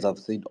 Guys have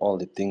said all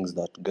the things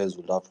that guys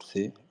would have to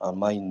say.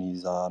 Mine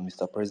is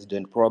Mr.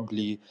 President.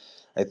 Probably,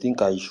 I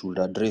think I should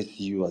address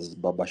you as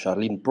Baba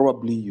Sharlin.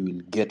 Probably you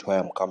will get where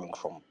I'm coming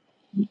from.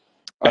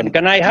 And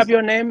can I have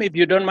your name if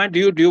you don't mind?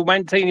 Do you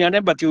mind saying your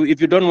name? But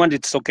if you don't want,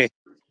 it's okay.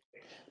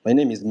 My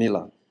name is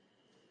Mila.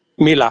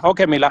 Mila.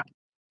 Okay, Mila.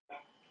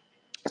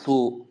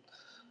 So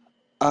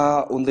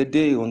on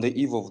the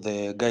eve of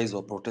the guys who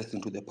are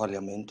protesting to the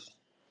parliament,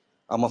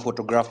 I'm a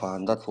photographer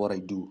and that's what I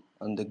do.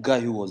 And the guy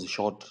who was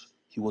shot,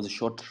 he was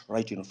shot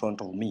right in front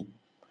of me.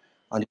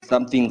 And it's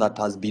something that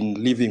has been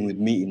living with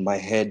me in my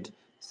head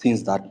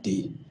since that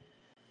day.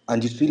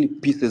 And it really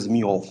pisses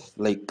me off.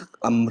 Like,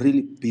 I'm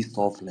really pissed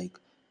off. Like,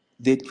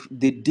 the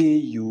day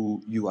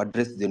you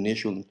addressed the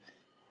nation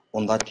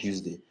on that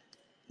Tuesday,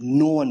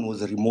 no one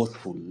was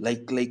remorseful.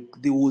 Like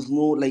there was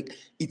no, like,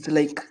 it's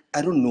like,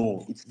 I don't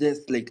know. It's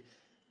just like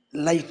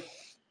life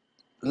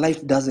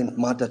doesn't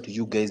matter to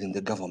you guys in the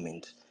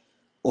government.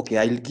 Okay,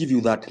 I'll give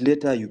you that.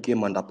 Later you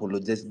came and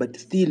apologized, but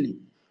still,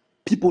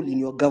 people in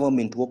your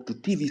government walk to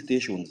TV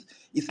stations.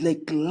 It's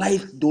like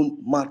life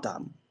don't matter.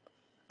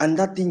 And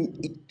that thing,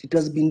 it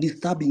has been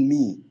disturbing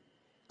me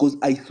because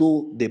I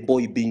saw the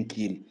boy being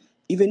killed.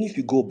 Even if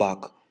you go back,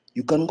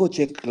 you can go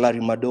check Larry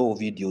Madowo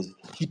videos.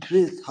 He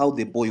traced how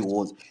the boy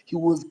was. He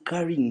was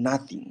carrying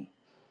nothing.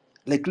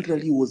 Like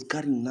literally, he was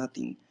carrying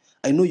nothing.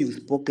 I know you've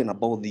spoken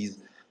about this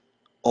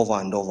over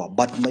and over,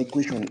 but my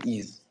question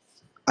is,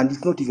 and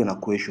it's not even a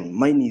question,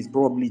 mine is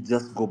probably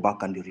just go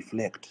back and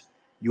reflect.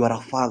 You are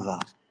a father,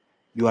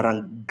 you are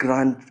a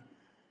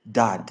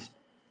granddad.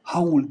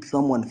 How would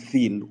someone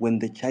feel when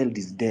the child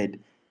is dead?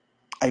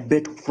 I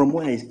bet from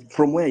where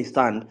I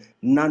stand,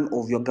 none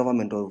of your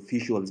government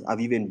officials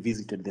have even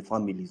visited the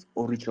families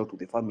or reached out to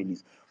the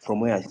families from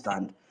where I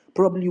stand.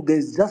 Probably you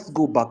guys just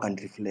go back and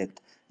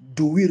reflect.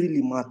 Do we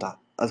really matter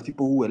as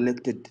people who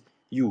elected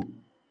you?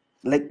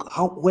 Like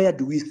where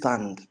do we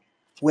stand?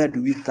 Where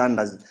do we stand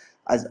as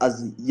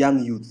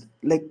young youths?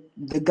 Like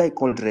the guy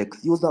called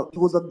Rex, he was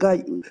a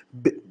guy,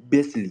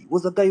 basically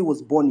was a guy who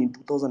was born in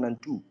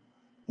 2002.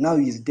 Now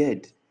he's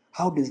dead.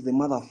 How does the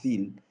mother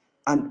feel?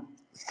 And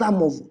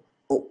some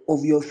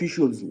of your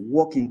officials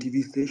work in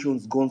TV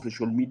stations, go on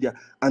social media,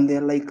 and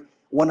they're like,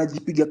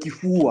 wanajipiga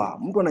kifua,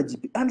 mtu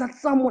anajipiga, and that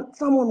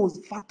someone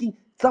was fucking,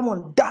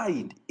 someone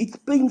died. It's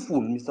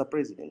painful, Mr.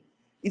 President.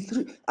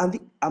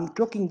 I'm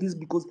talking this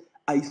because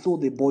I saw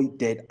the boy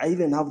dead. I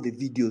even have the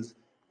videos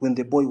when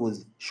the boy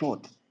was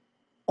shot.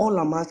 All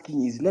I'm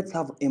asking is let's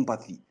have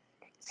empathy.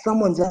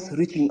 Someone just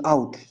reaching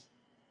out,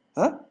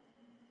 huh?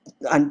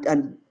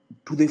 And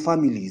to the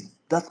families.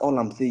 That's all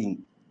I'm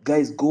saying.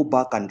 Guys, go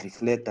back and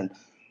reflect and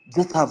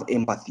just have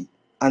empathy.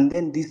 And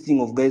then this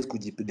thing of guys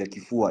kujipiga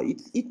kifua,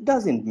 it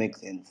doesn't make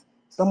sense.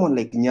 Someone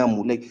like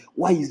Nyamu, like,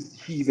 why is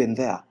he even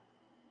there?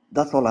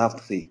 That's all I have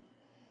to say.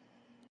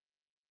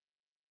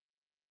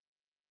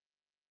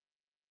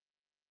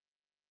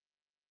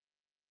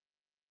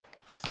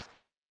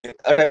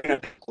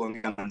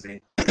 Kuongea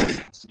manze.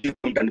 Sijui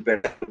kama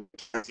mtanipenda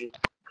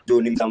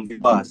ndio ni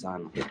mzambibaya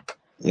sana.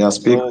 Yeah,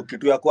 speak. So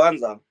kitu ya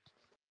kwanza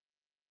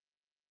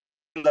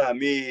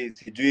mi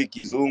sijui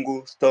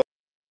kizungu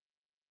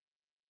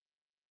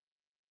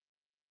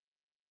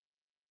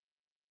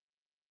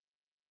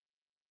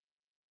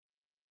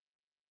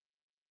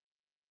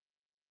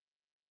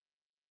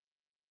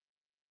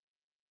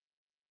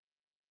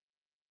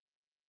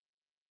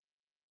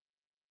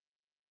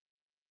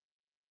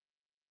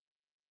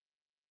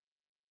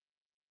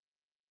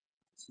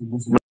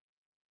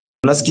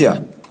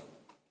Unasikia?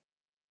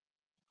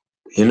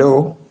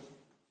 Hello?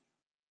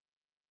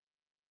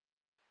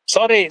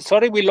 Sorry,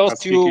 we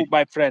lost you,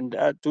 my friend.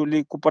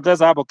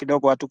 Tulikupoteza hapo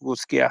kidogo,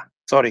 hatukusikia.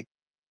 Sorry.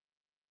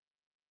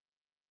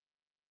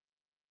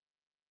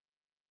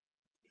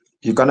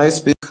 You can I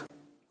speak?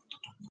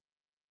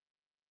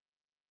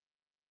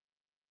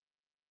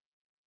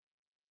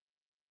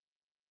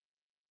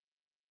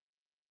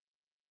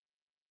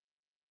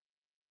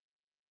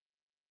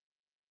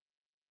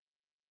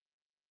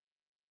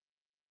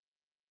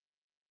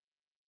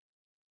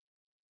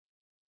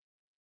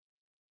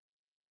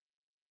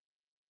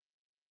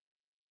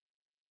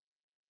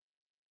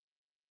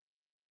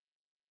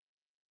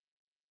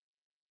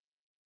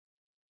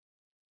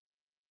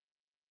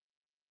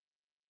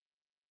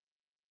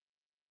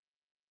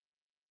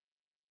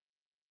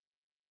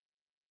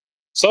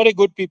 Sorry,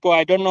 good people.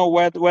 I don't know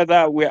whether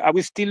are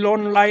we still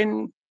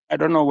online. I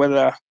don't know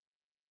whether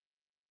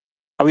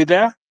are we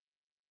there.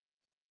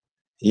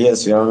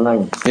 Yes, we are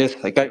online. Yes,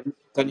 I can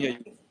hear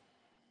you.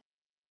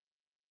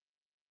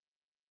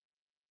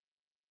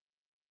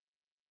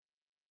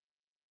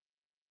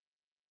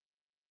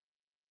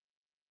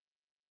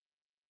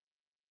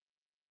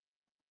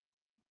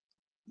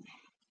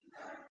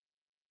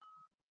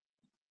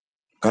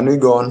 Can we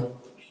go on?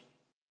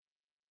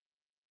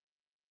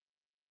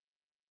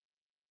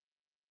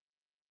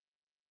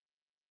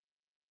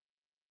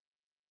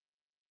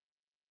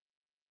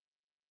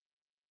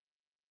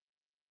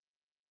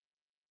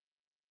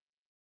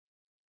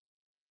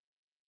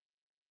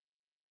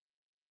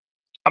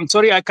 I'm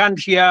sorry, I can't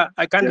hear.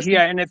 I can't hear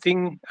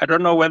anything. I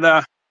don't know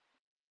whether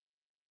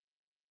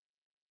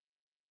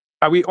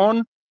are we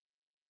on.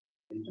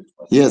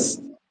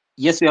 Yes.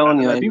 Yes, we are on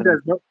your I think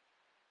end.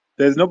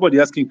 there's nobody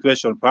asking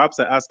question. Perhaps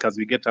I ask as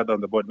we get out on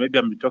the board. Maybe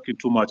I'm talking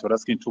too much or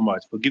asking too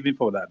much. Forgive me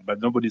for that,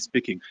 but nobody's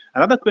speaking.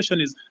 Another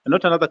question is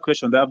not another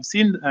question that I've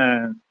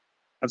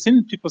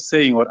seen people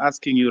saying or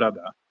asking you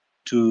rather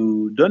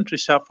to don't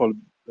reshuffle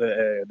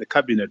the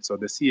cabinets or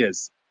the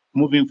CS,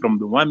 moving from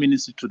the one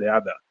ministry to the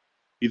other.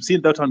 You've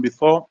seen that one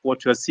before.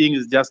 What you're seeing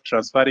is just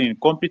transferring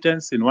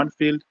competence in one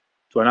field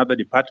to another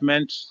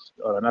department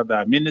or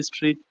another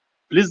ministry.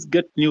 Please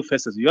get new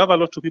faces. You have a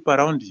lot of people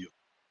around you.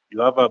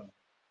 You have a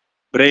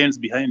brains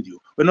behind you.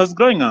 When I was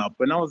growing up,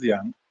 when I was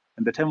young,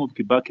 in the time of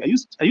Kibaki,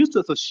 I used to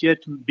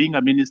associate being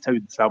a minister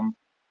with some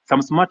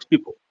smart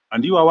people,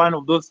 and you are one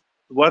of those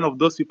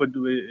people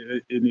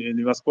in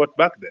your spot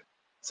back then.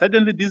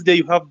 Suddenly, this day,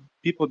 you have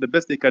people. The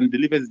best they can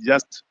deliver is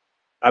just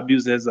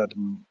abuses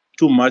and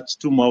too much,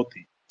 too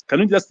mouthy. Can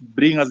you just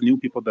bring us new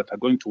people that are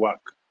going to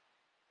work?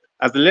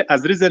 As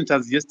recent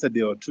as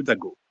yesterday or 2 days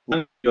ago, one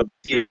of your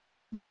peers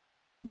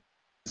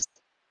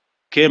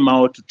came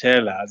out to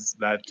tell us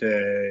that.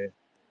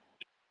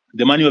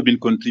 The money we've been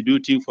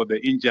contributing for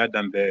the injured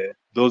and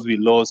those we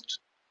lost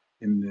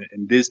in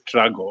this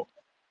struggle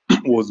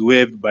was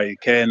waived by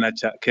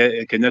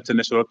Kenyatta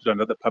National Hospital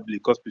and other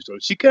public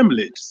hospitals. She came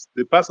late.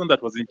 The person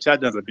that was in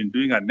charge has been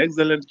doing an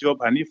excellent job.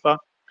 Hanifa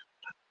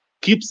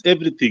keeps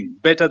everything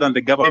better than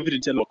the government. Every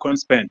detail of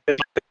spent,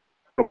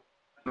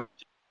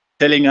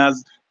 telling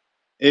us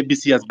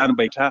ABC has done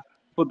by her.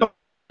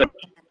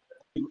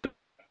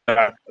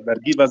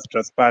 That give us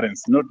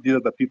transparency, not these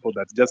other people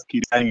that just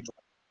keep saying.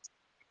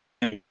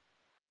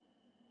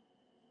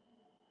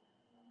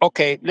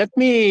 Okay, let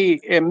me.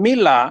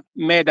 Mila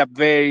made a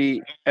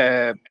very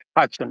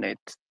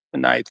passionate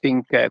and I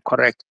think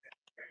correct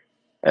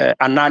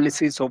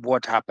analysis of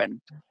what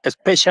happened,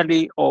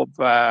 especially of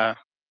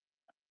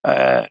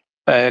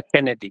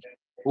Kennedy,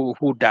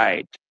 who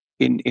died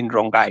in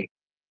Rongai,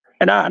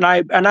 and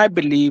I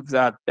believe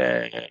that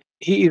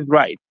he is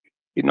right.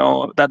 You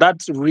know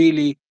that's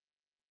really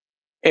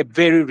a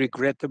very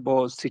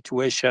regrettable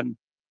situation,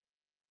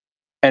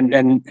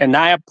 and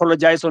I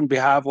apologize on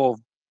behalf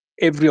of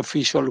every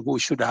official who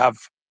should have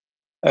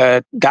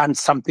done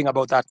something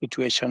about that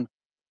situation.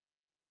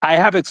 I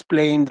have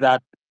explained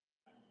that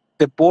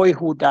the boy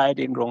who died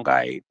in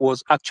Rongai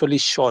was actually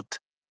shot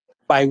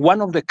by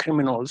one of the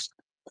criminals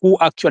who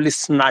actually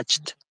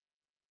snatched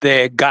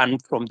the gun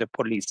from the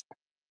police.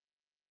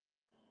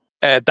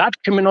 That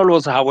criminal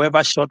was,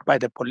 however, shot by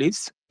the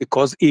police,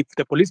 because if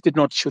the police did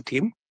not shoot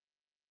him,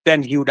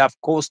 then he would have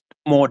caused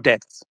more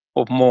deaths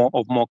of more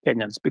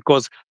Kenyans,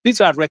 because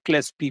these are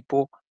reckless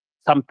people.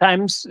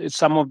 Sometimes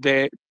some of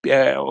those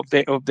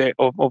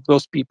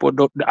people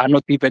are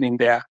not even in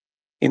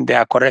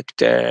their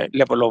correct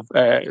level of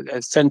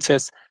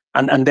senses,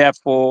 and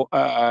therefore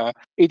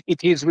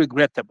it is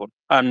regrettable.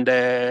 And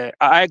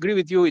I agree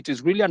with you. It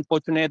is really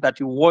unfortunate that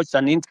you watched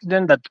an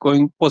incident that's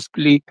going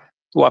possibly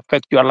to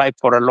affect your life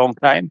for a long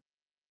time.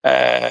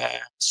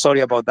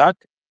 Sorry about that.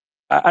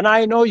 And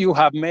I know you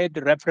have made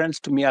reference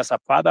to me as a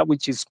father,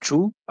 which is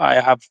true.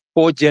 I have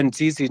 4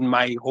 Genzs in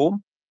my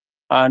home,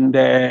 and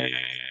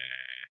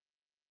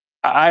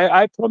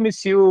I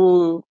promise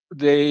you,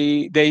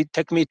 they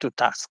take me to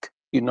task,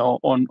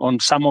 on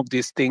some of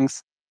these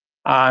things,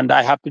 and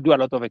I have to do a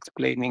lot of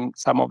explaining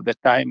some of the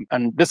time.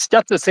 And this is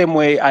just the same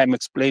way I'm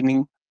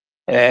explaining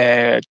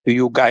to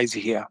you guys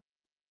here.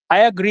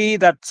 I agree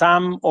that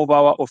some of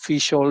our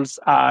officials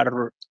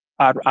are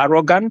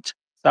arrogant.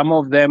 Some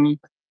of them,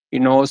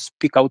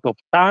 speak out of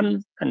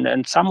turn,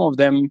 and some of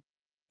them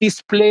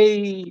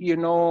display,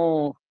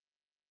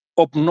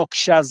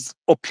 obnoxious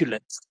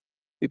opulence,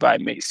 if I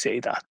may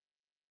say that,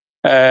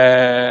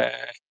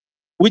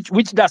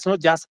 which does not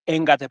just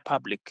anger the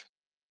public.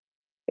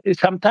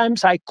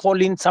 Sometimes I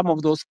call in some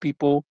of those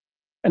people,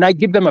 and I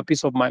give them a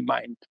piece of my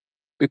mind,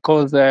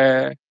 because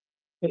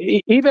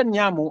even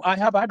Nyamu, I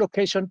have had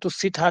occasion to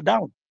sit her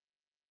down,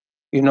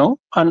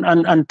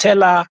 and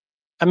tell her,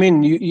 I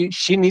mean,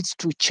 she needs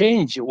to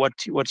change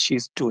what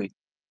she's doing.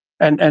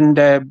 And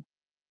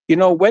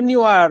when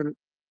you are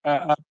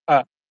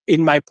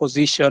in my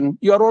position,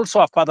 you are also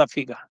a father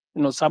figure.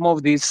 Some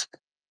of these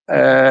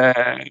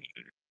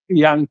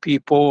young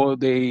people,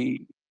 they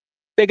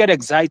get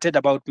excited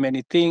about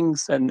many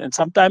things, and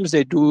sometimes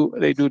they do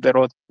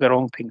the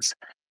wrong things.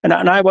 And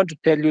I want to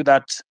tell you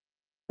that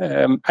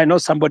I know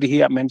somebody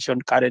here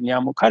mentioned Karen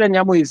Nyamu. Karen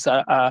Nyamu is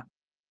a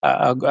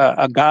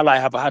girl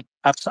I've had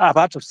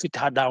to sit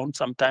her down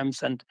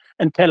sometimes and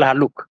tell her,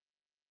 look,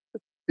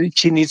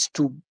 she needs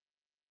to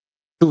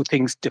do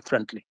things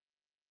differently.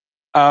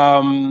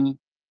 So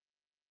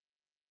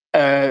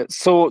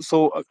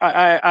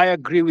I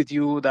agree with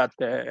you that,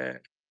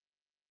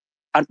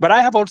 but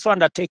I have also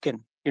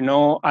undertaken,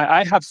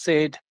 I have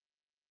said,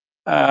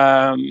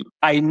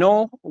 I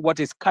know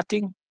what is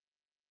cutting,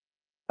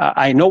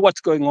 I know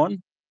what's going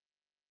on,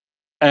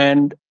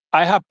 and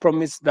I have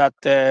promised that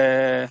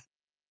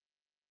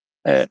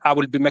I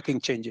will be making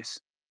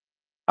changes.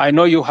 I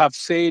know you have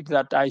said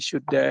that I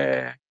should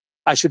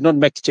not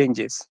make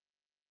changes.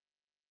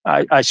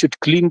 I should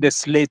clean the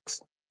slate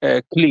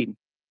clean.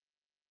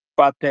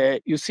 But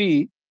you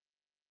see,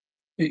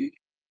 you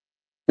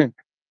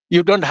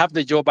don't have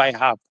the job I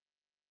have,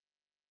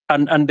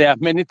 and there are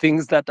many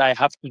things that I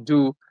have to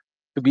do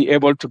to be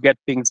able to get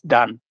things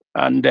done.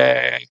 And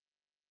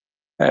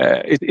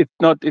it's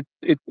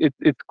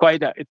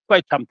quite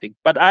something.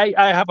 But I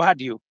have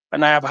had you,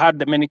 and I have had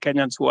the many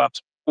Kenyans who have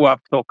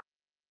talked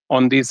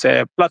on this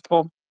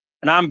platform,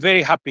 and I'm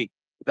very happy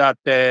that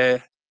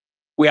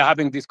we are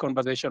having this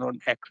conversation on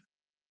X.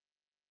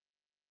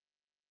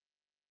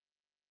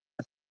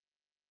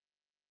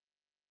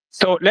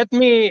 So let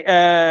me,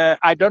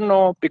 I don't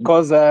know,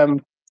 because I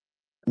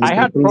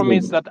had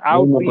promised that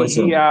I'll be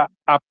here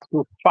up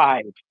to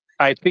 5.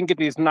 I think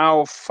it is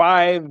now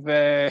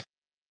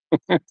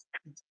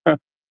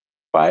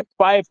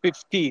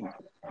 5:15.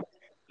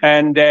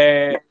 And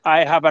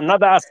I have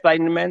another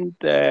assignment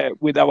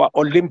with our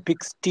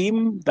Olympics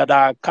team that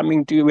are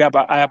coming to you.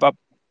 I have a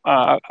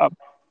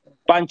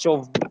bunch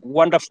of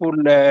wonderful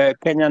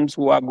Kenyans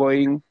who are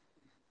going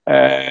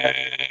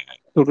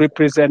to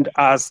represent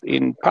us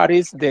in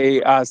Paris.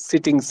 They are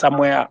sitting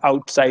somewhere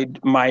outside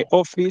my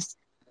office.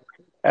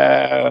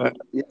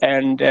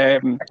 And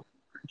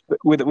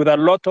with a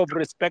lot of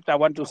respect, I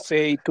want to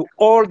say to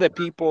all the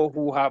people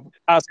who have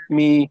asked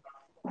me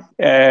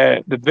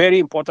the very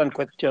important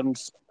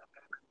questions,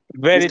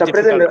 very Mr.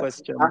 difficult President,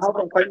 questions. I have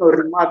a final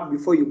remark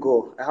before you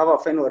go.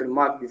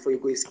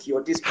 It's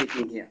Kioti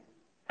speaking here.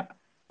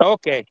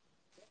 Okay.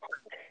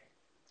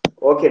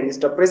 Okay,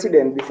 Mr.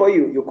 President, before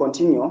you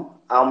continue,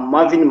 I'm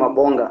Marvin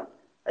Mabonga.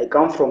 I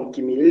come from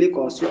Kimilili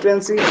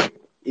constituency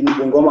in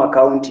Bungoma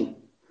County.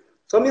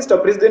 So, Mr.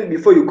 President,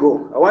 before you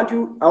go, I want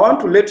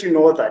to let you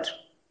know that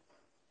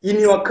in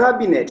your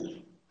cabinet,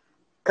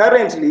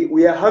 currently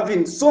we are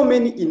having so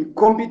many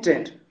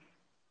incompetent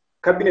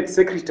cabinet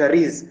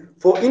secretaries.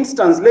 For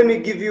instance, let me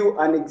give you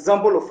an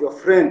example of your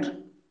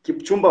friend,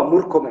 Kipchumba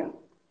Murkomen.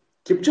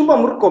 Kipchumba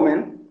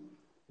Murkomen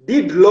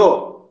did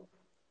law.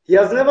 He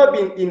has never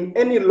been in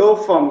any law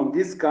firm in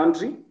this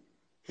country.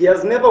 He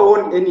has never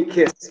won any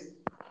case.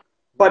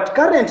 But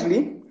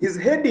currently, he's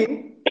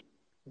heading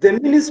the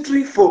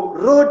Ministry for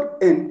Road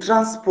and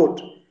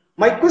Transport.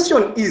 My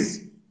question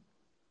is,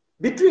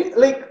 between,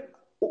 like,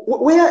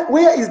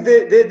 where is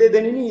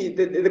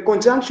the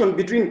conjunction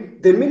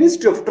between the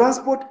Ministry of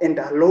Transport and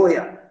a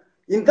lawyer?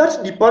 In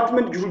that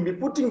department, you will be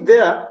putting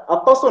there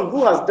a person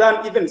who has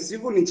done even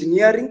civil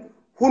engineering,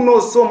 who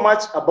knows so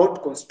much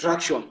about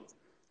construction.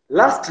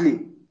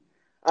 Lastly,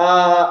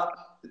 the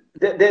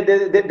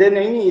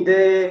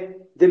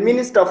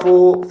minister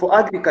for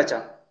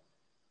agriculture,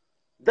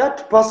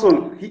 that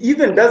person, he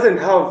even doesn't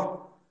have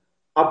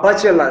a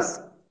bachelor's.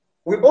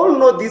 We all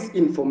know this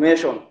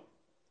information.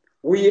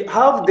 We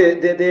have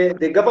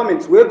the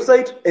government's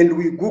website and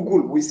we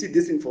Google, we see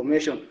this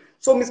information.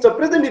 So, Mr.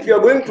 President, if you are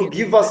going to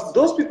give us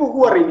those people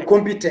who are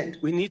incompetent,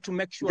 we need to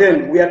make sure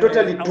then we are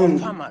totally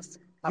doomed.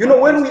 You know,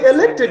 when we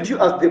elected you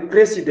as the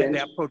president,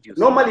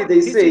 normally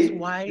they say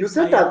you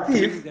set a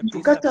thief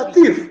to catch a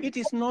thief.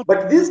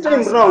 But this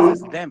time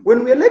round,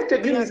 when we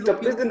elected you, Mr.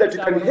 President, that you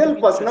can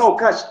help us now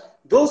catch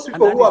those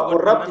people who are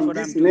corrupt in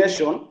this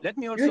nation,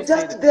 you're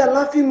just there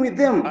laughing with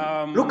them.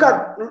 Look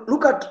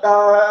at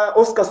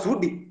Oscar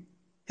Sudi.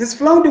 He's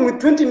flaunting with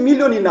 20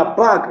 million in a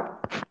bag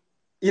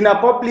in a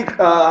public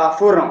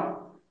forum.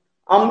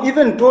 I'm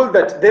even told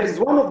that there is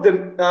one of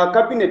the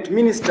cabinet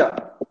minister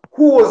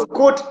who was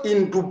caught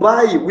in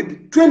Dubai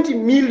with 20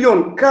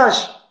 million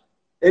cash,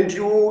 and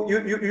you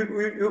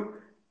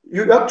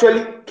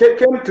actually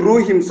came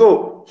through him,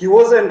 so he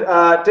wasn't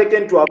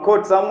taken to a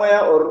court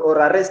somewhere or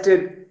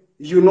arrested.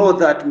 You know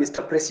that,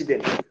 Mr.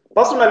 President.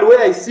 Personally, where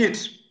I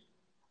sit,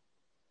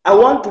 I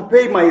want to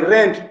pay my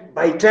rent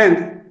by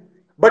 10th,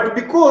 but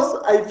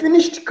because I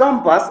finished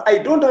campus, I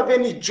don't have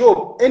any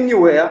job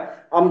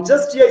anywhere. I'm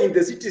just here in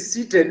the city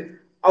seated.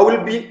 I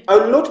will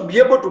not be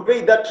able to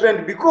pay that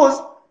rent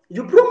because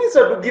you promised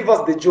to give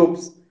us the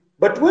jobs.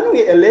 But when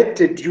we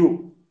elected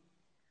you,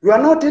 you are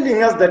now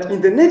telling us that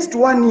in the next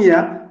 1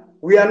 year,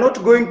 we are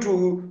not going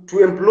to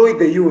employ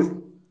the youth.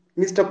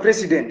 Mr.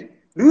 President,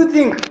 do you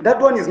think that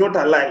one is not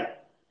a lie?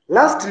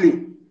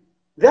 Lastly,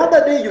 the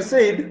other day you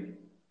said,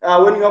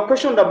 when you were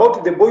questioned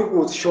about the boy who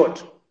was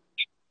shot,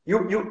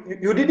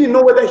 you didn't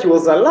know whether he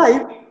was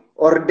alive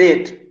or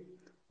dead.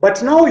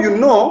 But now you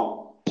know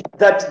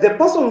that the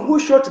person who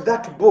shot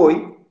that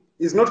boy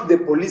is not the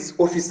police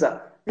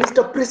officer.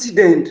 Mr.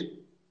 President,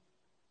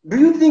 do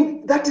you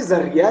think that is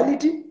a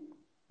reality?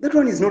 That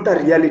one is not a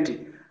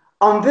reality.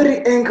 I'm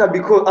very angered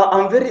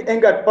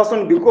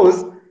person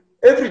because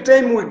every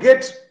time we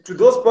get to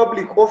those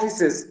public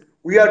offices,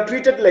 we are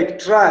treated like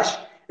trash.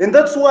 And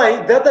that's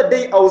why the other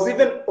day I was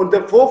even on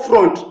the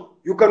forefront.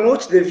 You can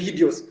watch the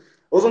videos.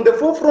 I was on the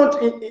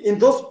forefront in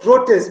those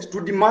protests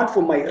to demand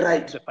for my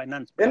right.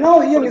 And now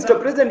here, Mr.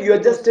 President, you are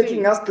just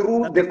taking us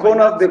through the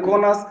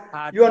corners.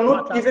 You are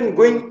not even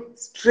going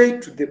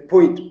straight to the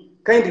point.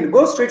 Kindly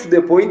go straight to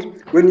the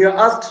point. When you are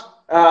asked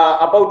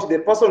about the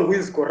person who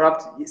is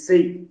corrupt, you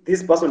say,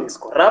 this person is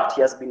corrupt.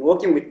 He has been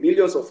working with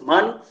millions of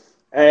money.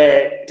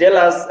 Tell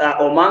us,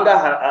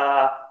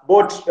 Omanga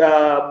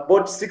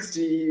bought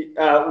 60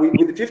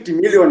 with 50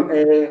 million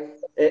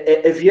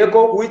a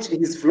vehicle which he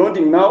is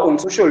flaunting now on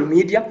social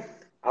media.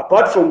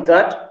 Apart from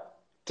that,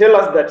 tell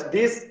us that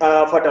this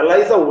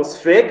fertilizer was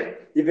fake.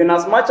 Even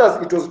as much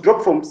as it was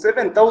dropped from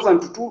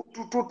 7,000 to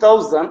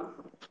 2,000,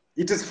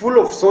 it is full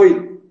of soil.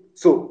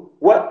 So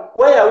why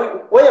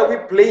are we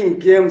playing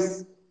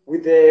games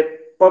with the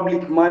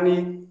public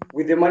money,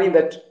 with the money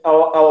that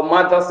our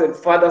mothers and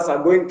fathers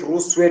are going through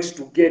sweat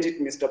to get it,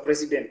 Mr.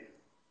 President?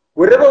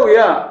 Wherever we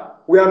are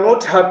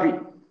not happy.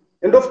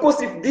 And of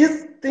course, if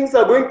these things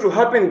are going to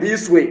happen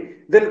this way,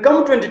 then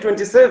come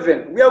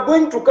 2027, we are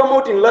going to come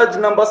out in large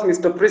numbers,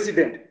 Mr.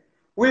 President.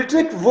 We'll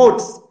take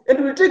votes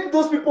and we'll take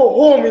those people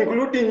home,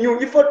 including you.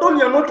 If at all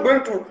you're not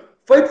going to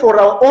fight for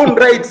our own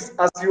rights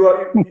as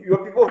your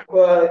people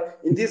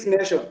in this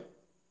nation.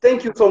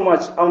 Thank you so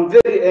much. I'm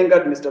very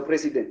angered, Mr.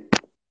 President.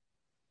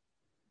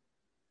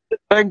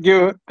 Thank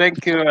you.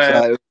 Thank you.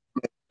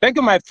 Thank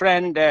you, my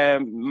friend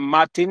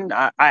Martin.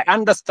 I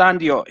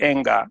understand your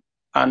anger,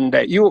 and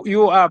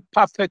you are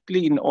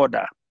perfectly in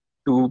order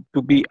to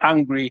be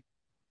angry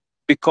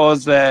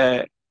because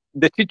the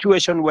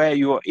situation where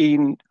you're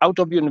in, out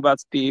of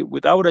university,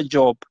 without a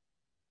job,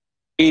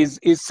 is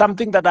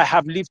something that I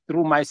have lived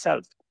through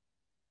myself.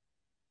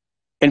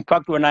 In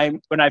fact, when I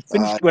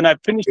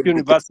finished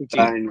university,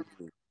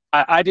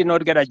 I did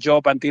not get a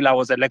job until I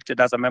was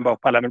elected as a member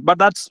of parliament. But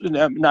that's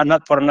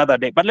not for another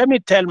day. But let me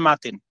tell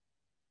Martin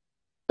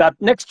that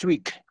next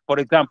week, for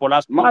example,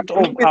 as part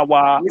of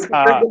our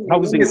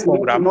housing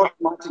program,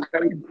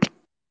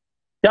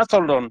 just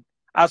hold on.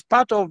 As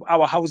part of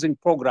our housing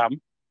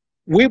program,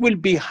 we will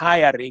be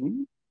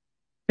hiring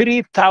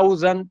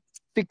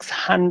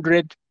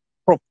 3,600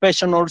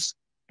 professionals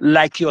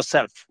like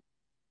yourself.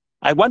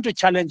 I want to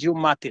challenge you,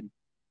 Martin.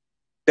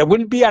 There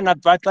will be an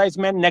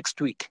advertisement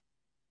next week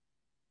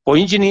for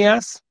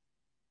engineers,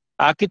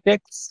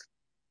 architects,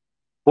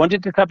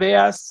 quantity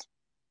surveyors,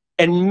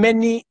 and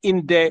many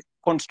in the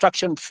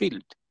construction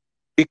field,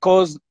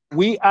 because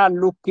we are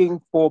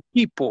looking for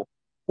people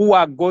who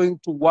are going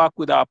to work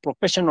with our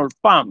professional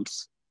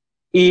firms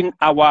in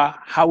our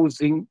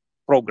housing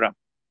program.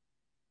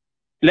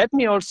 Let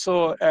me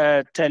also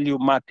tell you,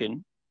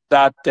 Martin,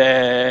 that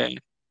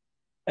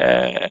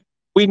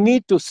we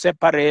need to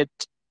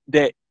separate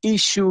the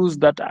issues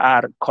that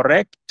are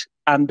correct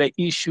and the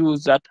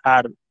issues that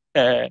are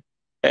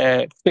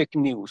fake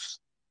news.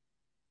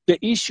 The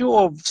issue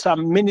of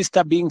some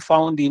minister being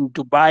found in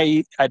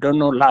Dubai, I don't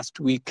know, last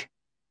week,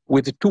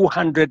 with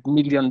 $200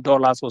 million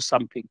or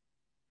something,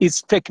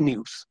 is fake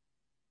news.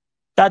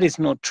 That is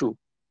not true.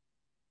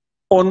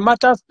 On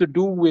matters to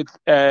do with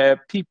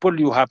people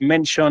you have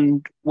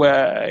mentioned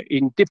were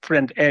in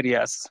different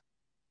areas,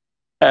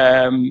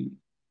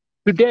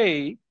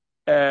 today,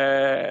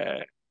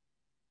 I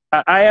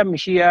am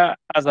here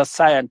as a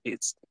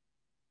scientist,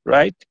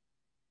 right?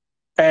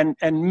 And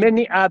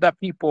many other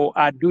people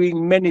are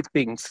doing many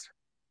things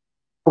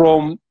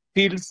from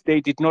fields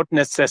they did not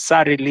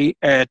necessarily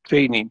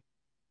train in.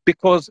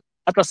 Because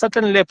at a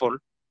certain level,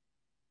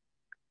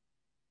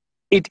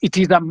 it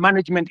is a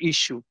management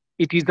issue.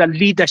 It is a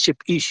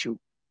leadership issue.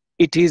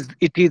 It is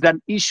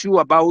an issue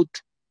about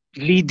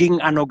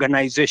leading an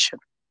organization.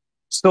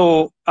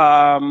 So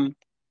I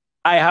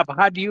have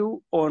heard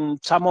you on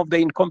some of the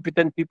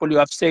incompetent people you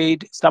have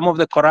said, some of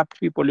the corrupt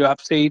people you have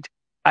said.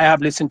 I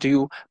have listened to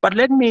you. But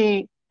let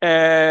me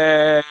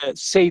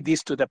say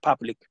this to the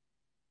public.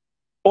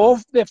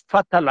 Of the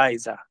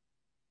fertilizer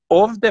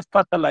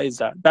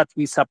that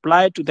we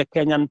supply to the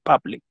Kenyan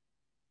public,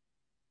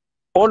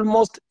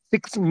 almost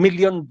 6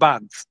 million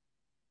bags,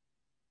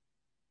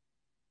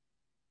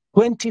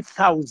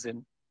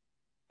 20,000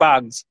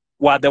 bags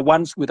were the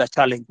ones with a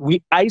challenge.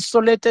 We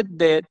isolated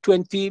the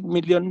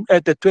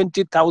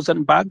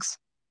 20,000 bags.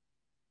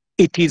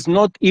 It is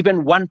not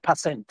even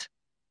 1%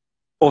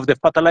 of the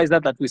fertilizer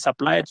that we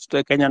supplied to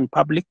the Kenyan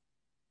public.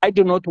 I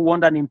do not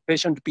want an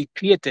impression to be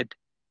created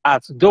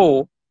as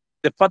though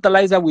the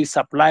fertilizer we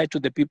supply to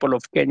the people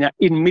of Kenya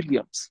in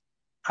millions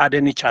had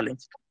any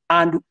challenge.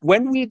 And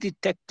when we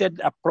detected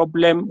a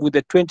problem with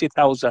the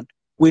 20,000,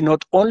 we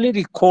not only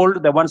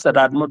recalled the ones that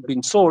had not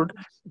been sold,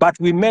 but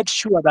we made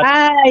sure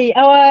that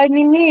our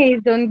Nini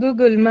is on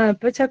Google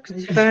Map. Acha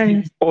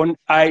kujifanya.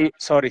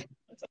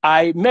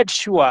 I made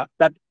sure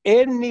that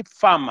any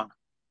farmer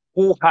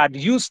who had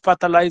used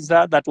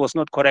fertilizer that was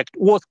not correct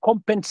was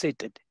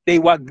compensated. They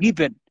were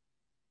given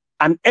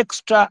an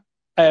extra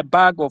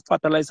bag of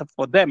fertilizer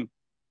for them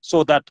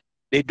so that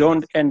they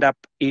don't end up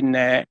in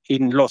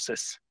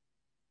losses.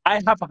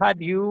 I have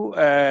heard you,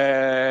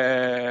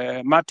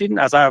 Martin,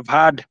 as I have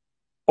heard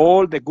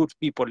all the good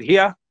people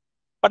here.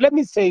 But let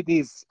me say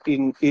this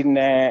in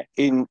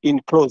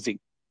closing.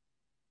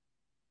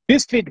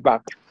 This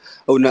feedback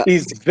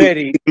is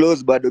very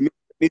close, but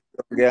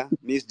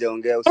Miss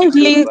Jaongea,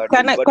 Please,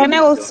 can I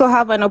also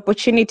have an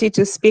opportunity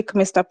to speak,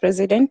 Mr.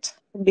 President,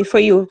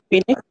 before you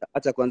finish?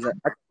 Acha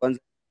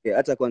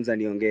kwanza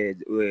niongee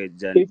wewe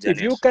Janet.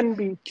 If you can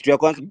be kitu ya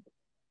kwanza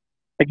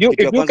if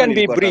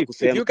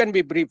you can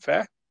be brief,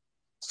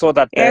 so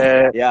that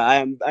yeah,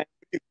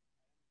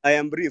 I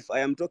am brief. I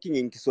am talking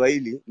in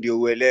Kiswahili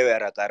ndio uelewe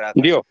haraka haraka.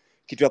 Ndio.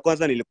 Kitu ya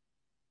kwanza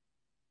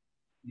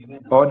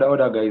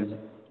Order guys.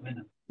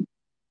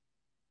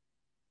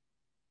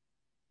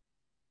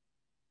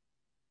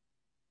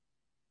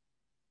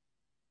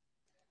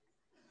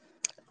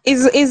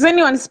 Is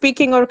anyone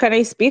speaking or can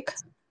I speak?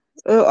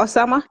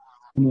 Osama?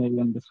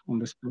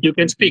 You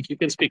can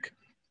speak.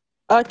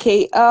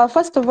 Okay.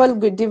 First of all,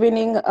 good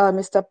evening,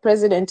 Mr.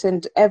 President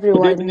and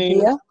everyone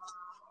here.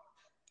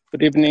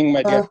 Good evening,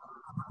 my dear.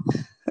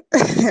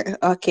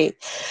 Okay.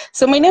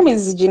 So my name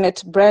is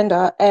Jeanette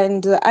Brenda,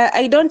 and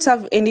I don't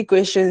have any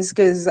questions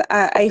because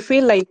I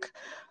feel like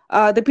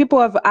the people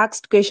have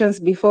asked questions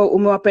before,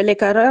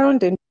 umewapeleka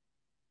around and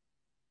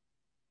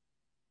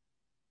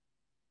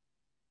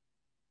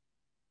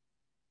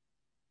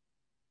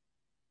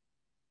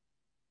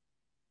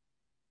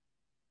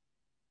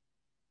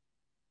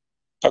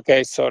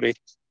Okay, sorry.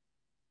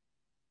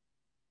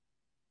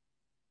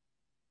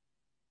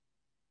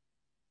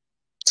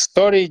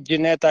 Sorry,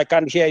 Jeanette, I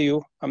can't hear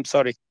you. I'm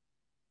sorry.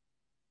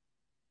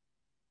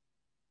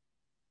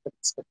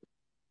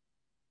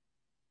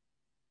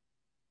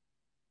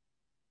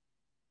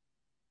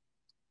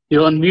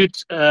 You're on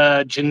mute,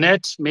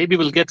 Jeanette. Maybe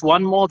we'll get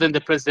one more, then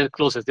the president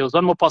closes. There was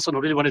one more person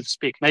who really wanted to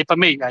speak. Now, if I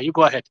may, you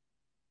go ahead,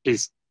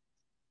 please.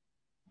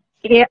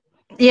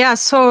 Yeah,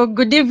 so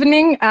good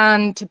evening,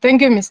 and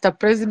thank you, Mr.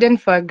 President,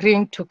 for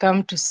agreeing to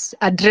come to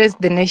address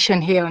the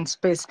nation here on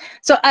Space.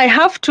 So I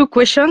have two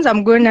questions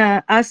I'm going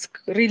to ask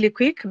really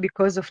quick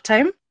because of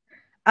time.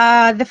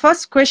 The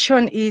first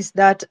question is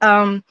that,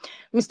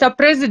 Mr.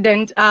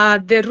 President,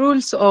 the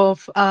rules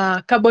of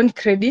carbon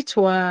credit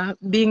were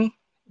being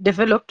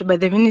developed by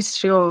the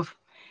Ministry of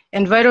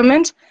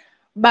Environment,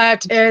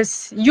 but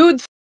as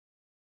youth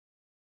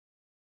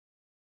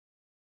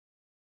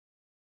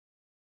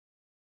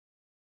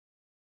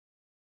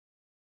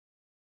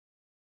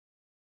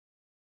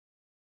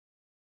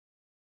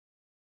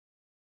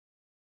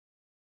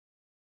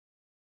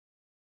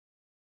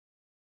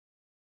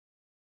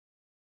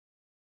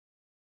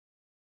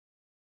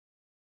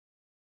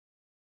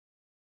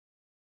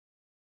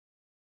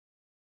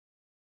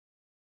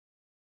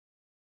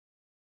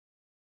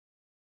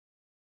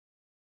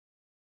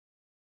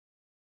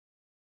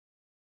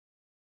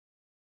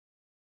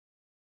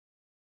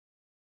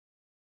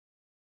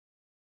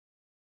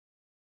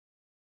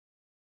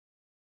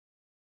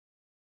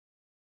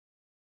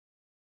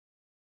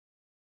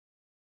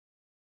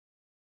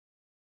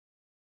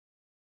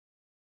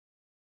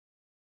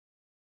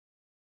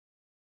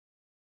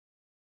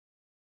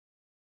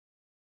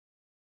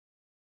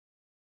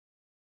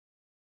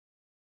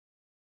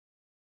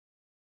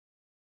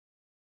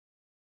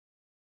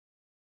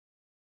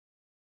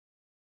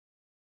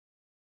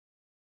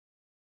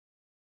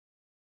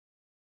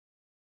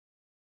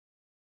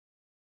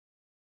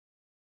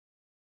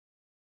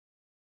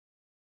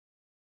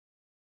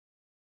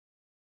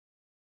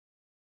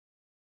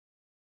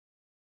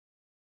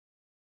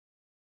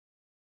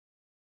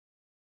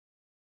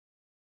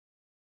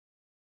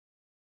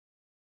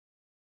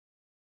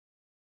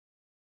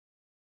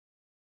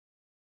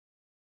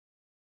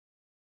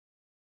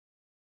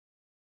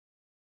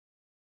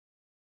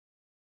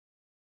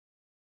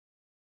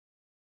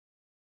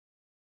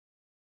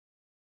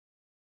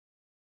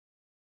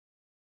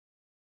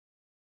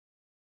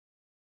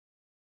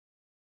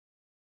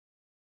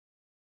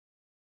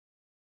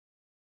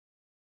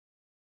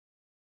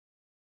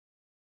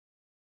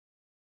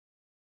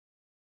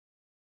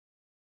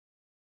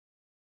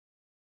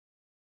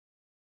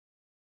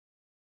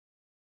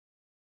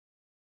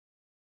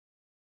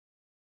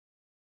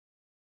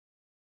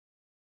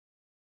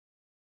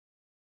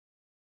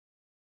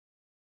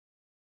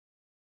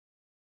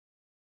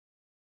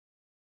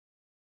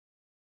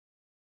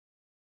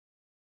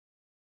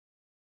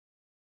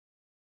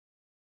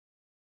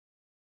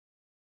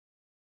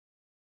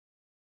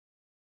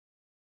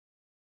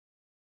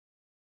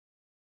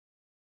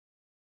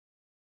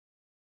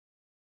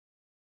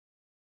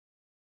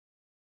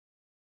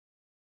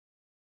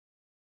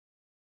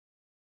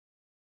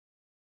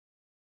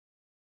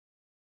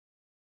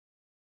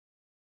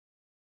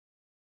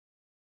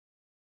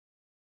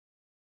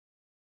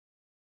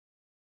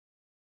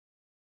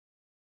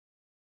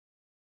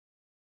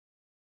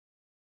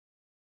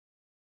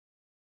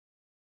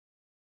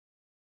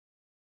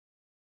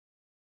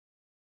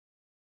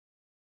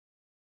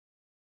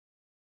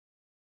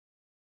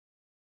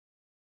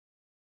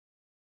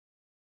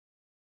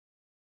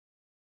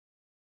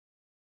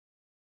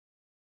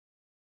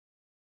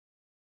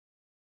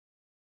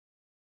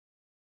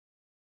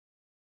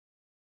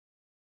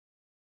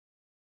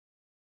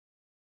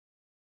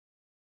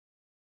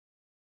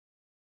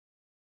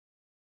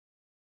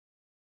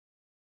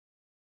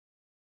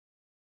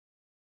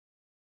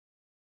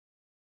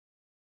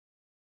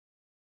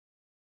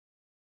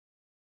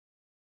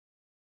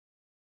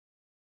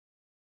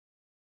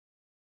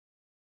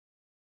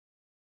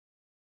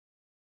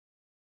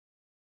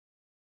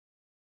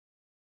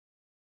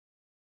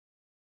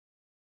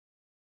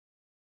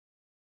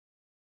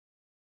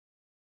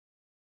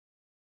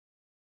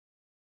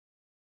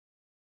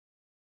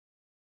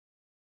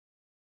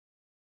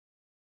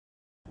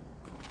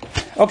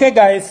Okay,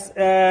 guys,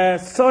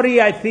 sorry,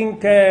 I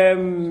think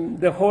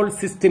the whole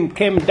system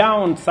came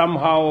down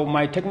somehow.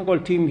 My technical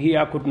team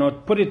here could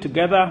not put it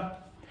together.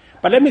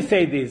 But let me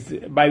say this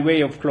by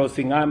way of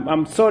closing.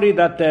 I'm sorry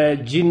that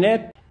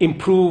Jeanette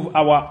improved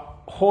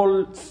our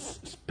whole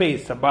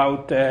space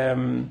about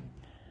carbon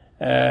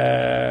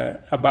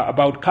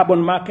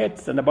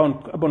markets and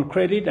about carbon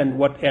credit and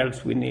what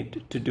else we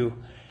need to do.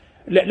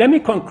 Let me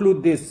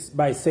conclude this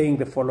by saying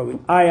the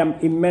following. I am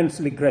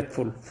immensely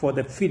grateful for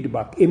the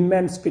feedback,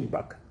 immense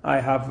feedback I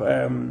have